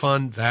Flood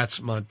Fund,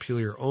 that's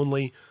Montpelier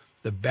only.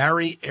 The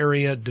Barre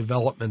Area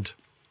Development,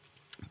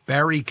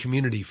 Barre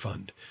Community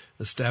Fund,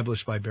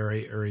 established by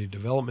Barre Area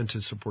Development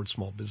to support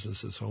small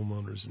businesses,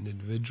 homeowners, and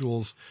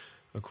individuals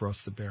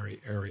across the Barre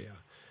area.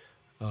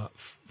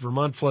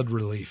 Vermont Flood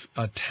Relief,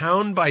 a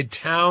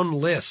town-by-town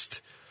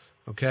list,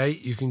 okay?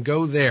 You can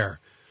go there.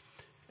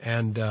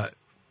 And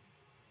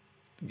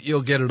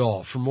you'll get it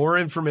all. For more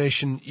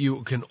information,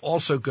 you can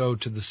also go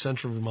to the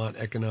Central Vermont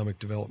Economic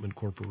Development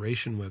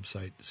Corporation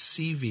website,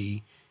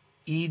 cvedc.org.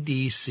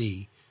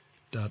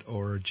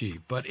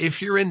 But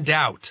if you're in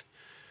doubt,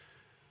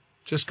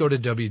 just go to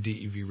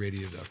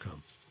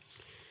wdevradio.com.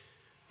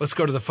 Let's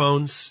go to the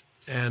phones.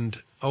 And,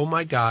 oh,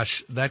 my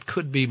gosh, that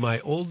could be my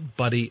old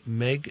buddy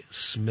Meg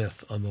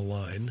Smith on the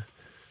line.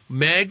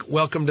 Meg,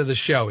 welcome to the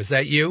show. Is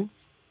that you?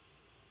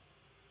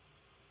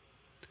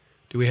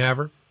 Do we have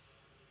her?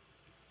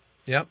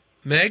 Yep.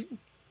 Meg?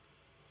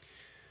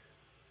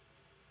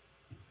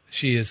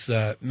 She is,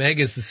 Meg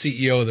is the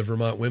CEO of the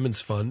Vermont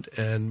Women's Fund,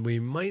 and we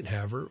might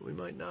have her. We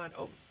might not.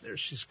 Oh, there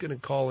she's going to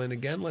call in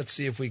again. Let's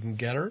see if we can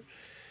get her.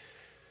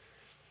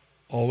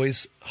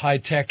 Always high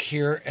tech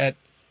here at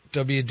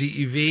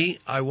WDEV.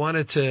 I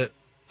wanted to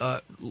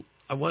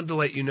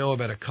let you know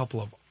about a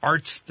couple of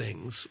arts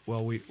things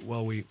while we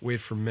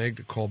wait for Meg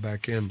to call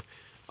back in.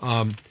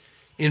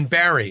 In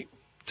Barre,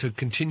 to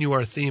continue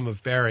our theme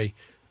of Barre,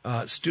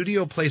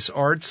 Studio Place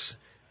Arts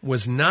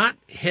was not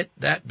hit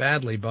that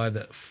badly by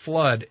the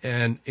flood,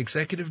 and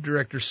Executive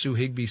Director Sue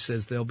Higbee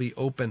says they'll be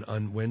open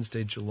on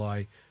Wednesday,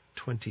 July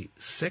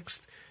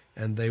 26th,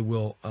 and they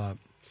will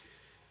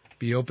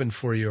be open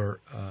for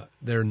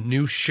their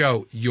new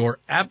show, You're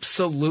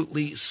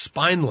Absolutely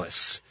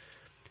Spineless.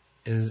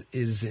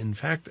 Is in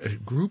fact a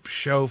group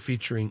show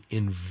featuring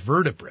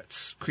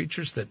invertebrates,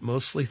 creatures that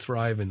mostly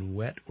thrive in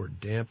wet or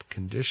damp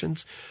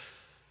conditions.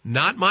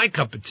 Not my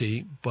cup of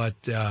tea, but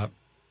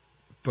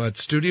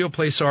Studio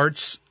Place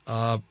Arts,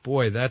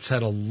 boy, that's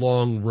had a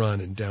long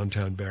run in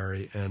downtown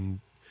Barre, and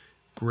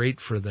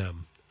great for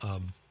them.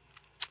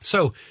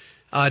 So,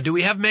 do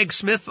we have Meg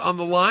Smith on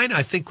the line?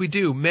 I think we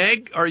do.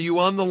 Meg, are you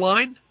on the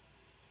line?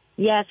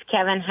 Yes,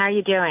 Kevin. How are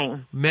you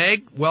doing?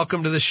 Meg,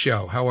 welcome to the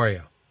show. How are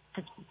you?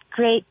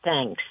 Great,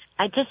 thanks.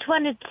 I just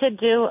wanted to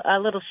do a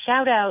little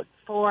shout-out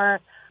for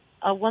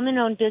a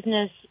woman-owned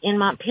business in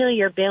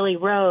Montpelier, Bailey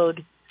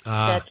Road,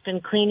 that's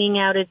been cleaning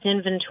out its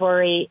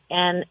inventory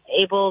and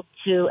able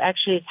to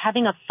actually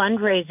having a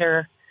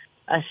fundraiser,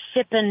 a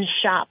sip-and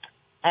shop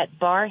at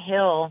Bar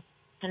Hill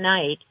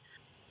tonight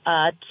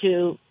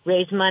to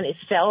raise money,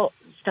 sell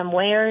some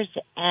wares,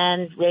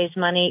 and raise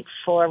money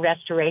for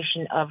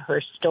restoration of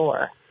her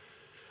store.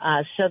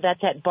 So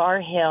that's at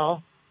Bar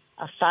Hill,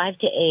 5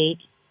 to 8.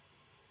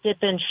 Sip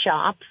and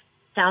shop.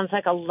 Sounds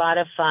like a lot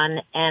of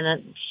fun,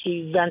 and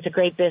she runs a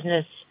great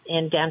business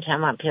in downtown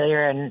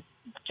Montpelier, and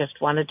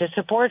just wanted to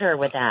support her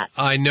with that.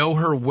 I know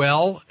her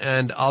well,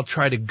 and I'll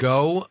try to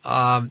go.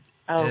 And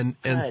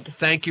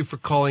thank you for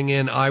calling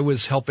in. I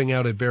was helping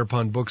out at Bear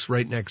Pond Books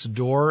right next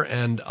door,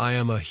 and I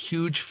am a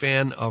huge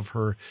fan of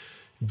her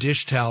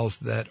dish towels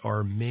that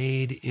are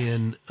made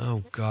in,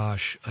 I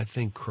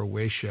think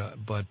Croatia,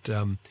 but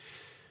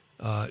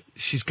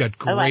she's got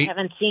great... Oh, I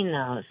haven't seen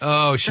those.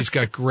 Oh, she's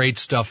got great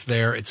stuff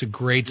there. It's a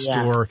great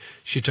store.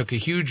 She took a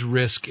huge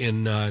risk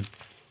in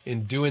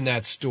doing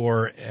that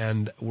store,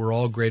 and we're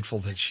all grateful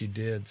that she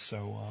did.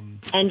 So,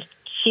 and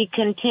she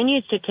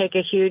continues to take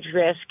a huge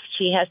risk.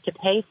 She has to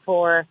pay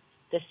for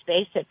the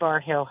space at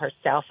Bar Hill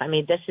herself. I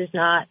mean, this is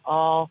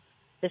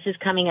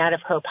coming out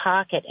of her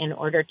pocket in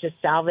order to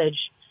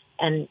salvage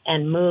and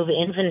move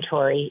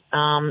inventory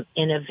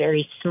in a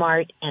very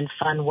smart and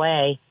fun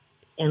way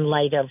in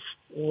light of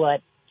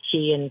what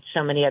she and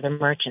so many other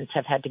merchants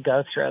have had to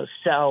go through.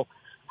 So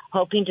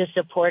hoping to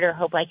support her.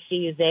 Hope I see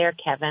you there,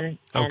 Kevin.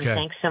 And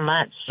thanks so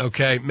much.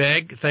 Okay,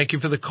 Meg, thank you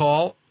for the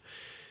call.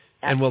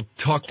 And we'll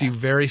talk to you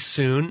very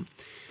soon.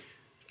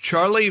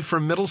 Charlie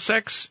from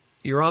Middlesex,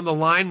 you're on the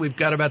line. We've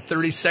got about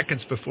 30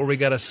 seconds before we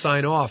got to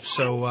sign off.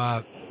 So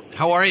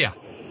how are you?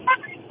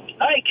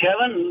 Hi,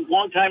 Kevin.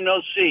 Long time no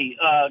see.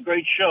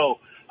 Great show.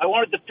 I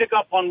wanted to pick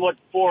up on what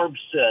Forbes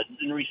said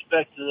in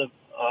respect to the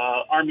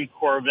Army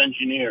Corps of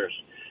Engineers.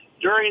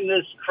 During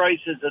this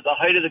crisis, at the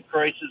height of the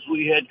crisis,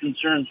 we had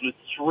concerns with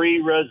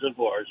 3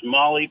 reservoirs,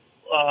 Molly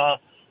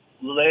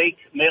Lake,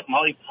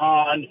 Molly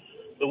Pond,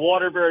 the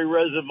Waterbury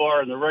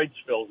Reservoir, and the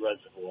Wrightsville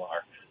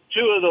Reservoir.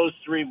 2 of those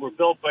 3 were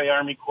built by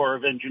Army Corps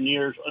of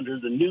Engineers under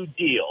the New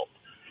Deal.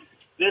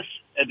 This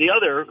and the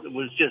other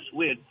was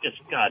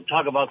God,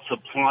 talk about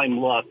sublime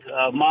luck.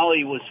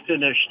 Molly was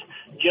finished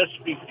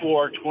just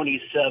before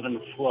 27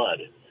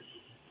 flood.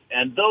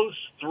 And those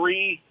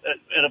 3,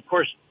 and of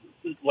course,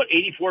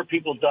 84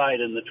 people died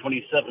in the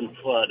 27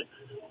 flood.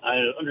 I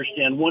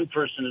understand 1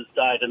 person has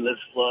died in this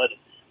flood.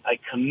 I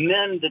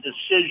commend the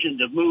decision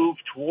to move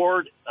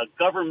toward a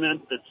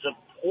government that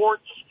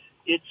supports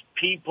its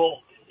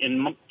people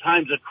in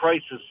times of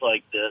crisis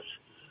like this,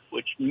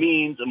 which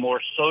means a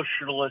more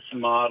socialist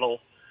model.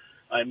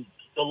 I'm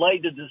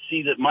delighted to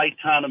see that my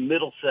town of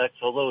Middlesex,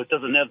 although it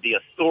doesn't have the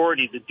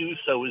authority to do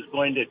so, is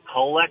going to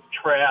collect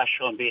trash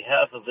on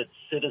behalf of its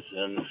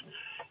citizens,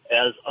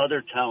 as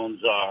other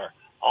towns are.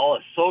 All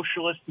a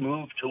socialist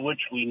move to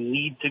which we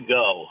need to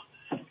go.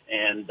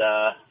 And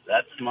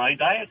that's my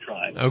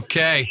diatribe.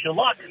 Okay. Good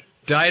luck.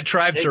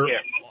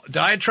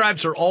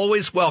 Diatribes are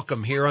always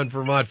welcome here on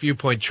Vermont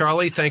Viewpoint.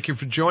 Charlie, thank you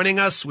for joining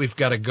us. We've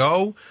got to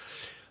go.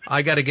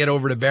 I got to get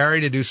over to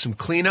Barre to do some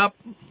cleanup.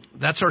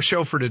 That's our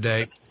show for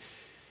today.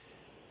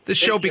 This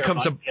show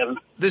becomes a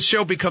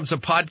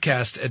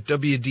podcast at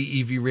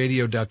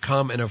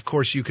WDEVradio.com. And, of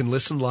course, you can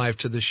listen live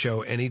to the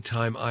show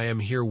anytime. I am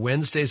here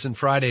Wednesdays and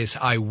Fridays.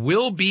 I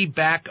will be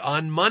back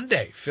on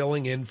Monday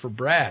filling in for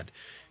Brad.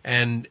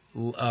 And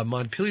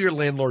Montpelier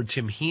landlord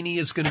Tim Heaney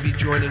is going to be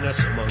joining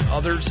us, among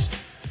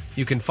others.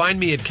 You can find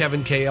me at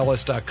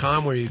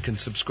kevinkellis.com, where you can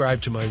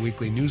subscribe to my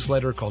weekly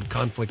newsletter called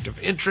Conflict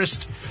of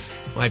Interest.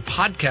 My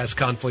podcast,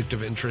 Conflict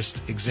of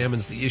Interest,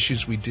 examines the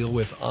issues we deal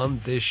with on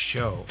this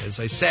show. As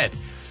I said,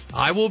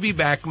 I will be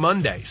back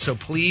Monday, so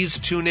please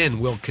tune in.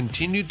 We'll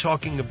continue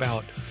talking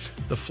about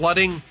the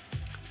flooding,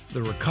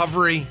 the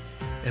recovery,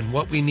 and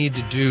what we need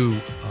to do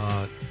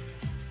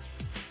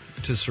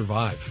to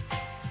survive.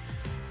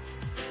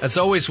 As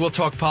always, we'll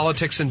talk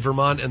politics in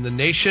Vermont and the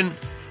nation,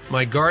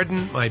 my garden,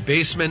 my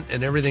basement,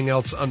 and everything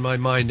else on my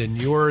mind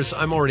and yours.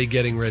 I'm already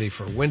getting ready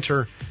for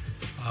winter.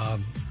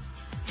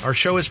 Our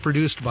show is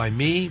produced by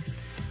me,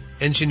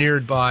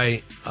 engineered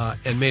by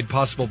and made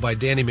possible by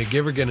Danny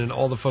McGivergan and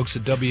all the folks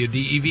at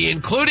WDEV,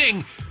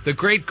 including the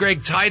great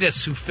Greg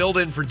Titus, who filled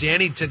in for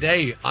Danny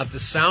today at the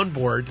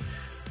soundboard.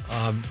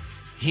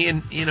 He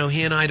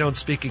and I don't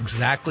speak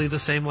exactly the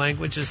same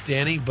language as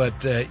Danny,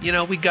 but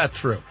we got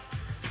through.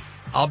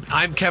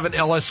 I'm Kevin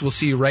Ellis. We'll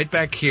see you right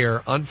back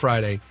here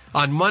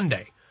on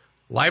Monday,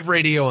 live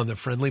radio on the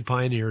Friendly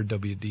Pioneer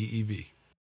WDEV.